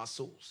over our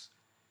souls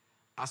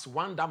as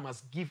one that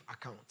must give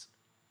account.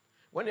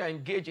 When you are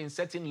engaged in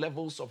certain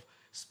levels of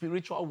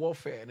spiritual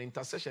warfare and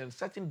intercession,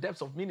 certain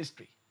depths of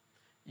ministry,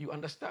 you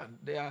understand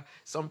there are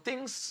some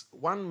things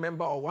one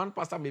member or one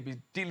pastor may be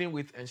dealing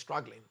with and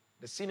struggling.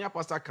 The senior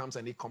pastor comes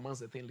and he commands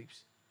the thing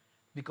leaves,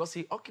 because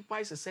he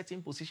occupies a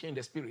certain position in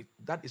the spirit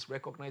that is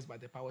recognized by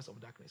the powers of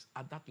darkness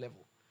at that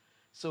level.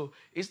 So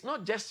it's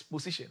not just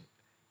position,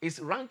 it's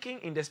ranking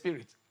in the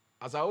spirit.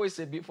 As I always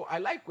say before, I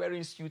like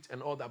wearing suit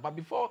and all that, but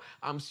before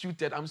I'm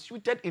suited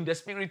in the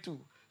spirit too,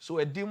 so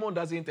a demon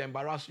doesn't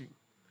embarrass you.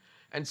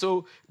 And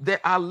so there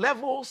are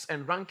levels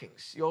and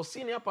rankings. Your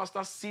senior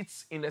pastor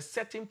sits in a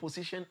certain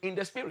position in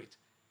the spirit.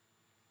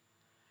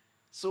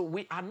 So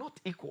we are not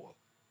equal.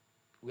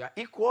 We are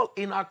equal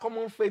in our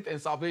common faith and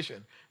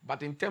salvation,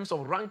 but in terms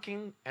of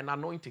ranking and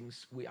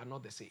anointings, we are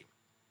not the same.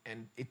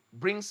 And it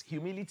brings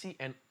humility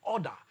and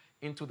order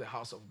into the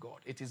house of God.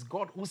 It is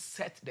God who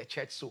set the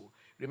church so.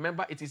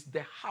 Remember, it is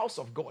the house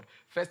of God.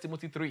 1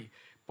 Timothy 3,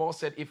 Paul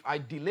said, if I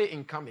delay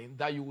in coming,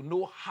 that you will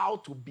know how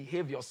to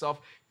behave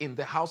yourself in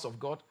the house of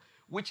God,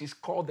 which is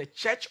called the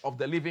church of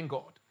the living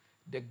God,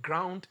 the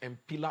ground and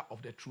pillar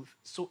of the truth.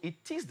 So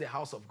it is the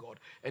house of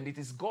God, and it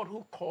is God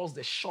who calls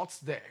the shots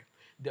there.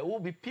 There will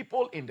be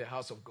people in the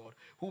house of God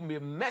who may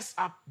mess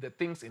up the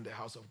things in the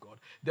house of God.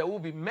 There will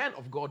be men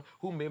of God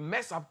who may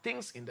mess up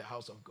things in the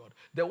house of God.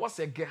 There was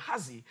a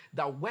Gehazi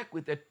that worked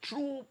with a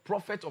true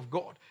prophet of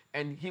God,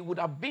 and he would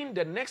have been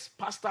the next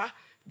pastor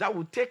that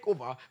would take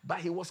over, but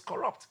he was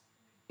corrupt.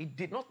 It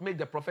did not make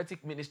the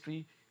prophetic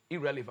ministry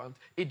irrelevant.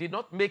 It did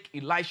not make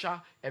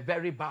Elisha a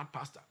very bad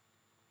pastor.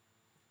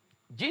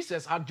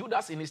 Jesus had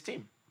Judas in his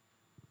team.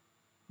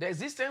 The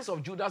existence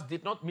of Judas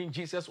did not mean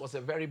Jesus was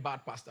a very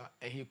bad pastor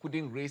and he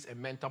couldn't raise and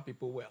mentor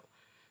people well.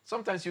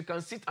 Sometimes you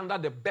can sit under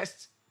the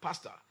best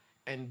pastor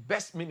and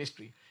best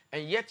ministry,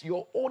 and yet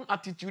your own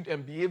attitude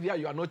and behavior,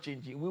 you are not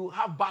changing. We will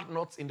have bad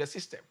knots in the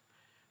system.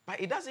 But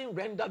it doesn't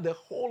render the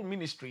whole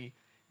ministry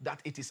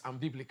that it is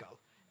unbiblical.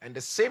 And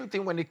the same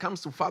thing when it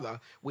comes to father,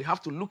 we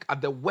have to look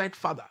at the word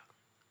father.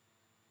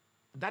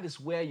 That is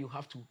where you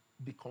have to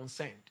be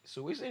concerned.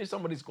 So if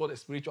somebody is called a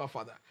spiritual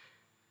father,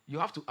 you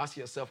have to ask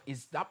yourself,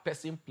 is that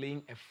person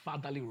playing a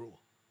fatherly role?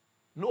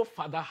 No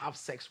father has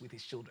sex with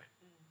his children.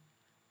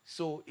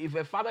 So if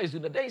a father is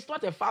doing that, then he's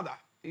not a father.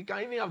 He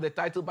can even have the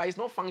title, but it's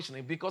not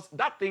functioning, because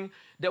that thing,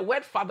 the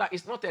word father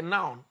is not a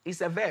noun,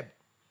 it's a verb.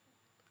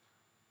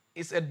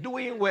 It's a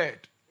doing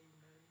word.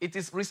 It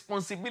is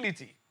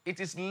responsibility.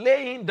 It is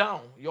laying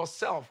down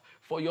yourself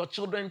for your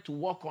children to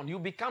walk on. You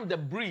become the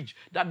bridge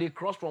that they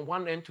cross from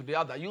one end to the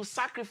other. You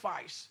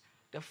sacrifice.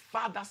 The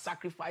father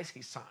sacrificed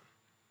his son.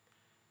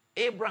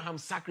 Abraham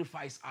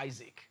sacrificed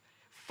Isaac.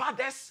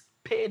 Fathers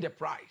pay the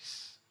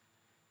price.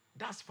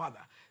 That's father.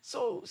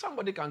 So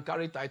somebody can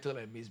carry title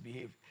and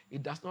misbehave.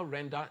 It does not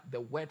render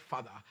the word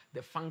father,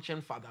 the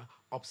function father,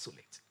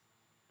 obsolete.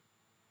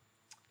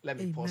 Let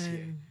me pause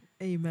here.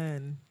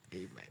 Amen.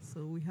 Amen.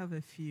 So we have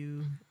a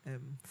few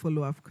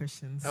follow-up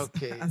questions,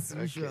 as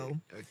usual.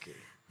 Okay.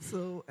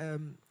 So,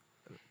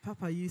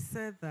 Papa, you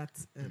said that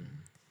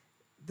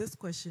this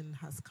question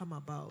has come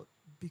about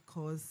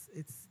because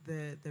it's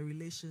the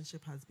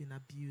relationship has been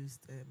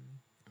abused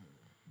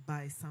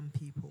by some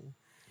people.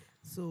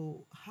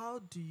 So how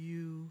do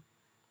you,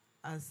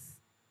 as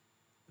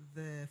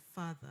the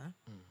father,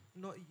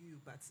 not you,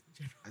 but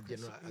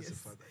general as a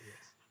father, yes.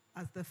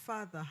 As the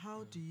father,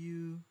 how do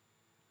you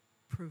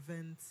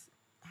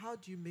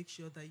make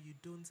sure that you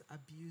don't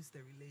abuse the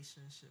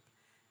relationship?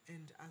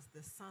 And as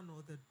the son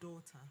or the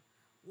daughter,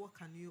 what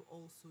can you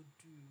also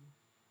do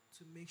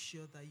to make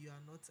sure that you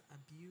are not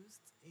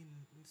abused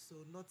so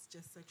not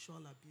just sexual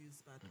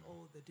abuse, but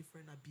all the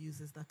different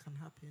abuses that can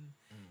happen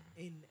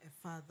in a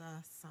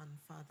father-son,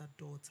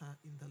 father-daughter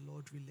in the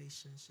Lord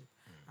relationship?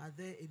 Are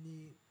there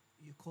any,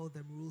 you call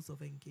them rules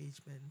of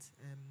engagement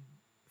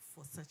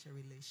for such a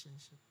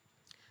relationship?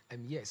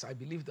 Yes, I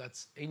believe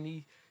that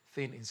anything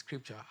in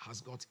Scripture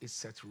has got its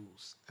set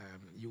rules.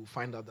 You'll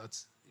find out that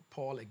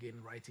Paul, again,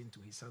 writing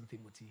to his son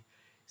Timothy,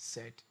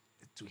 said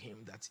to him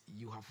that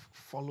you have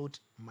followed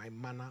my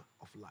manner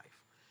of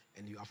life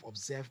and you have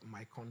observed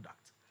my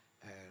conduct.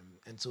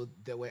 And so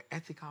there were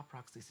ethical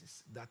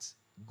practices that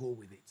go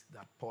with it,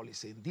 that Paul is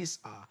saying these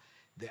are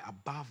the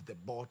above the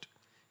board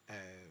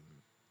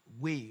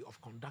way of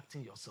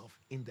conducting yourself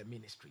in the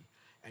ministry.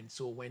 And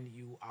so when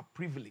you are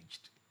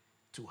privileged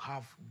to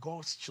have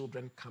God's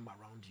children come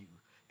around you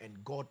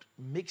and God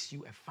makes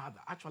you a father,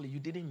 actually you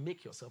didn't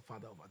make yourself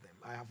father over them.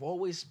 I have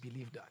always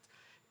believed that.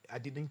 I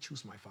didn't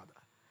choose my father.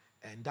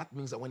 And that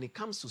means that when it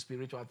comes to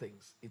spiritual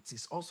things, it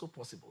is also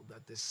possible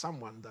that there's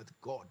someone that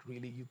God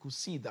really, you could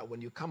see that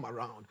when you come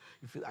around,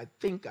 you feel, I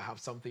think I have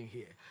something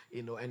here,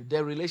 and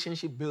the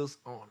relationship builds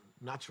on.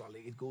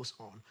 Naturally, it goes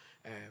on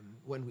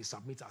when we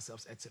submit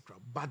ourselves, etc.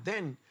 But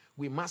then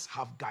we must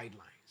have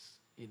guidelines.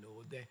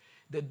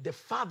 The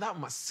father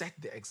must set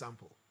the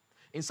example.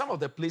 in some of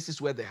the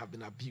places where there have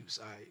been abuse,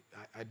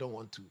 I don't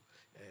want to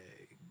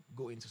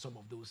go into some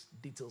of those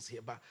details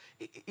here, but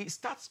it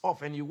starts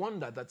off and you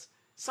wonder that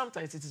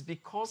sometimes it is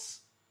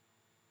because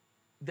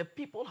the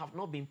people have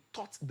not been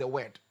taught the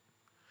word.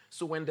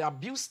 So when the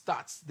abuse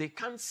starts, they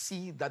can't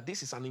see that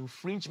this is an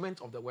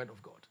infringement of the word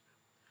of God.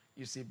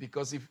 You see,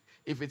 because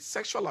if it's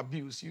sexual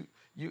abuse,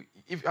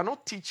 if you're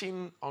not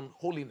teaching on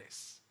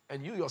holiness,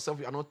 and you yourself,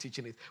 you are not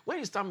teaching it, when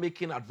you start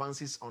making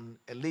advances on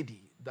a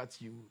lady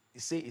that you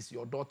say is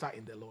your daughter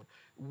in the Lord,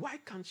 why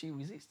can't she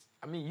resist?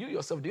 I mean, you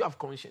yourself, do you have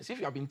conscience? If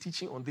you have been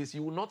teaching on this,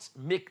 you will not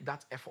make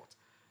that effort.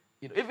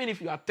 You know, even if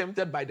you are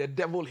tempted by the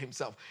devil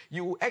himself,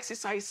 you will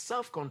exercise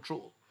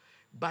self-control.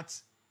 But,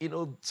 you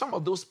know, some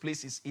of those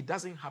places, it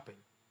doesn't happen.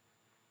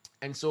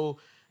 And so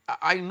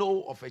I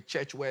know of a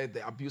church where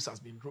the abuse has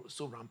been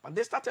so rampant.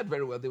 They started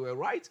very well. They were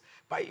right.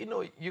 But, you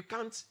know, you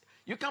can't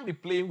be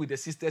playing with the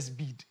sister's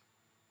bead.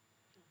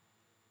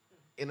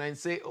 And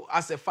say, oh,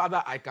 as a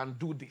father, I can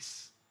do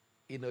this.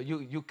 You know,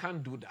 you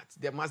can't do that.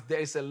 There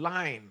is a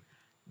line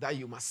that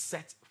you must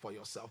set for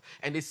yourself.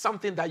 And it's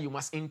something that you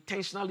must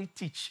intentionally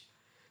teach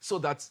so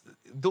that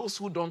those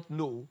who don't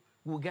know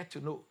will get to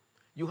know.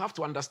 You have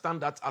to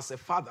understand that as a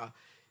father,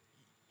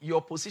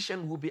 your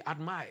position will be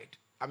admired.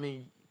 I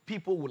mean,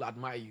 people will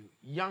admire you.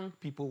 Young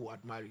people will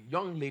admire you.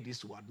 Young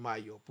ladies will admire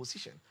your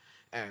position.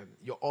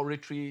 Your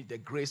oratory, the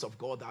grace of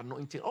God, the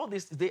anointing, all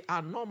this, they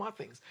are normal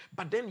things.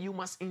 But then you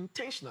must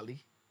intentionally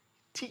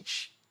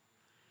teach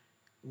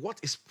what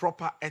is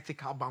proper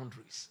ethical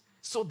boundaries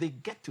so they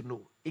get to know.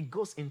 It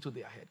goes into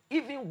their head.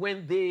 Even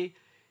when they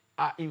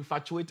are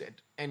infatuated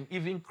and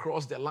even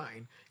cross the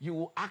line, you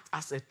will act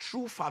as a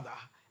true father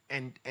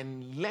and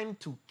learn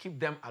to keep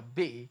them at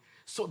bay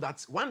so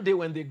that one day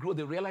when they grow,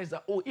 they realize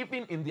that, oh,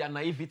 even in their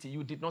naivety,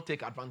 you did not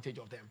take advantage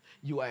of them.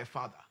 You are a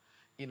father.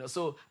 You know,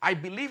 so I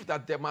believe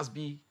that there must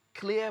be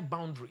clear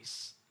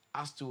boundaries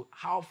as to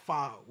how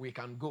far we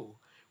can go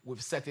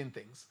with certain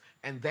things.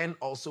 And then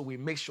also we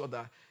make sure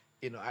that,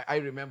 you know, I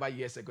remember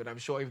years ago, and I'm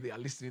sure if they are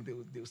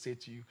listening, they'll say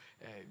to you,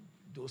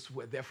 those who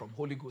were there from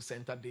Holy Ghost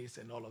Center days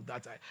and all of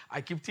that,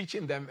 I keep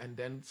teaching them, and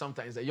then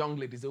sometimes the young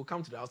ladies, they'll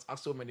come to the house,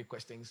 ask so many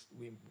questions.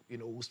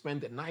 We'll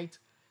spend the night,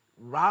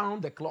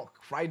 round the clock,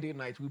 Friday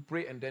night, we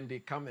pray, and then they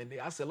come and they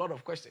ask a lot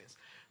of questions.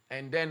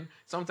 And then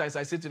sometimes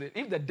I say to them,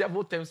 if the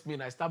devil tempts me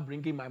and I start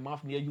bringing my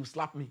mouth near you,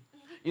 slap me.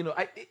 You know,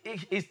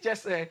 it's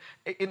just,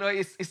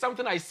 it's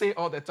something I say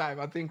all the time.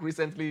 I think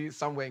recently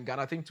somewhere in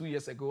Ghana, I think 2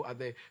 years ago at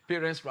the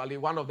parents' rally,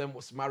 one of them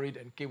was married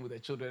and came with the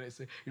children and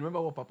said, you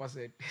remember what Papa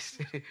said? He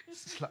said,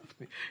 slap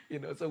me. You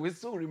know, so we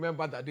still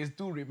remember that. They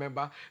still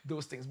remember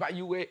those things. But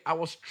I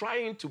was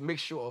trying to make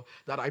sure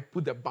that I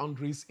put the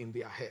boundaries in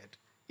their head.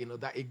 You know,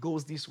 that it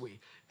goes this way.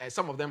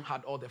 Some of them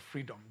had all the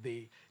freedom.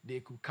 They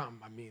could come.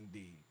 I mean,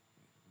 they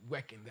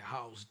work in the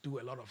house, do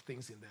a lot of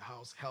things in the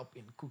house, help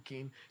in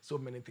cooking, so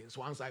many things.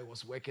 Once I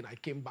was working, I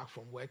came back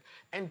from work,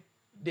 and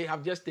they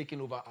have just taken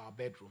over our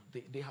bedroom.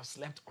 They have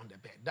slept on the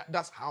bed.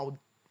 That's how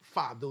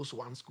far those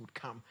ones could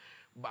come.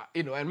 But,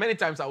 you know, and many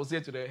times I would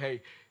say to them,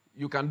 hey,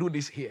 you can do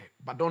this here,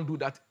 but don't do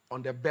that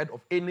on the bed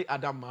of any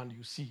other man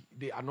you see.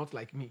 They are not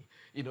like me.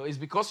 You know, it's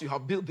because you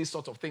have built these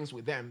sorts of things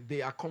with them.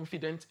 They are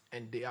confident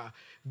and they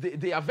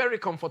are very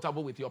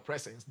comfortable with your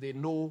presence. They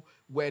know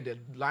where the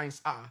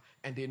lines are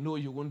and they know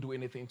you won't do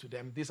anything to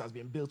them. This has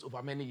been built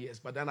over many years.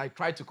 But then I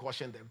try to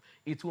caution them.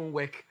 It won't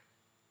work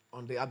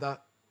on the other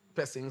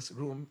person's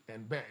room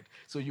and bed.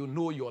 So you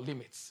know your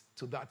limits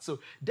to that. So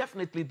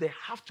definitely there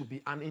have to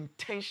be an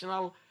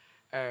intentional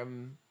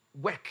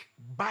work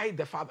by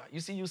the father. You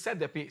see, you set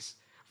the pace.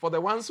 For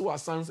the ones who are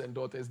sons and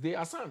daughters, they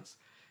are sons.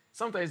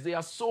 Sometimes they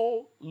are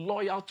so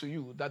loyal to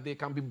you that they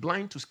can be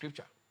blind to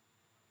scripture.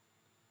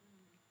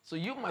 So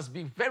you must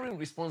be very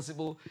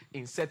responsible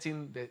in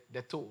setting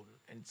the tone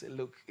and say,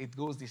 look, it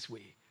goes this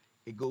way.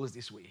 It goes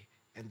this way.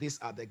 And these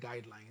are the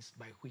guidelines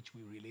by which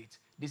we relate.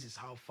 This is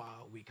how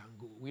far we can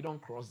go. We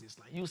don't cross this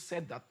line. You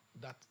said that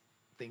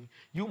thing.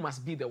 You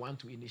must be the one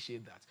to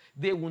initiate that.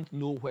 They won't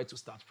know where to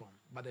start from.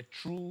 But a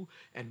true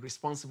and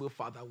responsible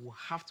father will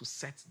have to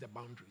set the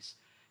boundaries.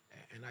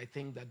 And I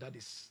think that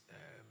is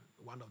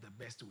one of the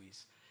best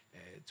ways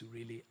to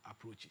really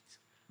approach it.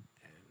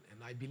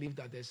 And I believe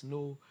that there's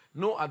no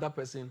other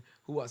person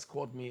who has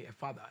called me a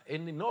father.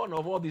 And none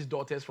of all these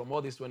daughters from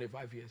all these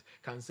 25 years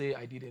can say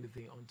I did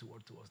anything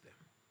untoward towards them.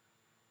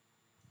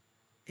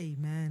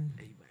 Amen.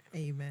 Amen.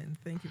 Amen.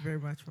 Thank you very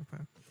much,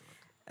 Papa.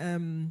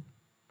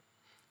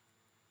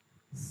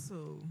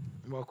 So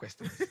more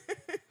questions.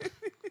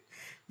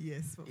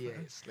 Yes, Papa.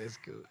 Yes, let's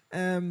go.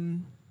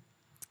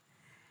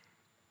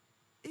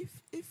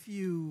 If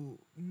you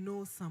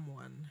know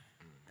someone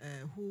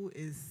who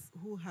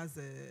has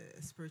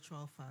a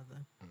spiritual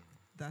father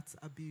that's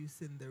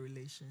abusing the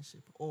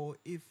relationship, or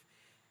if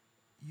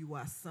you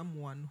are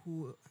someone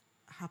who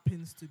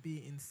happens to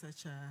be in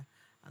such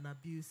an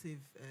abusive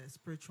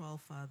spiritual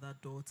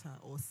father-daughter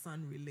or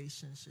son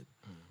relationship,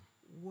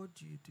 what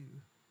do you do?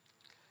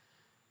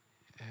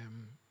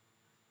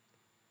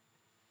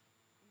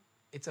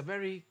 It's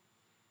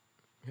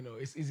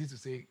it's easy to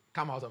say,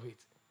 come out of it.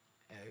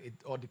 It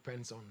all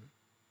depends on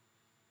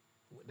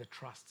the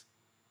trust.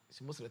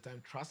 See, most of the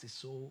time, trust is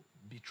so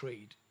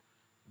betrayed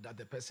that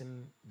the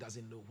person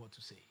doesn't know what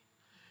to say.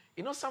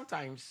 You know,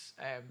 sometimes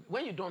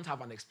when you don't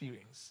have an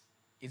experience,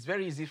 it's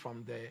very easy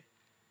from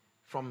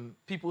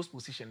people's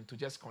position to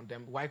just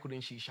condemn. Why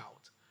couldn't she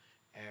shout?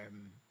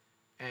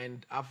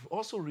 And I've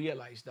also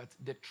realized that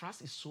the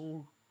trust is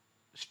so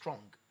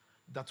strong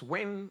that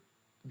when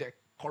the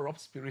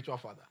corrupt spiritual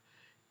father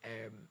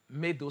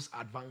made those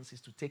advances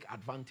to take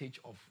advantage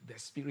of the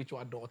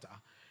spiritual daughter,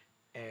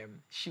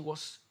 she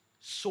was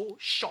so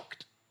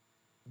shocked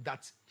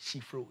that she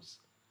froze.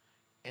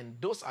 And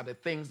those are the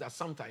things that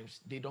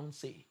sometimes they don't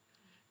say.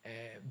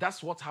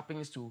 That's what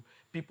happens to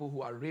people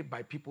who are raped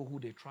by people who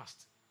they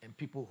trust and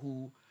people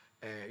who,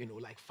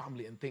 like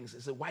family and things. They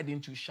say, why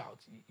didn't you shout?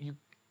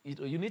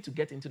 You need to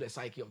get into the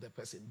psyche of the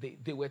person.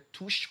 They were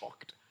too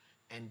shocked.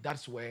 And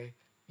that's where,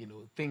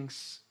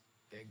 things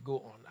go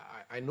on.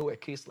 I know a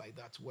case like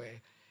that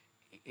where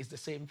it's the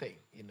same thing,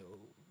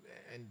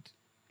 and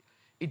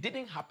it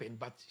didn't happen,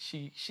 but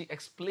she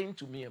explained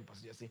to me and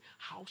Pastor Jesse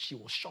how she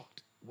was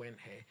shocked when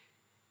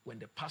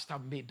the pastor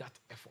made that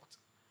effort.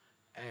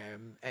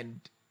 And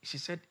she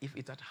said if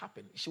it had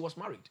happened, she was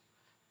married.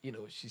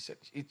 She said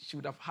she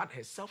would have had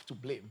herself to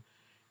blame.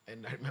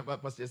 And I remember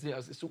Pastor Jesse,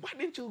 I said, so why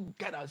didn't you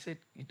get out? I said,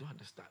 you don't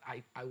understand.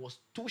 I was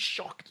too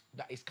shocked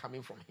that it's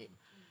coming from him.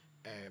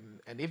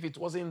 And if it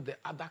wasn't the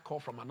other call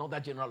from another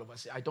general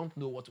overseer, I don't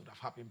know what would have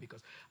happened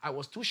because I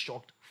was too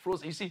shocked,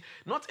 frozen. You see,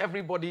 not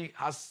everybody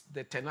has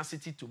the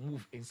tenacity to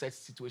move in such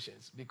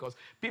situations because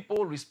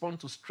people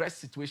respond to stress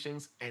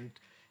situations and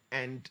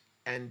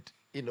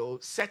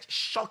such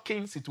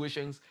shocking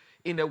situations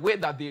in a way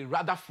that they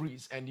rather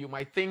freeze. And you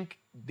might think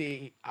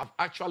they have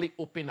actually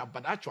opened up,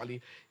 but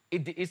actually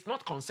it's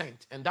not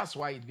consent. And that's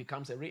why it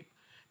becomes a rape.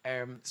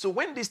 So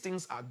when these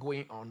things are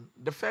going on,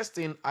 the first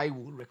thing I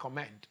will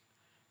recommend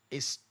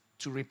is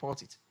to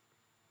report it.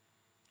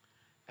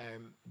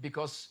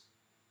 Because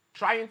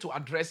trying to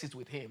address it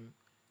with him,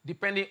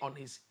 depending on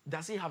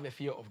does he have a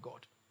fear of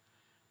God,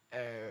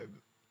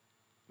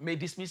 may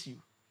dismiss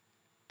you.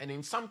 And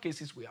in some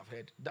cases we have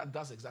heard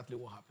that's exactly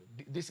what happened.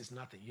 This is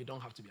nothing. You don't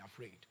have to be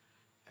afraid.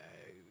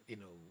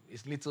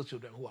 It's little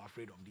children who are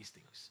afraid of these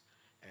things.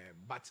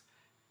 But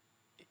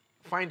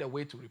find a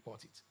way to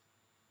report it.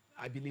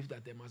 I believe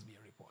that there must be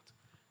a report.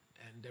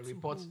 And the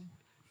report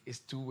is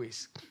two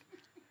ways.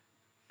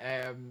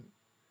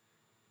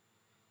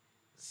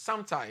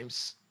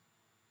 Sometimes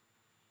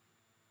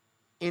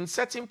in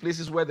certain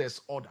places where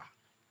there's order,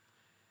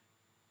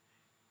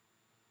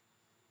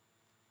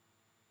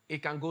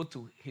 it can go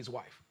to his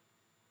wife.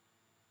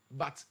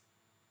 But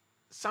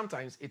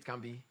sometimes it can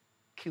be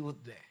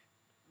killed there.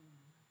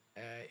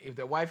 If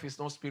the wife is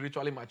not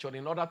spiritually matured,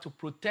 in order to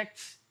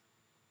protect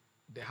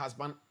the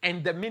husband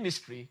and the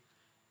ministry,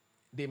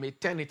 they may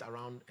turn it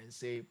around and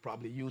say,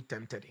 probably you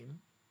tempted him.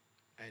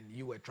 And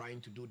you were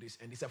trying to do this,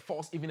 and it's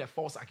even a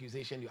false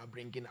accusation you are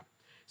bringing up.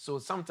 So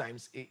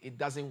sometimes it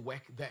doesn't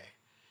work there.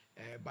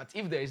 But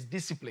if there is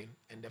discipline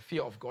and the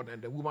fear of God,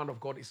 and the woman of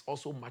God is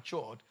also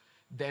matured,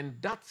 then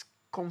that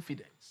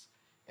confidence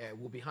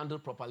will be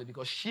handled properly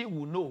because she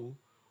will know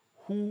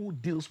who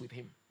deals with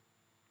him.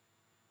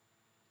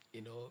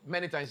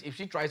 Many times if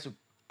she tries to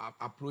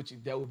approach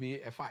it, there will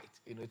be a fight.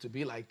 To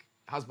be like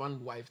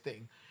husband-wife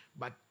thing.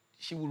 But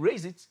she will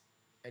raise it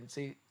and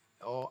say,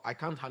 oh, I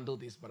can't handle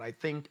this, but I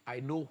think I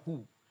know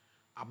who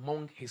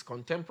among his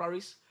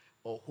contemporaries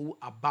or who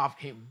above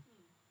him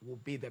will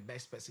be the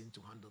best person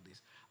to handle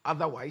this.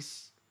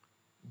 Otherwise,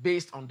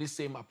 based on this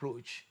same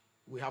approach,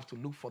 we have to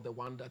look for the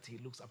one that he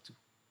looks up to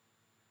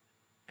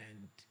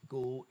and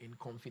go in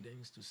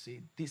confidence to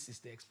say, this is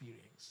the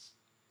experience.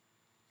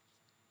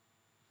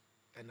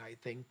 And I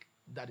think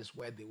that is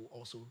where they will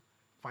also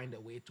find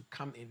a way to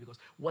come in because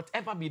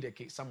whatever be the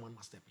case, someone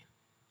must step in.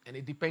 And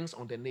it depends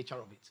on the nature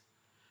of it.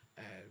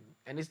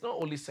 And it's not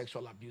only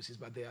sexual abuses,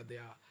 but there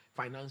are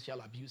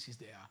financial abuses.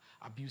 There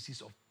are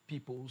abuses of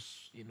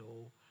people's,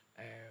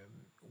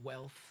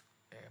 wealth,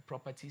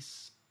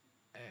 properties,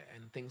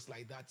 and things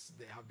like that.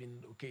 There have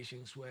been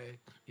occasions where,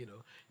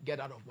 get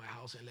out of my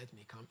house and let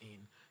me come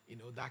in,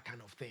 that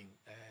kind of thing.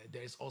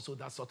 There is also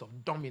that sort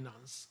of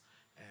dominance.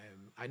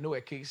 I know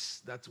a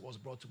case that was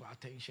brought to my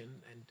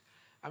attention,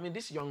 and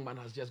this young man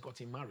has just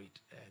gotten married,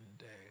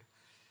 and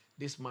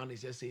this man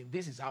is just saying,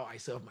 this is how I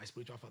serve my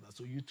spiritual father.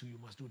 So you too, you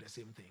must do the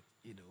same thing.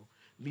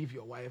 Leave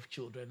your wife,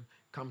 children,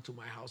 come to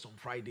my house on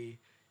Friday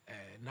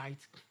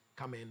night,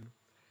 come and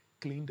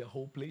clean the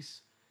whole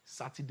place.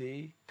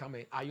 Saturday, come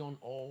and iron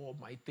all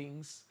my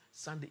things.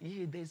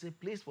 Sunday, there's a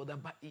place for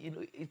that, but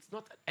it's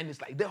not, and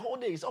it's like the whole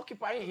day is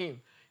occupying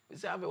him. I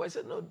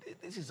said, no,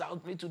 this is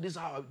how me too. This is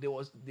how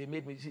they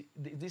made me see.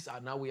 These are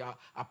now we are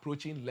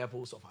approaching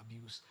levels of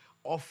abuse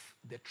of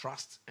the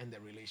trust and the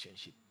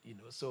relationship.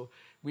 So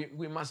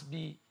we must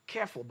be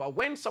careful. But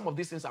when some of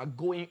these things are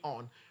going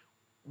on,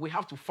 we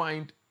have to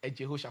find a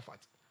Jehoshaphat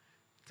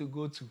to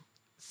go to,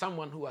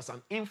 someone who has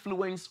an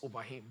influence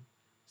over him.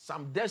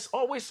 There's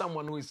always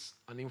someone who is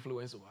an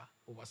influence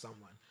over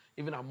someone.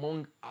 even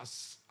among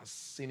us as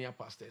senior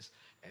pastors,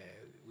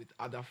 with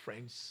other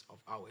friends of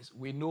ours,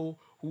 we know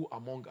who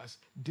among us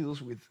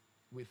deals with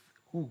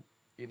who,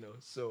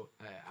 So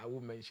I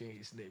won't mention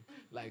his name.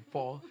 Like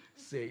Paul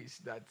says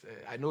that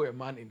I know a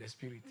man in the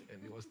spirit,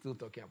 and he was still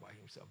talking about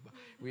himself. But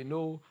we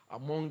know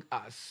among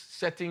us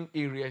certain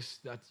areas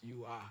that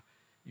you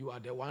are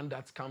the one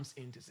that comes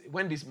in to say,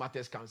 when these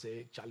matters come,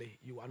 say, Charlie,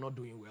 you are not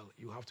doing well.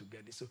 You have to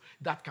get this. So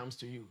that comes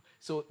to you.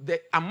 So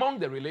among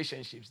the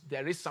relationships,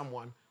 there is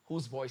someone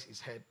whose voice is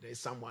heard. There is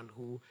someone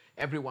who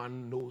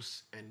everyone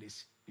knows and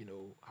is,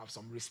 have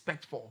some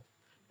respect for,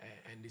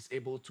 and is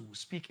able to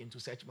speak into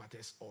such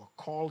matters or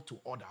call to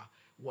order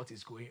what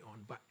is going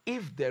on. But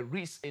if there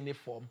is any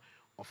form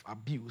of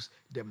abuse,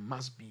 there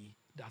must be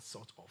that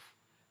sort of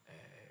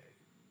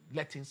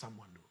letting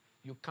someone know.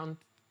 You can't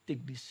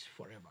take this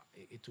forever.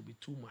 It will be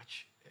too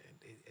much,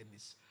 and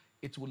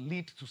it will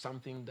lead to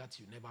something that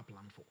you never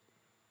planned for.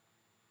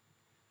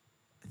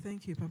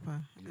 Thank you,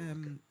 Papa.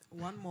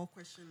 One more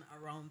question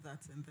around that,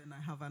 and then I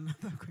have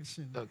another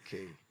question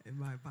in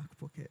my back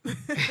pocket.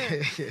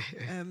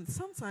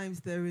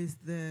 Sometimes there is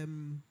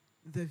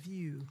the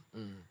view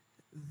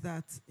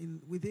that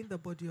within the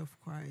body of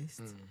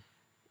Christ,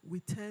 we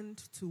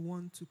tend to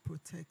want to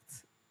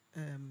protect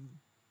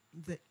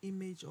the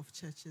image of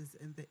churches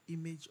and the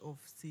image of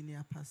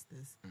senior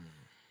pastors.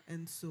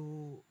 And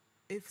so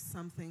if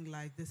something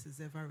like this is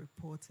ever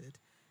reported,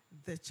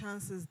 the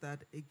chances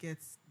that it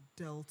gets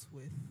dealt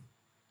with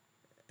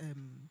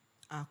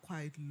are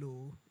quite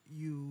low.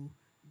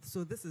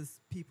 So this is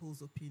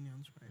people's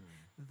opinions, right?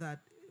 That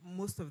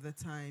most of the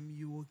time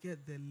you will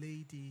get the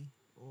lady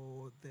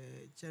or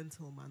the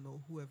gentleman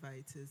or whoever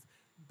it is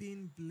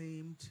being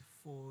blamed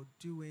for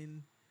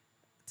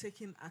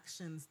taking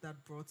actions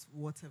that brought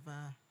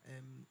whatever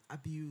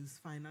abuse,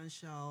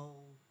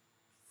 financial,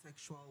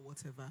 sexual,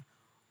 whatever,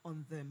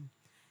 on them.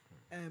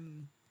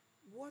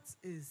 What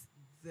is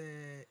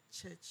the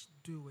church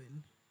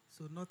doing?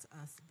 So not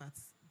us, but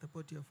the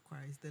body of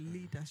Christ, the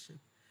leadership,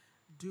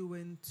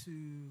 doing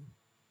to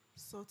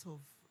sort of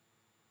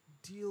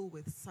deal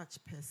with such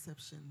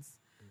perceptions?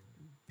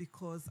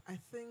 Because I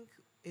think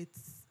it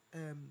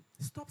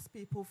stops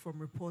people from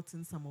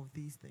reporting some of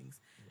these things.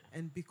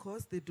 And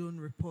because they don't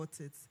report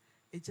it,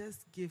 it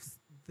just gives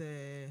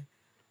the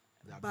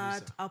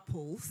bad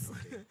apples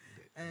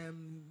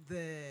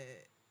the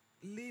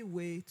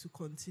leeway to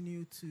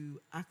continue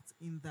to act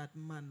in that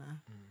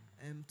manner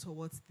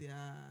towards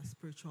their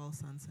spiritual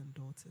sons and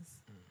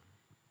daughters.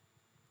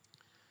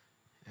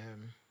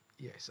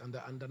 Yes,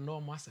 under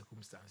normal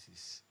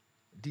circumstances,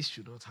 this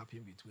should not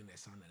happen between a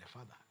son and a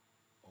father,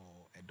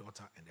 or a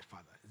daughter and a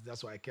father.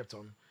 That's why I kept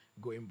on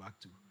going back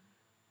to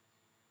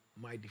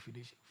my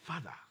definition.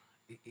 Father,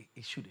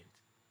 it shouldn't,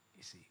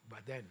 you see.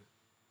 But then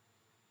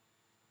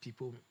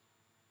people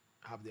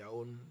have their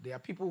own. There are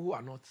people who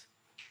are not.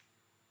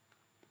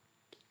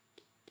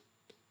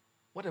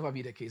 Whatever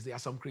be the case, there are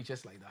some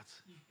creatures like that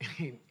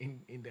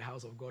in the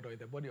house of God or in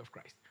the body of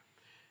Christ.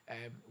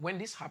 When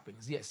this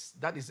happens, yes,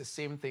 that is the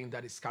same thing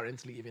that is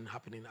currently even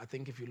happening. I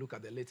think if you look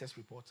at the latest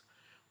report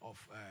of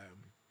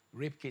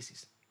rape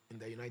cases in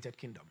the United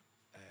Kingdom,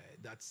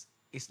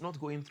 it's not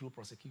going through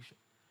prosecution.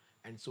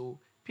 And so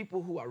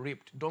people who are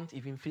raped don't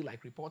even feel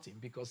like reporting,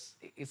 because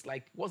it's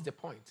like, what's the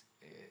point?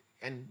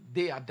 And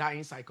they are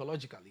dying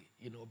psychologically,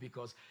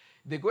 because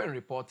they go and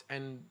report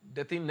and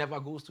the thing never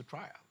goes to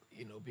trial,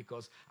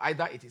 because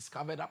either it is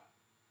covered up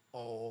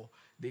or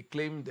they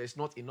claim there's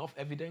not enough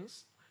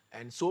evidence,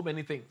 and so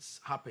many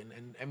things happen.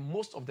 And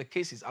most of the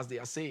cases, as they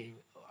are saying,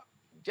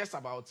 just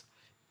about,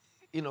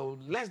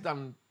 less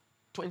than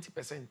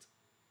 20%,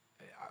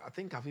 I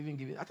think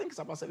it's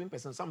about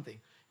 7% something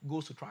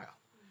goes to trial,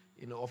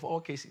 of all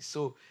cases.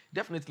 So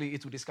definitely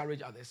it will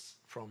discourage others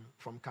from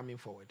coming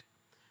forward.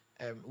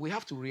 We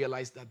have to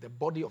realize that the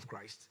body of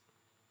Christ,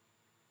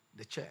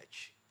 the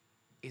church,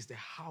 is the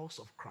house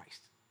of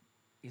Christ,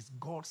 is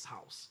God's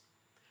house.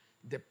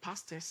 The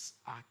pastors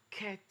are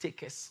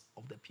caretakers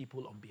of the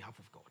people on behalf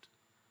of God.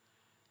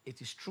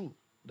 It is true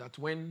that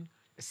when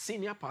a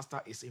senior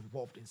pastor is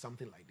involved in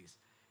something like this,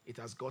 it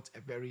has got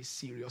a very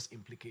serious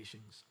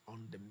implications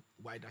on the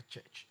wider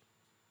church.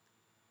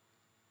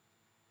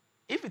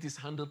 If it is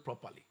handled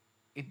properly,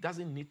 it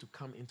doesn't need to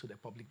come into the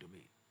public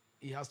domain.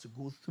 He has to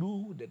go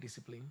through the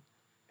discipline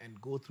and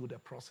go through the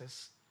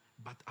process,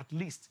 but at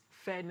least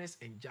fairness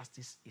and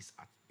justice is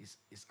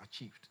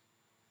achieved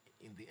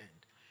in the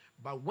end.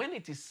 But when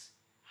it is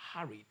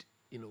hurried,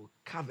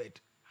 covered,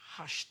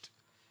 hushed,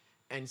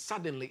 and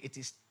suddenly it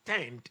is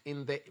turned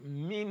in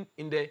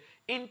the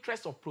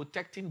interest of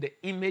protecting the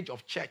image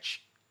of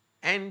church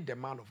and the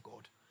man of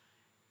God,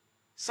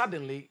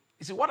 suddenly,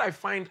 you see, what I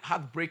find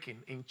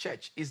heartbreaking in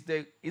church is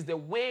the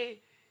way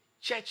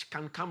church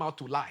can come out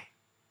to lie.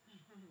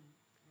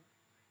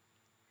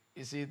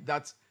 You see,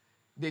 that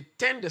they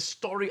turn the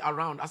story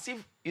around as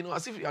if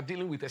you are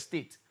dealing with a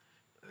state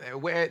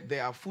where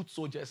there are foot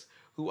soldiers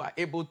who are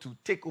able to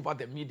take over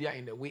the media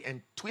in a way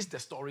and twist the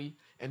story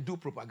and do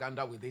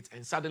propaganda with it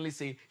and suddenly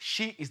say,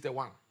 she is the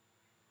one.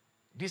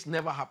 This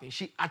never happened.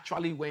 She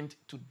actually went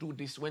to do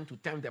this, went to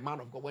tempt the man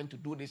of God, went to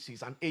do this.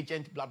 She's an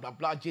agent, blah, blah,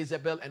 blah,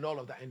 Jezebel and all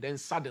of that. And then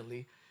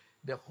suddenly,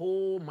 the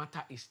whole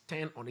matter is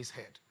turned on his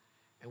head.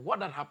 And what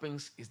that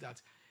happens is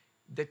that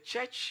the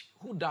church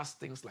who does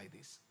things like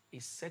this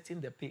is setting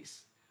the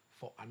pace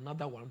for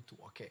another one to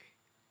occur.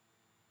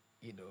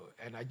 You know,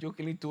 and I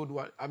jokingly told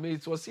one, I mean,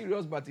 it was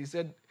serious, but he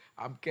said,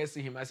 I'm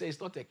cursing him. I said, it's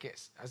not a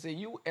curse. I said,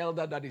 you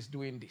elder that is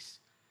doing this,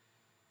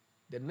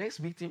 the next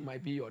victim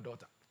might be your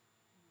daughter.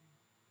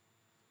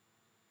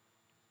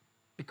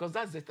 Because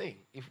that's the thing.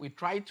 If we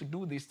try to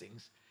do these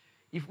things,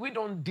 if we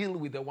don't deal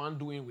with the one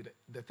doing with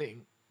the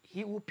thing,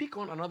 he will pick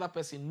on another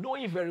person,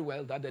 knowing very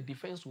well that the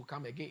defense will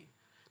come again.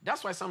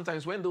 That's why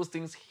sometimes when those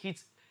things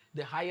hit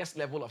the highest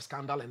level of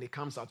scandal and it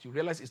comes out, you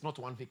realize it's not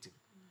one victim.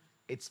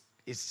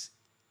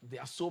 There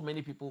are so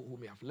many people who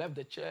may have left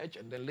the church,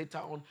 and then later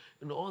on,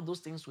 all those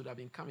things would have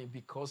been coming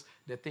because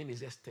the thing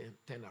is just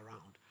turned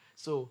around.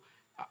 So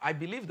I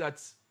believe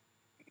that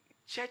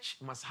church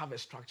must have a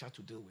structure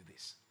to deal with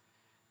this.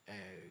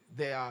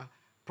 There are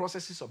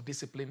processes of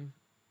discipline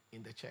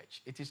in the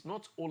church. It is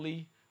not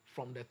only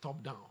from the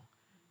top down.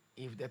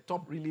 If the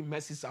top really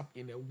messes up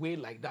in a way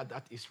like that,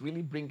 that is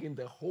really bringing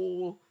the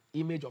whole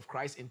image of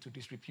Christ into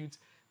disrepute,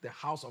 the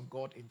house of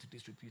God into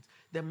disrepute,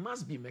 there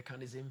must be a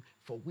mechanism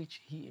for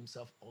which he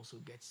himself also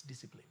gets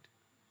disciplined.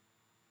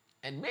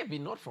 And maybe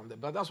not from them,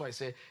 but that's why I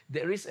say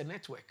there is a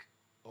network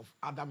of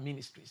other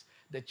ministries.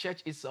 The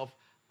church itself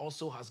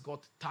also has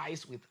got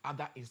ties with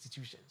other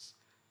institutions,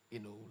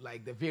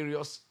 like the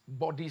various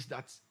bodies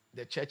that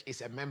the church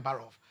is a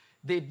member of.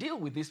 They deal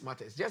with these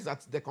matters, just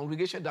that the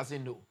congregation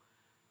doesn't know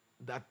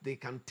that they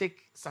can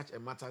take such a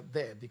matter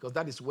there, because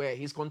that is where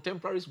his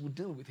contemporaries will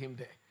deal with him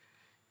there.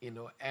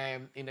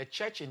 In a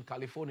church in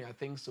California, I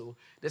think so,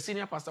 the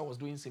senior pastor was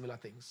doing similar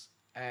things,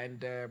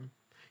 and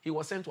he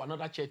was sent to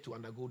another church to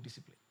undergo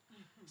discipline.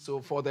 Mm-hmm.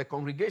 So for the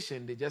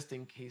congregation, they just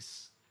think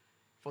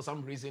for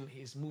some reason,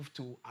 he's moved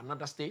to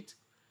another state.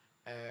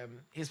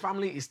 His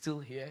family is still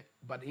here,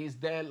 but he's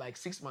there like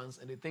 6 months,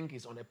 and they think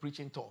he's on a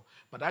preaching tour.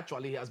 But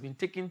actually, he has been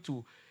taken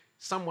to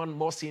someone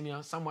more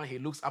senior, someone he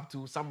looks up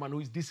to, someone who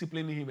is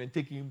disciplining him and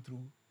taking him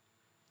through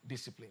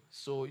discipline.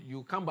 So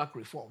you come back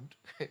reformed,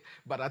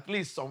 but at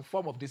least some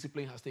form of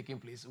discipline has taken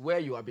place where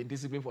you have been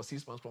disciplined for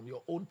 6 months from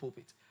your own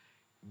pulpit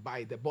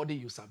by the body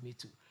you submit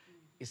to.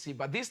 You see,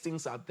 but these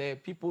things are there.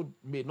 People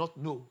may not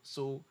know,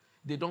 so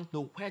they don't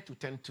know where to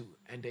turn to.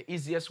 And the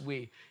easiest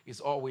way is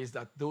always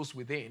that those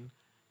within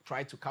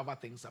try to cover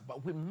things up.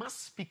 But we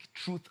must speak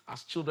truth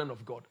as children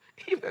of God.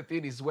 If the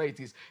thing is where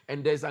it is,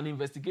 and there's an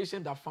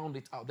investigation that found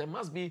it out, there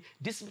must be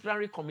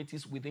disciplinary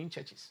committees within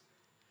churches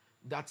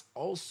that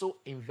also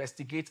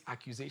investigate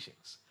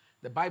accusations.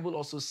 The Bible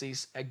also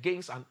says,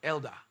 against an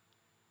elder,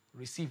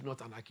 receive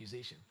not an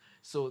accusation.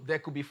 So there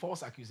could be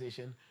false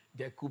accusation,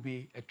 there could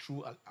be a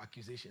true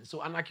accusation.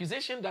 So an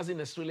accusation doesn't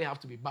necessarily have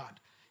to be bad.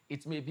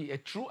 It may be a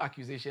true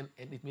accusation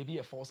and it may be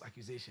a false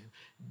accusation.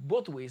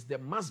 Both ways, there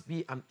must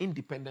be an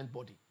independent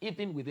body,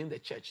 even within the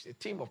church, a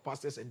team of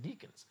pastors and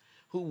deacons,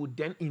 who would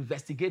then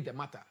investigate the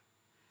matter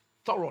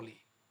thoroughly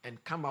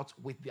and come out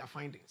with their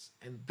findings.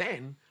 And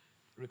then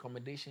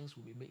recommendations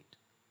will be made.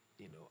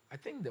 I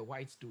think the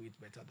whites do it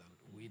better than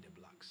we, the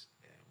blacks.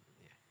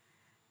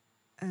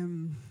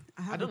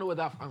 I don't know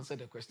whether I've answered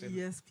the question.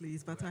 Yes,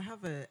 please, but I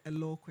have a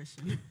law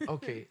question.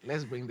 Okay,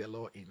 let's bring the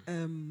law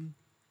in.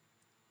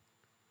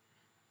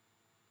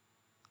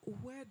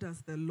 Where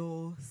does the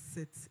law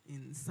sit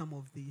in some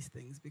of these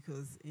things?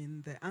 Because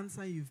in the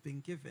answer you've been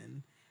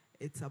given,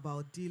 it's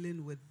about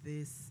dealing with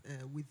this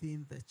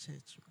within the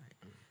church,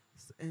 right?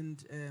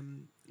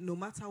 And no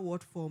matter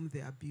what form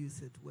they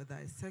abuse it, whether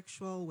it's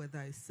sexual,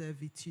 whether it's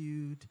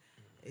servitude,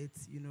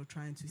 it's,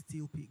 trying to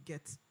steal,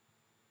 get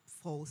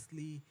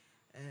falsely,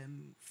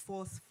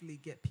 forcefully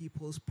get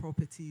people's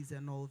properties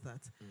and all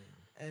that.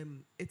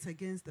 It's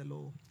against the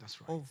law. That's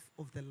right.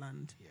 of the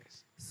land.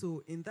 Yes.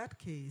 So in that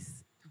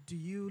case, do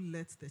you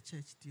let the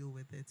church deal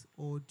with it,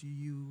 or do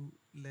you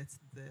let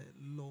the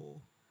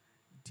law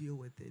deal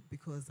with it?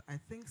 Because I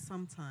think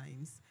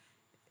sometimes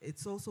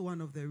it's also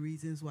one of the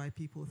reasons why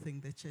people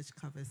think the church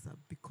covers up,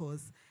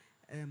 because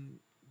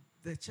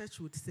the church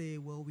would say,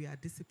 well, we are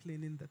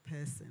disciplining the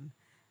person.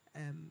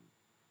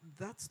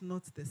 That's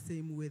not the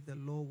same way the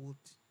law would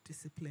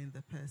discipline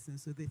the person.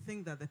 So they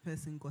think that the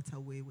person got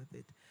away with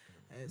it.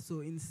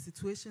 So in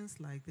situations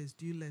like this,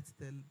 do you let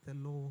the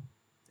law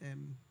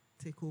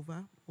take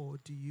over, or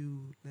do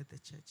you let the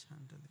church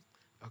handle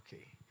it?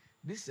 Okay.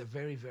 This is a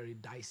very, very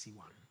dicey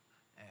one,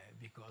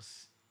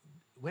 because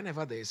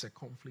whenever there is a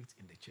conflict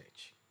in the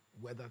church,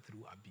 whether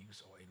through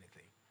abuse or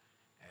anything,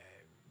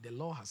 the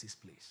law has its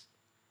place.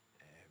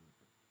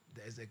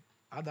 There's a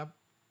other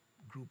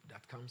group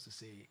that comes to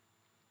say,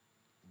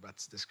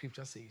 but the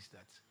scripture says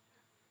that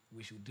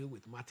we should deal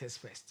with matters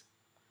first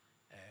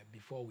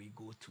before we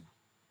go to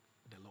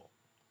the law,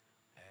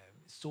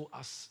 so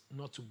as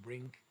not to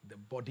bring the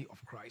body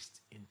of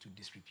Christ into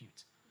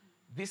disrepute.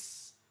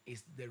 This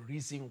is the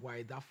reason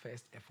why that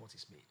first effort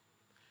is made.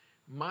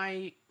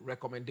 My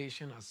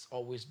recommendation has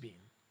always been,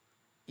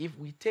 if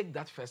we take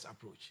that first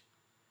approach,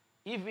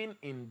 even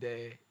in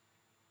the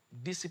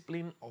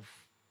discipline of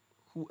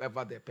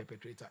whoever the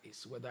perpetrator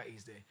is, whether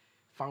it's the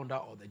founder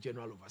or the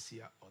general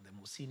overseer or the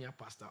most senior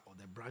pastor or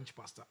the branch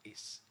pastor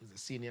is the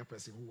senior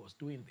person who was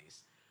doing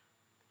this,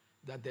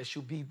 that there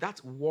should be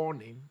that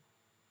warning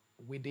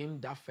within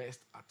that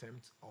first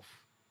attempt of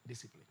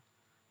discipline.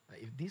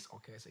 That if this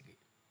occurs again,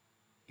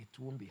 it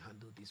won't be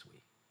handled this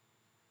way.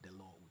 The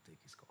law will take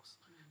its course.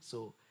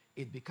 So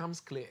it becomes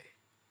clear.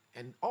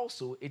 And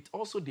also, it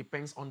also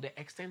depends on the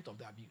extent of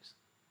the abuse.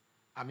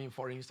 I mean,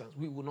 for instance,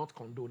 we will not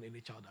condone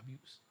any child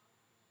abuse.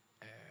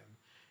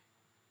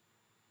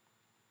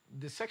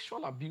 The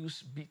sexual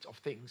abuse bit of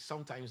things,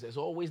 sometimes there's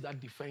always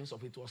that defense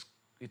of it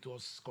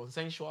was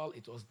consensual,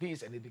 it was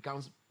this, and it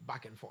becomes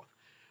back and forth.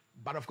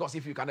 But of course,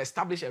 if you can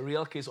establish a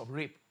real case of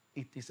rape,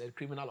 it is a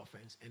criminal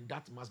offense, and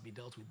that must be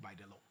dealt with by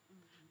the law.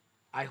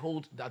 I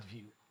hold that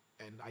view,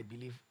 and I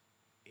believe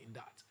in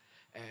that.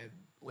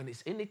 When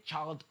it's any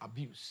child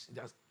abuse,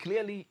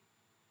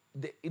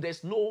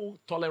 there's no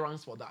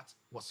tolerance for that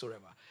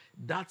whatsoever.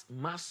 That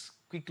must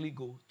quickly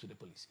go to the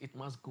police. It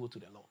must go to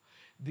the law,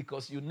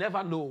 because you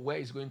never know where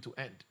it's going to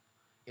end.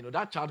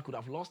 That child could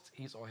have lost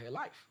his or her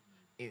life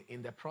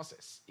in the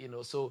process.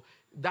 So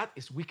that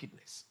is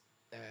wickedness.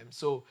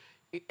 So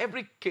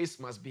every case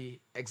must be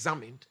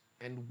examined,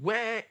 and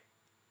where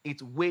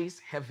it weighs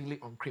heavily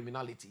on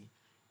criminality,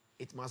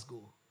 it must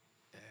go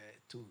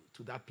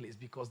to that place,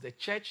 because the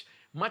church,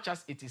 much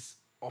as it is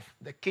of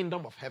the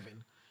kingdom of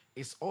heaven,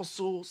 is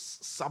also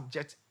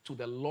subject to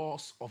the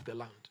laws of the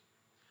land.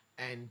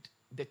 And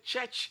the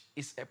church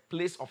is a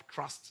place of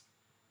trust.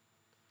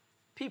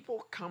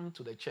 People come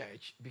to the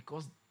church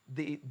because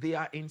they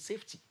are in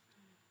safety.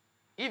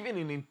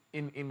 Even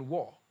in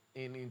war,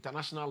 in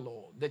international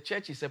law, the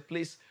church is a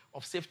place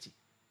of safety.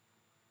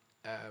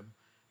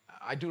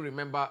 I do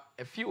remember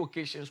a few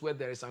occasions where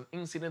there is an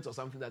incident or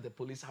something that the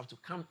police have to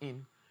come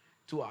in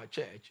to our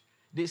church.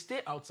 They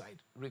stay outside,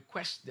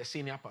 request the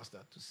senior pastor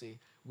to say,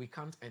 we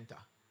can't enter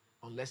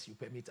unless you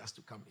permit us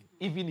to come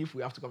in. Even if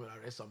we have to come and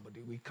arrest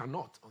somebody, we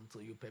cannot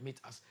until you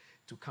permit us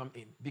to come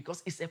in,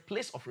 because it's a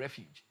place of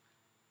refuge.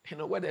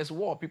 Where there's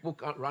war, people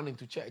can't run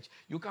into church.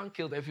 You can't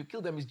kill them. If you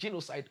kill them, it's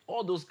genocide.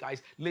 All those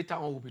guys later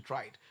on will be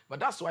tried. But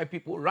that's why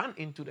people run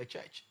into the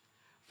church,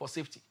 for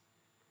safety.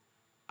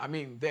 I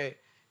mean, the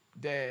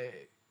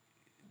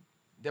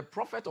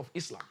prophet of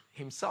Islam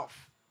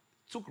himself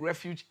took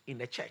refuge in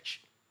the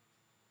church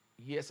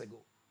years ago.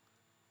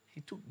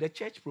 The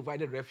church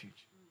provided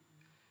refuge.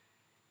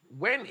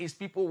 When his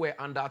people were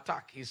under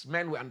attack, his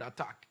men were under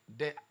attack,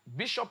 the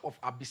bishop of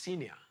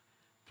Abyssinia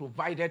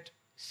provided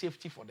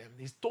safety for them.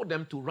 He told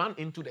them to run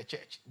into the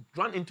church,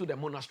 run into the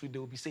monastery, they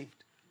will be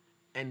saved.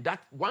 And that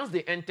once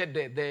they entered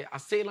there, the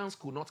assailants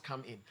could not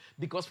come in,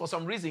 because for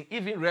some reason,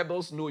 even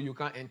rebels know you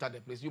can't enter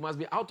the place. You must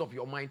be out of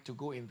your mind to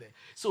go in there.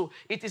 So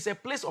it is a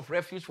place of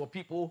refuge for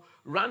people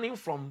running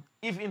from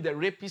even the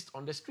rapist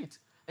on the street.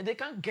 And they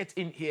can't get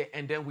in here,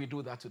 and then we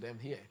do that to them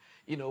here.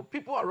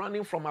 People are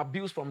running from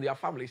abuse from their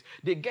families.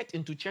 They get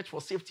into church for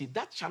safety.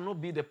 That shall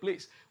not be the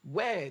place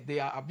where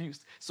they are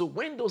abused. So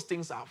when those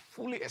things are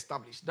fully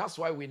established, that's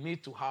why we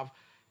need to have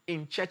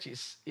in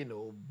churches,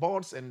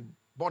 boards and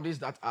bodies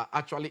that are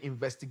actually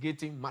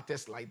investigating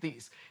matters like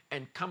this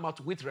and come out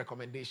with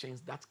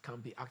recommendations that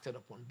can be acted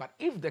upon. But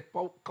if the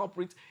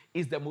culprit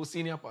is the most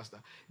senior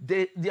pastor,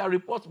 their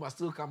report must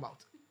still come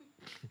out.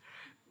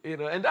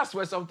 And that's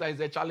where sometimes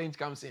the challenge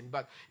comes in.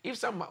 But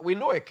if we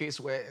know a case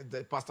where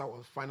the pastor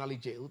was finally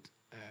jailed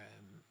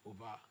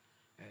over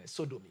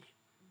sodomy.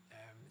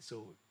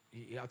 So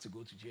he had to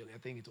go to jail. I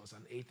think it was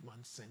an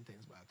 8-month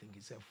sentence, but I think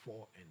he said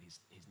 4, and he's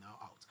now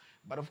out.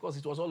 But of course,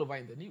 it was all over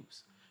in the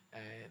news.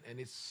 And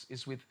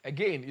it's with,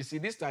 again, you see,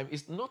 this time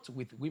it's not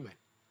with women.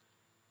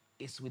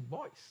 It's with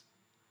boys.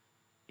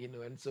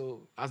 And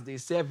so as they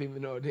serve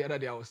him, the other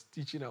day I was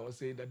teaching, I was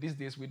saying that these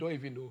days we don't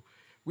even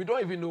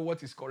know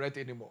what is correct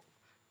anymore.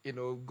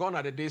 Gone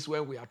are the days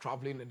when we are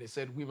traveling and they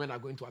said women are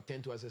going to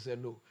attend to us. I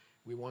said, no,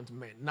 we want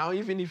men. Now,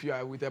 even if you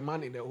are with a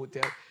man in a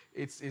hotel,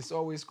 it's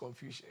always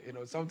confusion.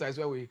 Sometimes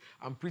when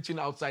I'm preaching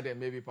outside and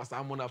maybe Pastor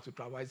Amon have to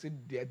travel, I said,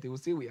 they will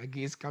say we are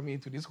gays coming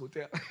into this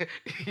hotel.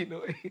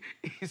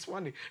 It's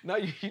funny. Now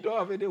you don't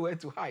have anywhere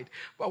to hide.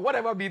 But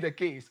whatever be the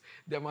case,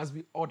 there must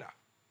be order.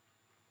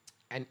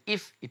 And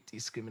if it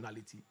is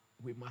criminality,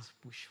 we must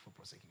push for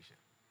prosecution.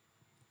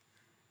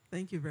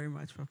 Thank you very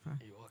much, Papa.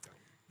 You're welcome.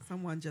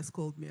 Someone just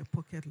called me a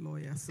pocket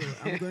lawyer, so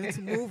I'm going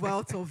to move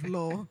out of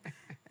law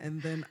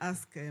and then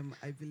ask,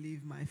 I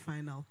believe, my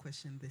final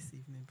question this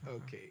evening, Papa.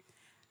 Okay.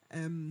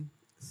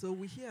 So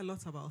we hear a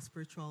lot about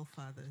spiritual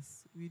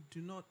fathers. We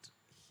do not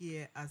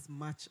hear as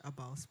much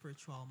about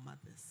spiritual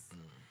mothers.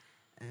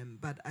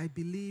 But I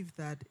believe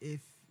that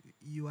if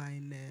you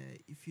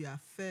are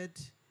fed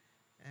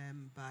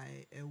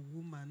by a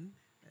woman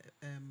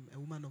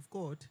of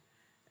God,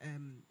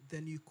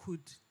 then you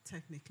could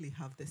technically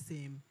have the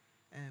same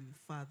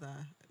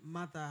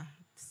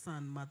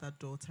mother-son,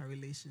 mother-daughter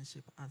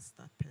relationship as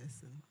that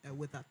person,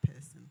 with that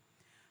person.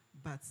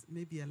 But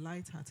maybe a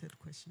light-hearted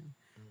question.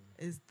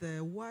 Is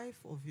the wife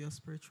of your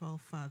spiritual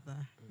father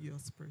your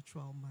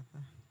spiritual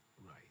mother?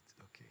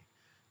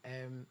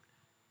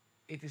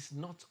 It is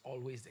not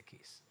always the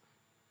case.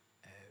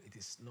 It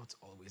is not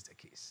always the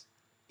case.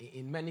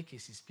 In many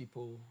cases,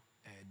 people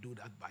do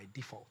that by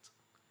default,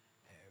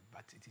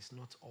 but it is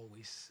not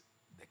always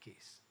the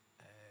case.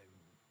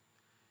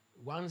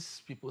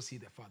 Once people see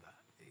the father,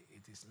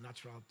 it is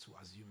natural to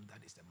assume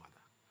that is the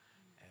mother.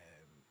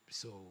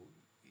 So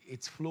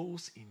it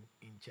flows in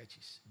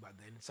churches, but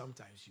then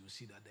sometimes you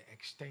see that the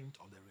extent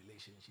of the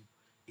relationship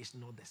is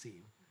not the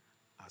same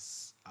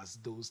as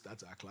those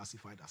that are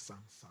classified as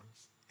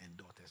sons, and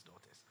daughters.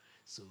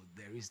 So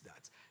there is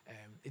that.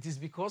 It is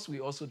because we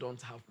also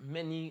don't have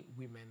many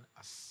women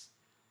as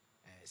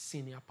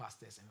senior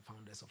pastors and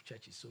founders of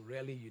churches. So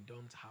rarely you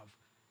don't have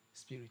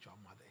spiritual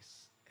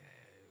mothers.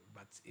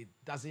 But it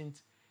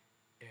doesn't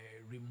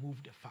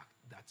remove the fact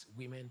that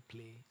women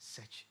play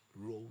such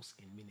roles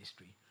in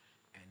ministry,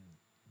 and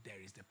there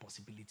is the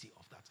possibility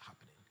of that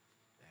happening.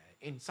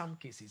 In some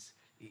cases,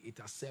 it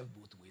has served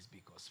both ways,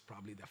 because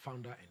probably the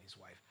founder and his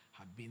wife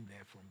had been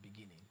there from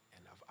beginning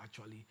and have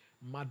actually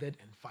mothered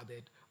and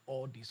fathered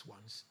all these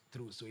ones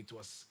through. So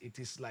it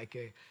is like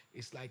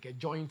a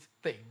joint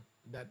thing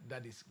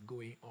that is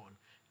going on.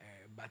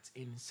 But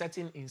in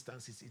certain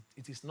instances,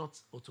 it is not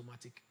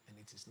automatic, and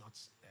it is not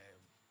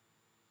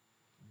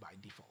by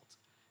default.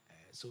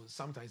 So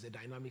sometimes the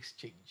dynamics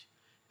change.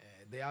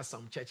 There are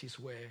some churches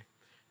where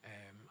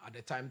at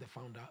the time the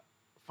founder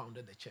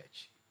founded the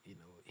church,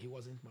 he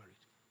wasn't married.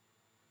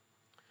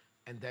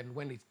 And then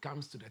when it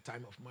comes to the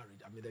time of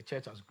marriage, the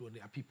church has grown.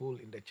 There are people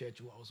in the church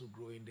who are also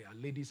growing. There are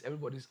ladies.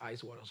 Everybody's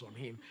eyes were on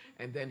him.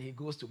 And then he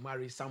goes to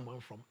marry someone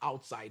from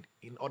outside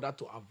in order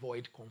to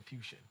avoid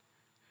confusion.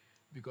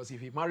 Because if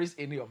he marries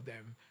any of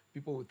them,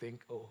 people will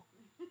think, oh,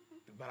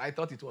 but I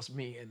thought it was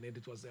me. And then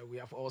it was, we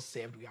have all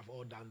served, we have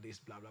all done this,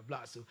 blah, blah,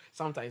 blah. So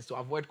sometimes to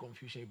avoid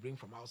confusion, you bring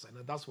from outside.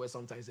 And that's where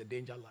sometimes the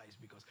danger lies,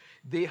 because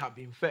they have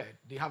been fed.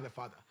 They have a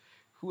father.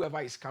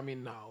 Whoever is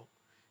coming now,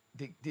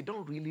 they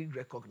don't really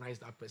recognize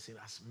that person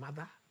as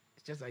mother.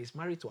 It's just that he's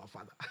married to a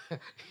father.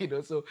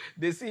 So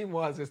they see him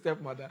more as a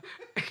stepmother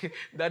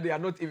that they are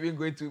not even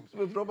going to.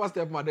 With proper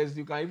stepmothers,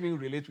 you can even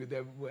relate with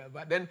them well.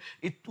 But then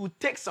it will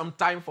take some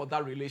time for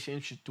that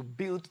relationship to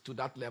build to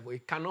that level.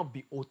 It cannot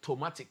be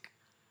automatic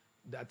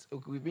that,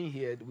 okay, we've been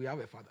here, we have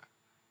a father.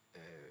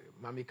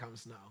 Mommy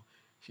comes now.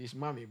 She's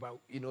mommy, but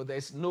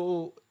there's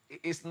no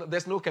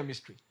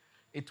chemistry.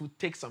 It will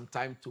take some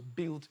time to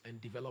build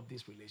and develop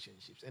these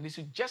relationships. And it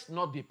should just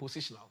not be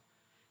positional.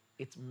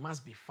 It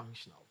must be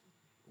functional.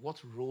 What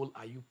role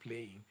are you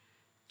playing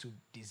to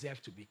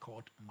deserve to be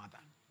called mother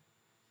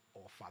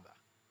or father?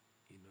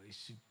 It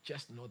should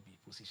just not be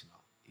positional.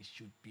 It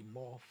should be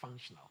more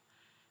functional.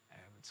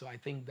 So I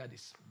think that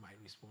is my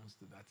response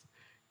to that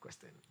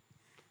question.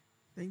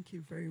 Thank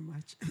you very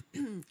much.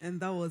 And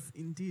that was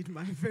indeed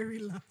my very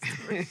last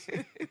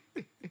question.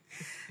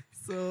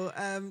 So,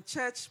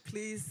 church,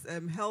 please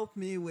help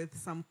me with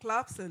some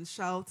claps and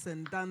shouts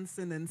and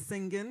dancing and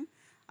singing,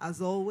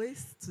 as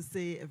always, to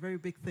say a very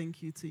big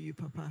thank you to you,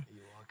 Papa.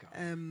 You're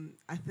welcome.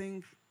 I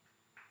think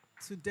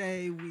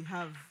today we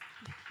have...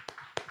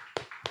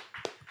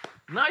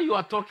 Now you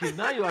are talking.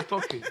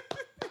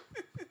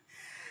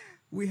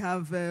 We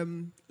have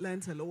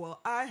learned a lot. Well,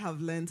 I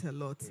have learned a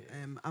lot.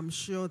 Yeah. I'm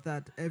sure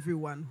that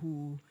everyone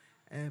who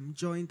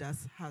joined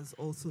us has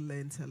also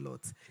learned a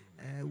lot.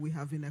 We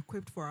have been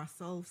equipped for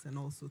ourselves and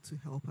also to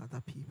help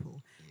other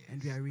people. Yes.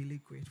 And we are really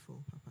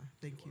grateful, Papa.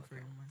 Thank you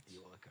very much.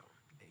 You're welcome.